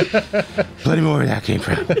 Plenty more where that came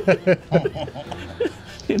from.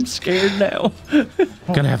 I'm scared now.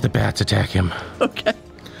 Gonna have the bats attack him. Okay.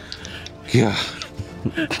 Yeah.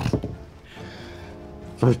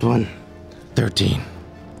 First one, 13.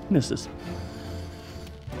 Misses.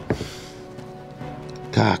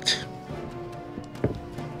 Cocked.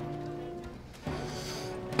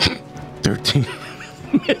 13.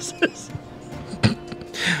 Misses.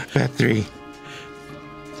 Bat 3.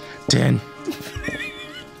 10.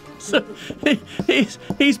 So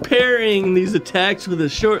he's parrying these attacks with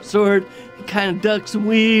his short sword. He kind of ducks and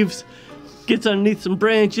weaves, gets underneath some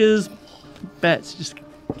branches. Bats just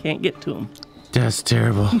can't get to him. That's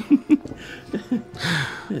terrible.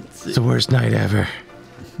 It's the worst night ever.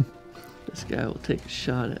 This guy will take a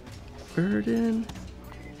shot at Burden.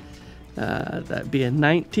 That'd be a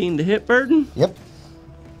 19 to hit Burden. Yep.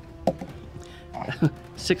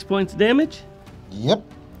 6 points of damage. Yep.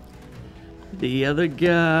 The other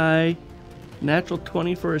guy, natural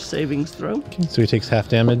 20 for a savings throw. Okay, so he takes half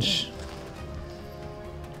damage.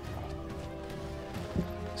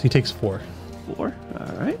 So he takes 4. 4. All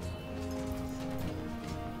right.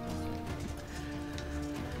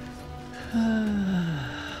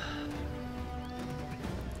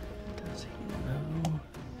 Does he know?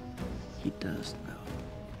 He does know.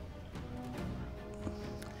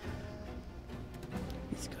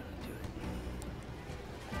 He's gonna do it.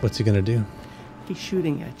 What's he gonna do? He's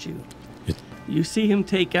shooting at you. You see him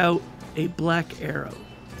take out a black arrow.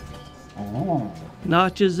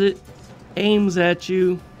 Notches it, aims at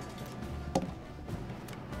you.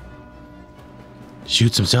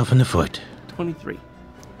 Shoots himself in the foot. 23.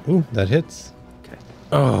 Ooh, that hits. Okay.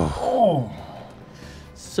 Oh.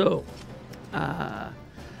 So,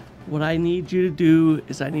 what I need you to do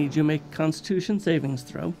is I need you to make a Constitution savings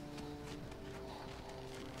throw.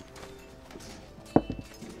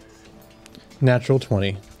 Natural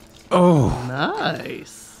 20. Oh.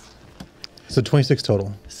 Nice. So 26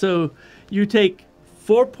 total. So you take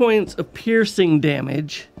 4 points of piercing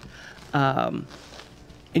damage, and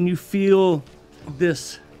you feel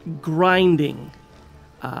this grinding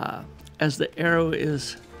as the arrow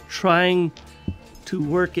is trying to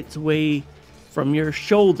work its way from your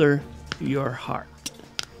shoulder to your heart.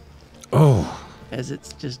 Oh. As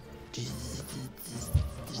it's just...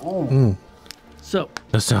 Mm. So,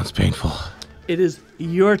 That sounds painful. it is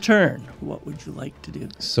your turn. What would you like to do?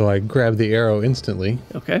 So I grab the arrow instantly,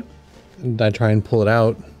 Okay. and I try and pull it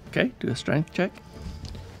out. Okay, do a strength check.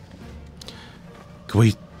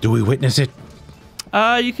 Do we witness it?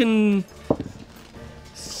 You can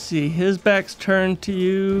see his back's turned to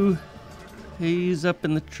you. He's up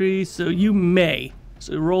in the tree, so you may.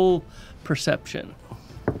 So roll perception.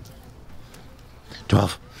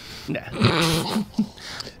 12. Nah.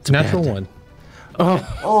 It's a Natural bad- 1.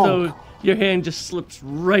 So your hand just slips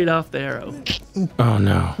right off the arrow. Oh,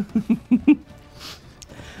 no.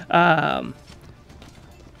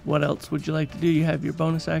 What else would you like to do? You have your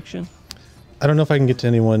bonus action. I don't know if I can get to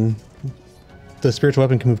anyone. The spiritual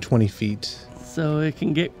weapon can move 20 feet. So it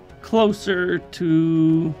can get closer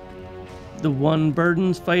to the one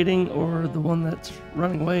Burden's fighting or the one that's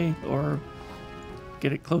running away, or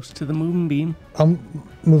get it close to the moonbeam. I'll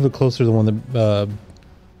move it closer to the one that...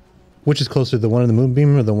 which is closer, the one in the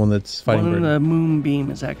moonbeam or the one that's fighting One in Burden? the moonbeam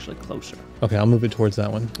is actually closer. Okay, I'll move it towards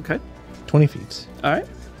that one. Okay. 20 feet. All right.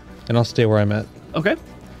 And I'll stay where I'm at. Okay.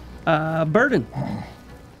 Burden.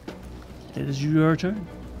 It is your turn.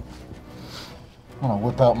 I'm gonna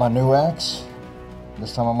whip out my new axe.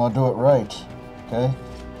 This time I'm gonna do it right. Okay?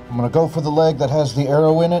 I'm gonna go for the leg that has the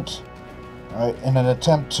arrow in it. Alright, in an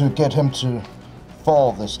attempt to get him to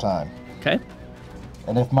fall this time. Okay.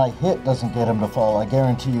 And if my hit doesn't get him to fall, I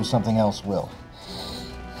guarantee you something else will.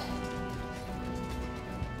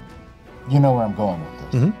 You know where I'm going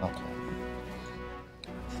with this. Okay.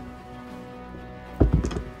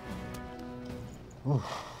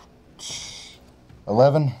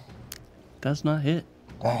 11. Does not hit.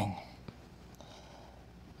 Dang.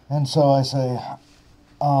 And so I say,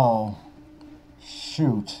 oh,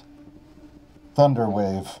 shoot. Thunder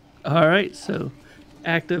wave. All right. So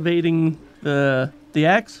activating the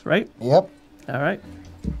axe, right? Yep. All right.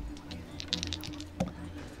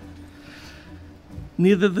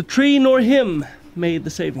 Neither the tree nor him made the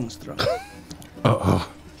savings throw.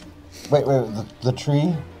 Uh-oh. Wait, the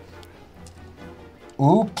tree?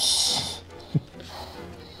 Oops.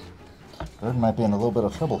 Bird might be in a little bit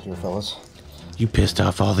of trouble here, fellas. You pissed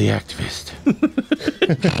off all the activists.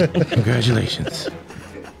 Congratulations.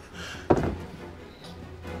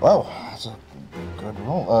 Wow, that's a good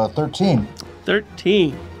roll. 13.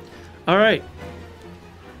 13. All right.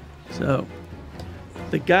 So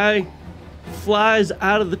the guy flies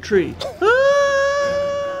out of the tree.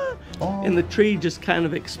 Ah! And the tree just kind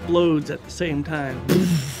of explodes at the same time.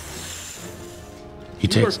 He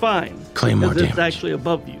You are takes fine. claymore because it's damage. actually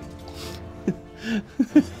above you.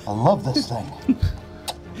 I love this thing.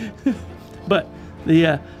 But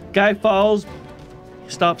the guy falls,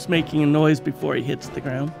 stops making a noise before he hits the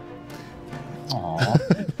ground. Aw.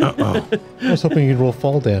 Uh-oh. I was hoping you'd roll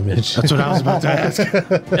fall damage. That's what I was about to ask.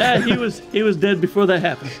 Yeah, he was dead before that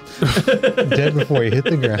happened. Dead before you hit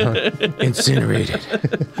the ground. Incinerated.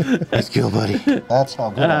 Let's kill, buddy. That's how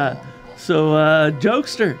good I am. So,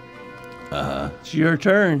 Jokester, it's your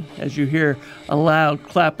turn as you hear a loud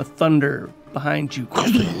clap of thunder behind you.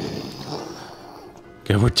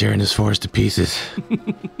 God, we're tearing this forest to pieces.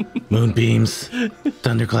 Moonbeams,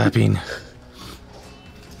 thunderclapping.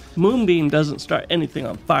 Moonbeam doesn't start anything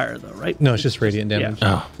on fire, though, right? No, it's just radiant damage.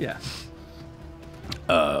 Oh, Yeah.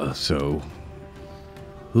 So,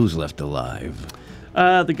 who's left alive?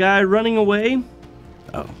 The guy running away,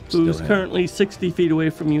 Oh, who's still him. currently 60 feet away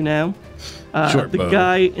from you now. Short the bow.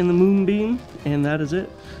 guy in the moonbeam, and that is it.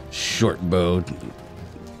 Short bow.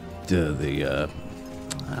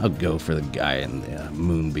 I'll go for the guy in the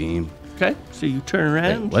moonbeam. Okay, so you turn Wait,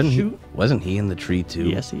 around, wasn't shoot. wasn't he in the tree too?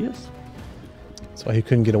 Yes, he is. That's why he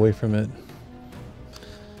couldn't get away from it.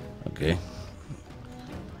 Okay.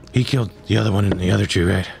 he killed the other one in the other tree,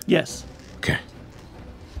 right? Yes. Okay.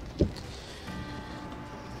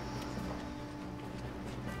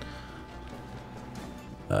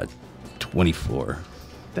 Uh, 24.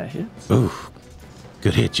 That hits. Ooh,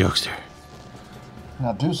 good hit, Jokester.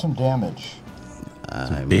 Now do some damage.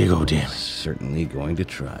 I'm big old damage. certainly going to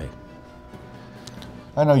try.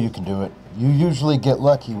 I know you can do it. You usually get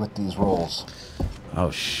lucky with these rolls. Oh,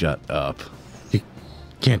 shut up. You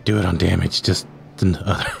can't do it on damage, just the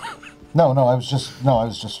other. No, I was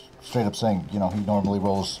just straight up saying, he normally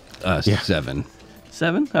rolls. Yeah. 7.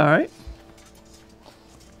 7, all right.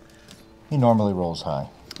 He normally rolls high.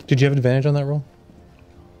 Did you have advantage on that roll?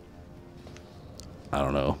 I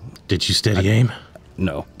don't know. Did you steady aim?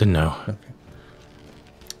 No. Then no.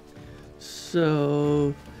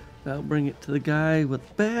 So I'll bring it to the guy with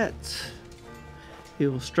the bat. He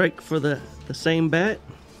will strike for the same bat.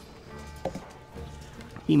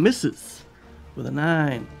 He misses with a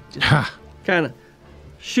 9. Just Ha! kind of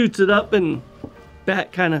shoots it up and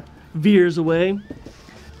bat kind of veers away.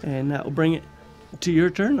 And that will bring it to your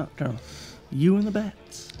turn, Nocturnal. You and the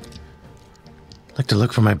bats. Like to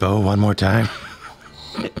look for my bow one more time.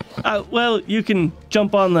 Well, you can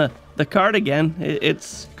jump on the cart again.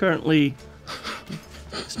 It's currently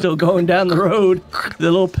still going down the road,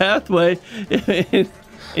 the little pathway,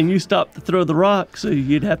 and you stop to throw the rock, so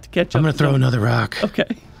you'd have to catch up. I'm gonna throw another rock.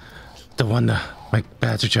 Okay. The one My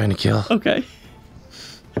bats are trying to kill. Okay.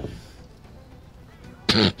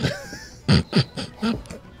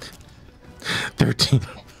 $13.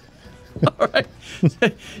 All right.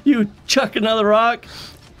 You chuck another rock,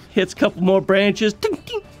 hits a couple more branches. Ding,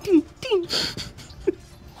 ding, ding, ding. This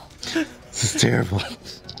is terrible.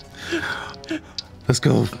 Let's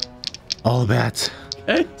go. All the bats.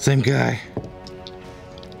 Okay. Same guy.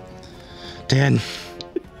 10.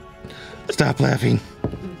 Stop laughing.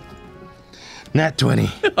 Nat 20.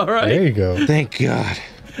 All right. There you go. Thank God.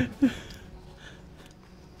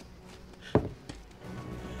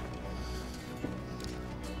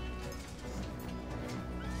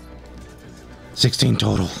 $16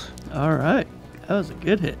 total. All right. That was a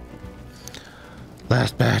good hit.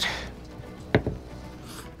 Last bat.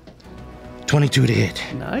 22 to hit.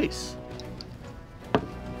 Nice.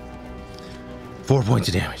 4 points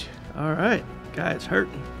of damage. All right. Guy's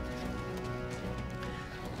hurting.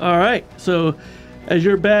 All right. So as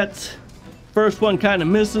your bats, first one kind of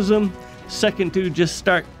misses him. Second two just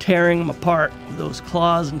start tearing him apart with those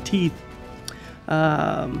claws and teeth.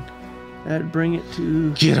 That'd bring it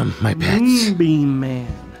to Get him, my pets. Moonbeam Man.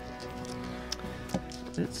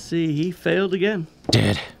 Let's see. He failed again.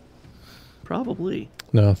 Dead. Probably.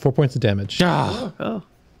 No, 4 points of damage. Ah, Oh,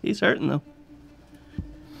 he's hurting though.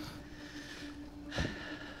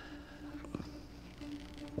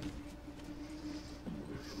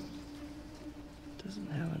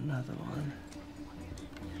 Doesn't have another one.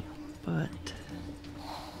 But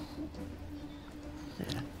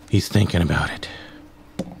he's thinking about it.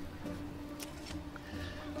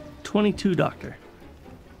 22 doctor.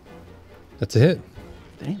 That's a hit.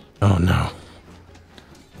 Damn. Oh no.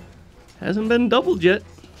 Hasn't been doubled yet.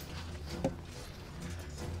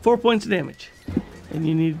 4 points of damage. And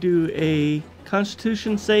you need to do a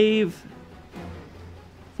constitution save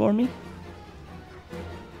for me.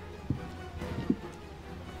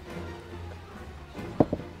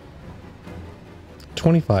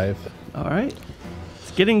 $25. All right.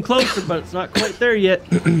 It's getting closer, but it's not quite there yet.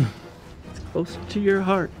 It's close to your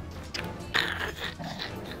heart.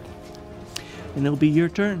 And it'll be your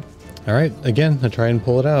turn. All right, again, I try and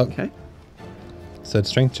pull it out. Okay. Said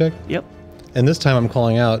strength check. Yep. And this time I'm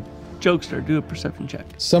calling out, Jokester, do a perception check.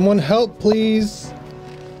 someone help, please.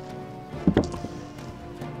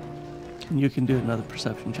 And you can do another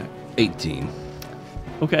perception check. 18.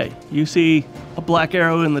 Okay. You see a black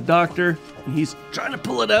arrow in the doctor, and he's trying to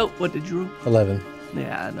pull it out. What did you roll? 11.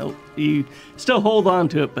 Yeah, no. You still hold on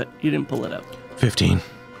to it, but you didn't pull it out. 15.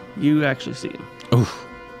 You actually see him. Oof.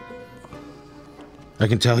 I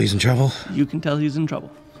can tell he's in trouble. You can tell he's in trouble.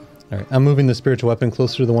 All right, I'm moving the spiritual weapon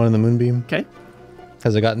closer to the one in the moonbeam. Okay.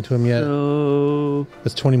 Has it gotten to him yet? So,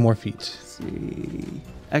 It's 20 more feet. let's see.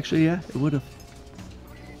 Actually, yeah, it would have.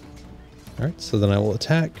 All right, so then I will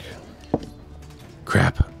attack.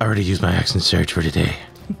 Crap. I already used my action surge for today.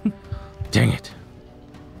 Dang it.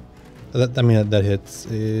 That hits.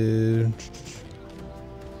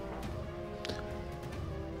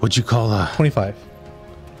 What'd you call 25.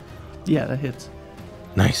 Yeah, that hits.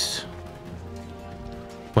 Nice.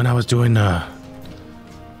 When I was doing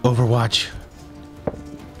Overwatch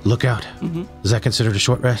Lookout, is that considered a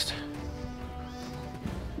short rest?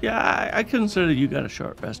 Yeah, I consider you got a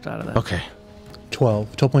short rest out of that. Okay.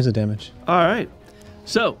 12 points of damage. All right.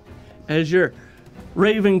 So, as your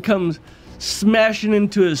raven comes smashing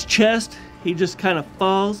into his chest, he just kind of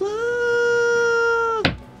falls.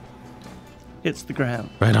 Hits the ground.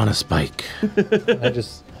 Right on a spike. I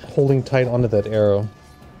just holding tight onto that arrow.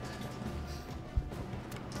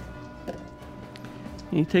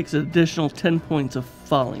 He takes an additional 10 points of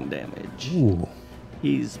falling damage. Ooh.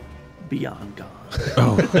 He's beyond gone.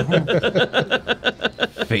 Oh.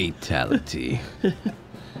 Fatality.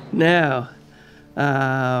 Now,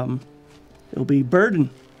 it'll be Burden.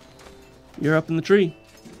 You're up in the tree.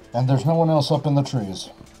 And there's no one else up in the trees.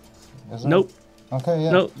 Is there? Nope. Okay,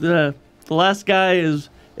 yeah. Nope. The last guy is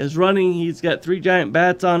running. He's got 3 giant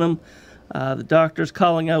bats on him. The doctor's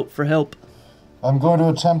calling out for help. I'm going to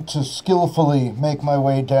attempt to skillfully make my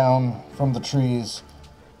way down from the trees.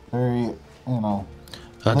 Very,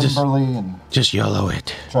 limberly and Just YOLO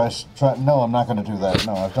it. try. No, I'm not going to do that.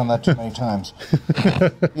 No, I've done that too many times.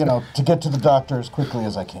 To get to the doctor as quickly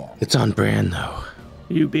as I can. It's on brand, though. Are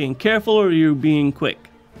you being careful or are you being quick?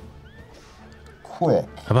 Quick.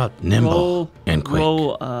 How about nimble and quick?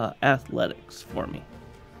 Roll athletics for me.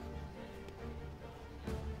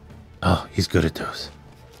 Oh, he's good at those.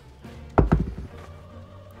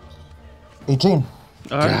 18.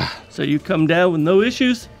 All right. So you come down with no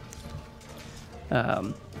issues.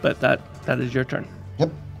 But that is your turn. Yep.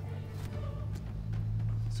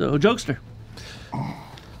 So Jokester.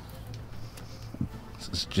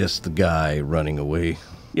 It's just the guy running away.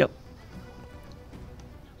 Yep.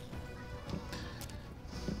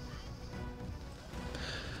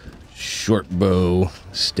 Short bow,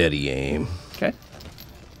 steady aim. Okay.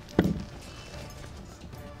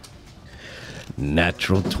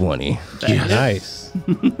 Natural 20. Yeah, nice.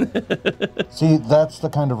 See, that's the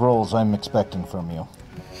kind of rolls I'm expecting from you.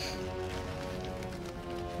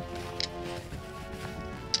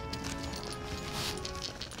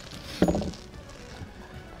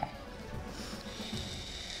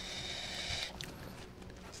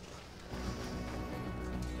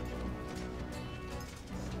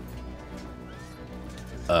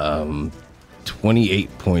 Um,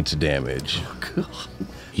 28 points of damage.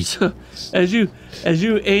 So as you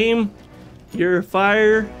aim, you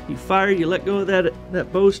fire, you let go of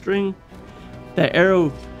that bowstring. That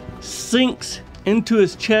arrow sinks into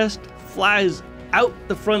his chest, flies out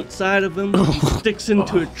the front side of him, sticks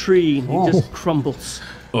into a tree, and he just crumbles.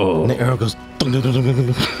 And the arrow goes. Dun, dun, dun, dun,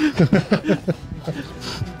 dun, dun.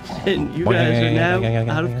 And you guys are now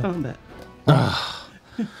out of combat.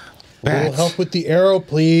 Will help with the arrow,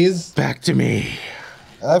 please. Back to me.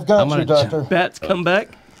 I've got you, Doctor. Bats come back.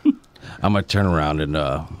 I'm going to turn around and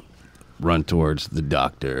run towards the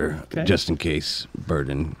doctor, Okay. just in case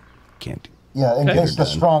Burden can't. Yeah, in Okay. case the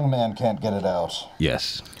strong man can't get it out.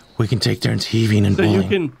 Yes. We can take turns heaving and So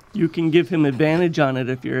pulling. you can give him advantage on it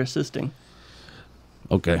if you're assisting.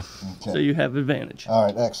 Okay. So you have advantage. All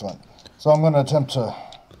right, excellent. So I'm going to attempt to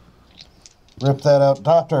rip that out.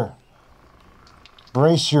 Doctor,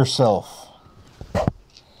 brace yourself.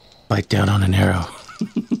 Bite down on an arrow.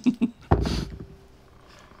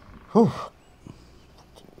 Whew.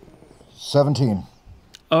 17.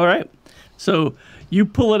 All right. So you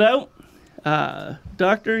pull it out.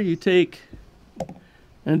 Doctor, you take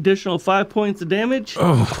an additional 5 points of damage.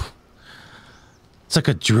 Oh. It's like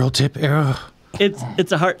a drill tip arrow.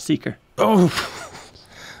 It's a heart seeker. Oh.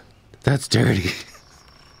 That's dirty.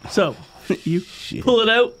 So you pull it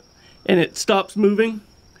out, and it stops moving,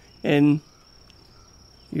 and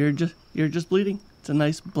you're just bleeding. It's a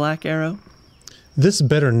nice black arrow. This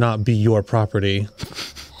better not be your property.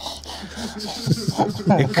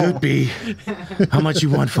 It could be. How much you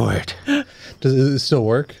want for it? Does it still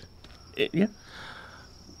work? Yeah.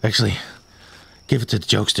 Actually, give it to the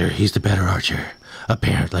jokester. He's the better archer,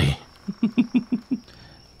 apparently.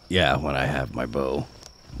 Yeah, when I have my bow,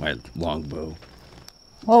 my long bow.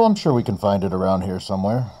 Well, I'm sure we can find it around here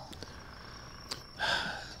somewhere.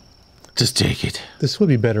 Just take it. This would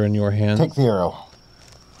be better in your hands. Take the arrow.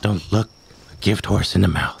 Don't look a gift horse in the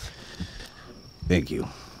mouth. Thank you.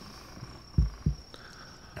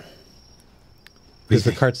 Is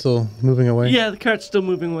the cart still moving away? Yeah, the cart's still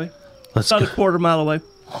moving away. Let's About go. a quarter mile away.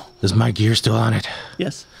 Is my gear still on it?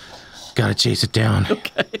 Yes. Gotta chase it down.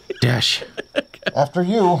 Okay. Dash. After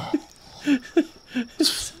you.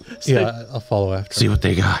 Yeah, I'll follow after. See what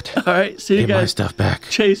they got. All right. So you Get my guys stuff back.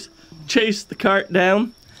 chase the cart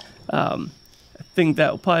down. I think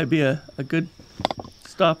that will probably be a good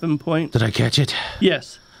stopping point. Did I catch it?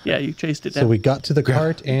 Yes. Yeah, you chased it down. So we got to the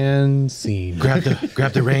cart and scene. Grab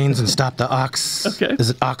the reins and stop the ox. Okay. Is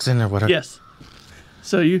it oxen or whatever? Yes.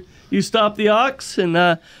 So you stop the ox, and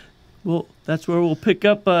that's where we'll pick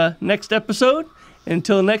up next episode.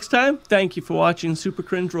 Until next time, thank you for watching Super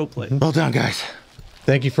Cringe Roleplay. Well done, guys.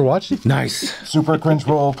 Thank you for watching. Nice. Super cringe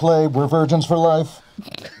role play. We're virgins for life.